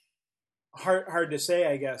 Hard to say,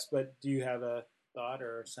 I guess, but do you have a thought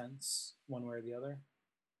or a sense one way or the other?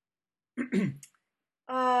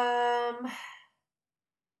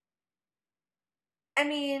 I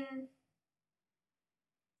mean,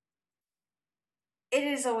 it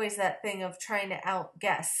is always that thing of trying to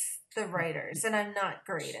outguess the writers, and I'm not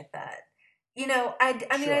great at that. You know, I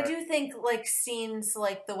mean, Sure. I do think, like, scenes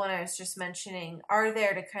like the one I was just mentioning are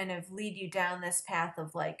there to kind of lead you down this path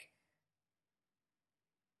of, like,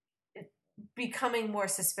 becoming more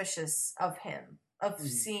suspicious of him, of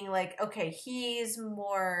seeing, like, okay, he's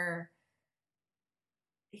more...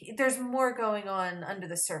 There's more going on under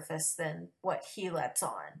the surface than what he lets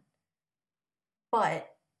on. But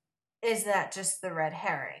is that just the red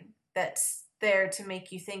herring that's there to make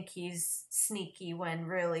you think he's sneaky when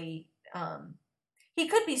really he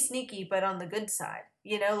could be sneaky but on the good side,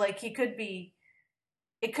 you know, like it could be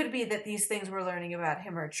that these things we're learning about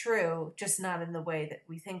him are true, just not in the way that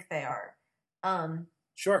we think they are.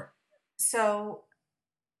 Sure. So,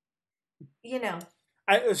 you know,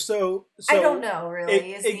 I don't know,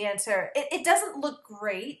 really, is the answer. It doesn't look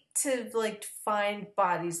great to, like, find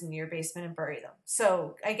bodies in your basement and bury them.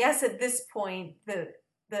 So I guess at this point,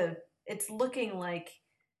 it's looking like,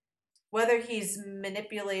 whether he's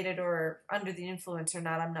manipulated or under the influence or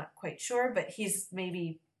not, I'm not quite sure, but he's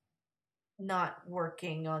maybe not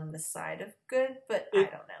working on the side of good, but I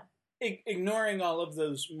don't know. Ignoring all of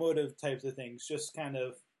those motive types of things, just kind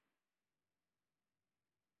of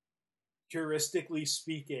heuristically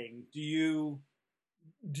speaking, do you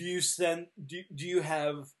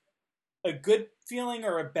have a good feeling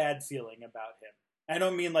or a bad feeling about him? I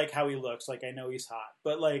don't mean like how he looks, like I know he's hot,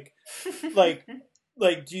 but like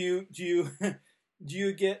do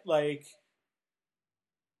you get, like,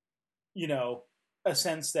 you know, a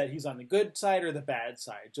sense that he's on the good side or the bad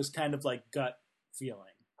side? Just kind of like gut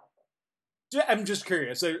feeling. I'm just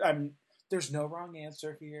curious. There's no wrong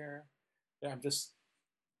answer here. I'm just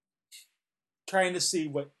trying to see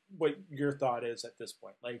what your thought is at this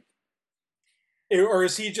point. Like, or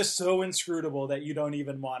is he just so inscrutable that you don't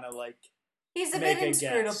even want to, like, he's a bit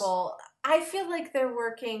inscrutable. I feel like they're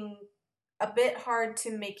working a bit hard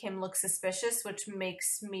to make him look suspicious, which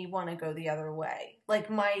makes me want to go the other way. Like,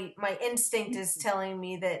 my instinct is telling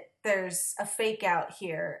me that there's a fake out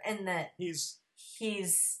here and that he's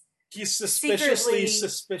suspiciously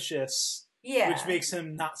suspicious. Yeah. Which makes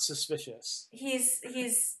him not suspicious. He's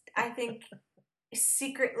I think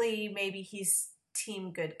secretly maybe he's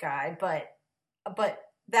team good guy, but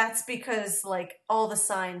that's because, like, all the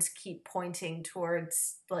signs keep pointing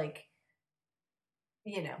towards, like,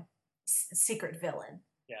 you know, secret villain.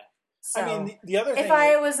 Yeah. So, I mean, the other thing...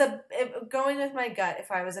 going with my gut,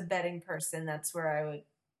 if I was a betting person, that's where I would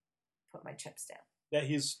put my chips down. That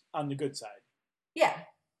he's on the good side. Yeah.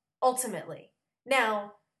 Ultimately.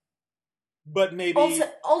 Now... But maybe...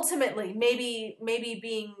 ultimately, maybe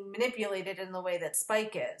being manipulated in the way that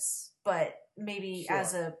Spike is, but maybe sure.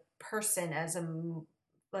 As a person, as a,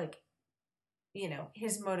 like, you know,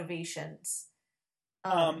 his motivations.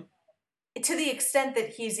 To the extent that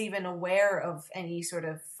he's even aware of any sort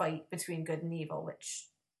of fight between good and evil, which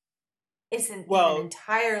isn't even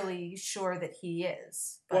entirely sure that he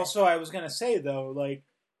is. But... Well, so I was going to say, though, like,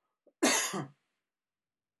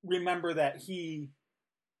 remember that he...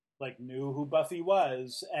 like, knew who Buffy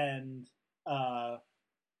was, and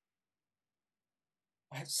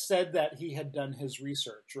said that he had done his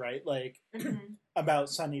research, right? Like, about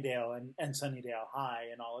Sunnydale and Sunnydale High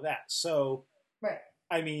and all of that. So, right.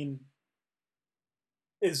 I mean,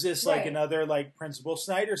 is this like another, like, Principal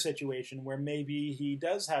Snyder situation where maybe he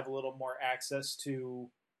does have a little more access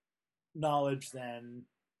to knowledge than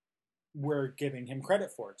we're giving him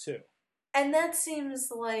credit for, too? And that seems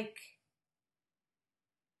like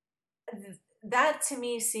that to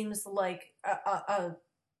me seems like a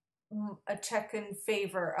check in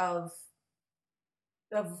favor of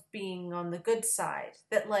being on the good side.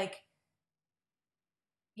 That, like,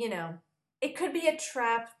 you know, it could be a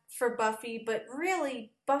trap for Buffy, but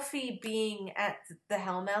really Buffy being at the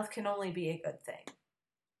Hellmouth can only be a good thing.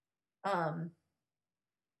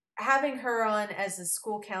 Having her on as a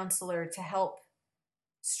school counselor to help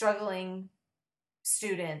struggling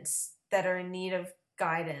students that are in need of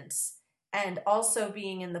guidance, and also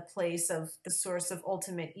being in the place of the source of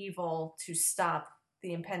ultimate evil to stop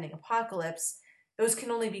the impending apocalypse, those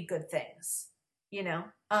can only be good things, you know?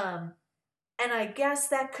 And I guess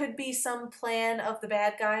that could be some plan of the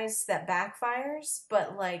bad guys that backfires,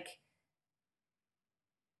 but, like,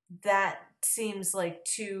 that seems like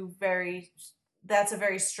that's a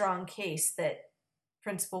very strong case that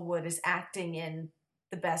Principal Wood is acting in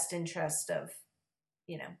the best interest of,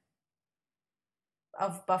 you know,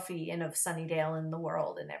 of Buffy and of Sunnydale and the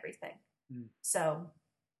world and everything. So,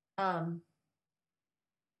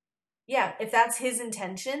 yeah, if that's his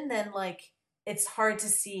intention, then, like, it's hard to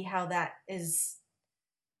see how that is,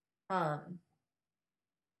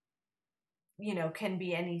 you know, can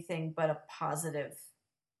be anything but a positive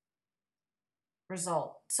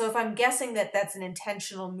result. So if I'm guessing that that's an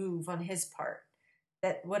intentional move on his part,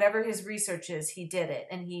 that whatever his research is, he did it,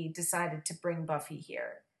 and he decided to bring Buffy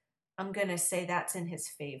here, I'm going to say that's in his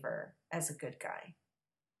favor as a good guy.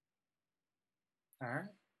 All right.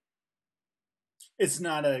 It's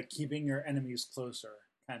not a keeping your enemies closer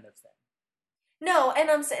kind of thing. No, and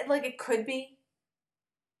I'm saying, like, it could be.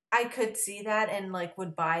 I could see that and, like,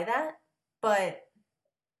 would buy that, but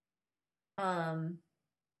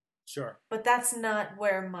sure. But that's not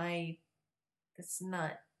where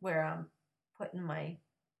I'm putting my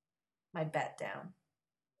bet down.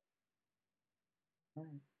 All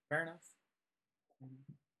right. Fair enough.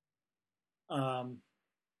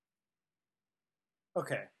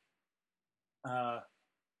 Okay.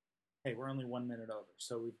 Hey, we're only 1 minute over,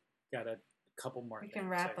 so we've got a couple more. We can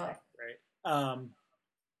wrap up, right?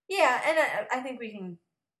 Yeah, and I think we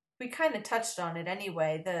kind of touched on it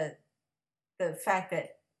anyway. The fact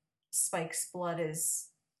that Spike's blood is,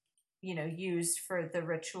 you know, used for the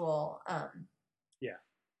ritual. Yeah.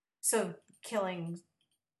 So killing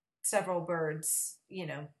several birds, you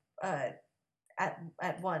know, at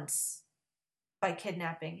once by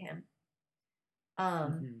kidnapping him.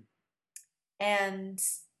 And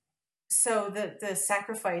so the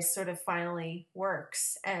sacrifice sort of finally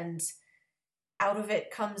works, and out of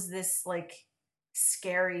it comes this, like,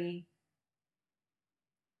 scary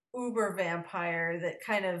uber vampire that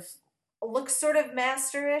kind of looks sort of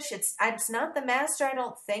masterish. It's not the master, I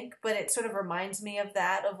don't think, but it sort of reminds me of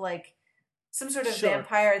that, of, like, some sort of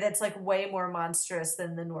vampire that's, like, way more monstrous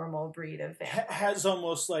than the normal breed of vampire. Has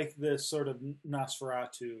almost like this sort of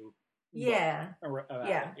Nosferatu. Yeah.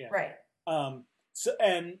 Right. And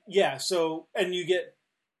you get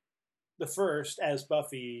the first as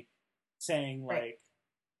Buffy saying, like, right,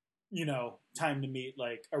 you know, time to meet,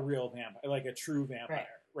 like, a real vampire, like a true vampire,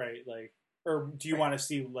 right? Like, or do you want to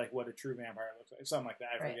see, like, what a true vampire looks like? Something like that.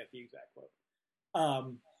 I forget the exact quote.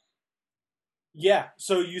 Yeah,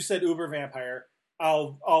 so you said uber vampire.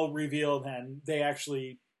 I'll reveal then,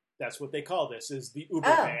 that's what they call this, is the uber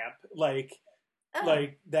vamp. Like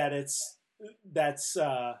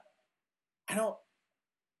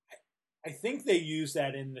I think they use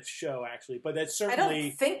that in the show, actually, but that's certainly... I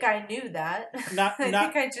don't think I knew that. I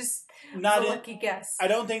think I just... Not a lucky guess. I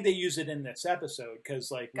don't think they use it in this episode,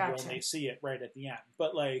 because, like, we only see it right at the end.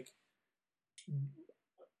 But, like,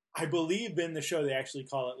 I believe in the show they actually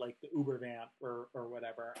call it, like, the uber vamp or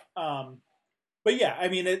whatever. But yeah, I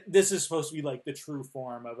mean, this is supposed to be, like, the true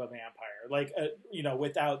form of a vampire. Like, you know,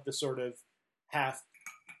 without the sort of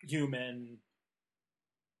half-human,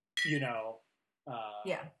 you know...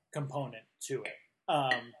 component to it.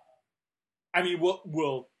 I mean,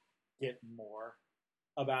 we'll get more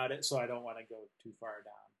about it, so I don't want to go too far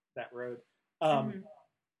down that road.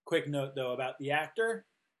 Quick note, though, about the actor.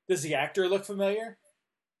 Does the actor look familiar?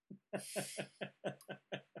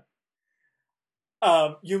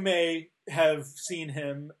 You may have seen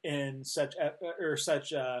him in such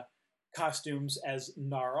costumes as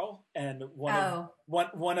Gnarl and one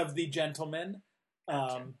of the gentlemen.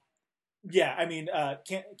 Gotcha. Yeah, I mean,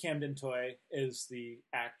 Camden Toy is the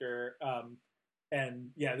actor,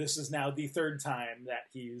 and yeah, this is now the third time that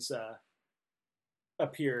he's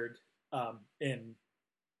appeared in,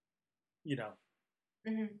 you know,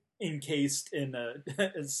 encased in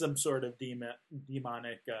some sort of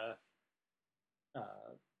demonic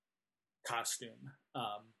costume,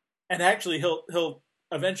 and actually he'll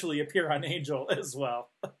eventually appear on Angel as well.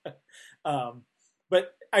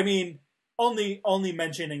 But I mean, only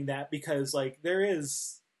mentioning that because like there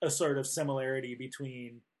is a sort of similarity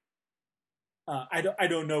between. I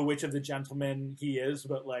don't know which of the gentlemen he is,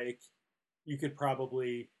 but like you could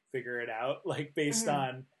probably figure it out, like based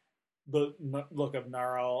on the look of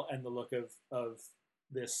Gnarl and the look of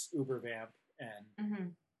this Uber vamp,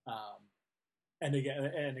 and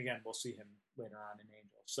again we'll see him later on in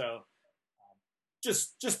Angel. So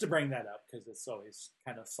just to bring that up because it's always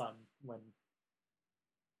kind of fun when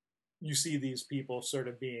you see these people sort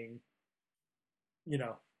of being,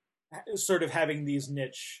 sort of having these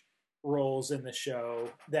niche roles in the show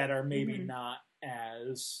that are maybe not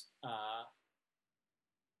as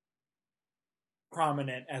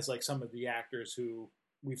prominent as like some of the actors who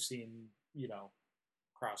we've seen,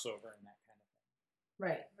 crossover and that kind of thing.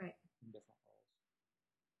 Right. In different roles.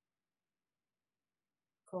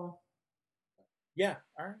 Cool. Yeah.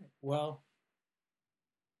 All right. Well,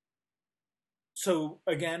 so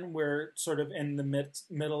again, we're sort of in the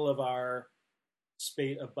middle of our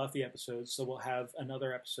spate of Buffy episodes, so we'll have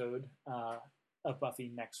another episode of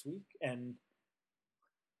Buffy next week, and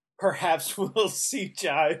perhaps we'll see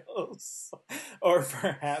Giles, or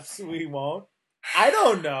perhaps we won't. I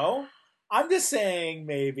don't know. I'm just saying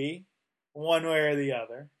maybe one way or the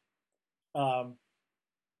other.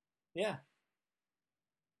 Yeah.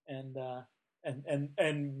 And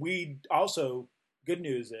we also, good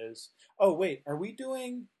news is, oh wait, are we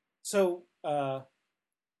doing so?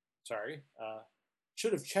 Sorry,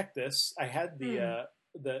 should have checked this. I had the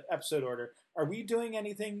episode order. Are we doing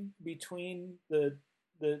anything between the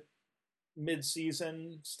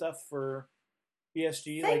mid-season stuff for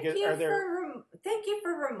BSG? Thank you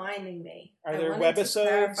for reminding me. Are there webisodes? To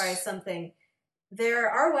clarify something. There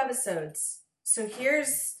are webisodes. So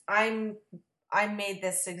I made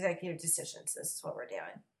this executive decision. So this is what we're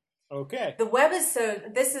doing. Okay. The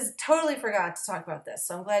webisode. This is totally forgot to talk about this.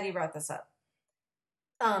 So I'm glad you brought this up.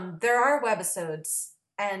 There are webisodes,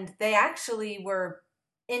 and they actually were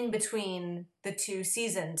in between the two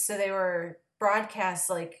seasons. So they were broadcast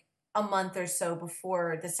like a month or so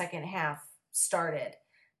before the second half started.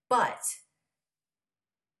 But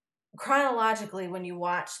chronologically, when you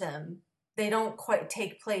watch them, they don't quite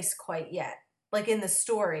take place quite yet. Like in the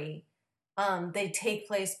story, they take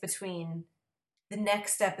place between the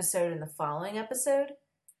next episode and the following episode.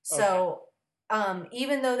 So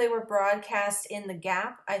even though they were broadcast in the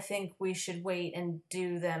gap, I think we should wait and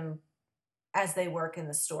do them as they work in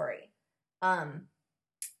the story.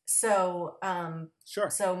 Sure.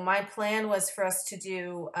 So my plan was for us to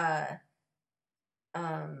do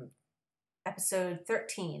episode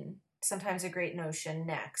 13, Sometimes a Great Notion,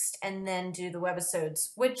 next, and then do the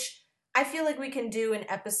webisodes, which I feel like we can do an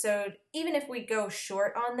episode, even if we go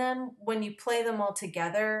short on them, when you play them all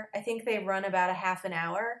together. I think they run about a half an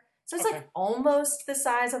hour. So it's like almost the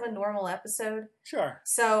size of a normal episode. Sure.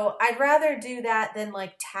 So I'd rather do that than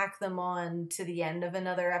like tack them on to the end of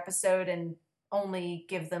another episode and only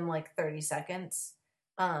give them like 30 seconds.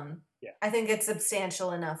 I think it's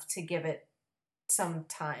substantial enough to give it some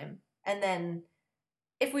time. And then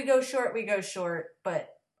if we go short, we go short,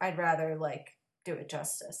 but I'd rather like do it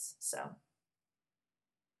justice. So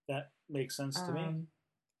that makes sense to me.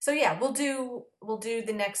 So yeah, we'll do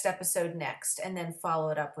the next episode next, and then follow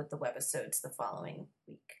it up with the webisodes the following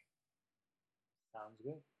week. Sounds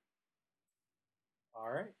good.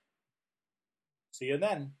 All right. See you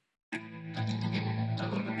then.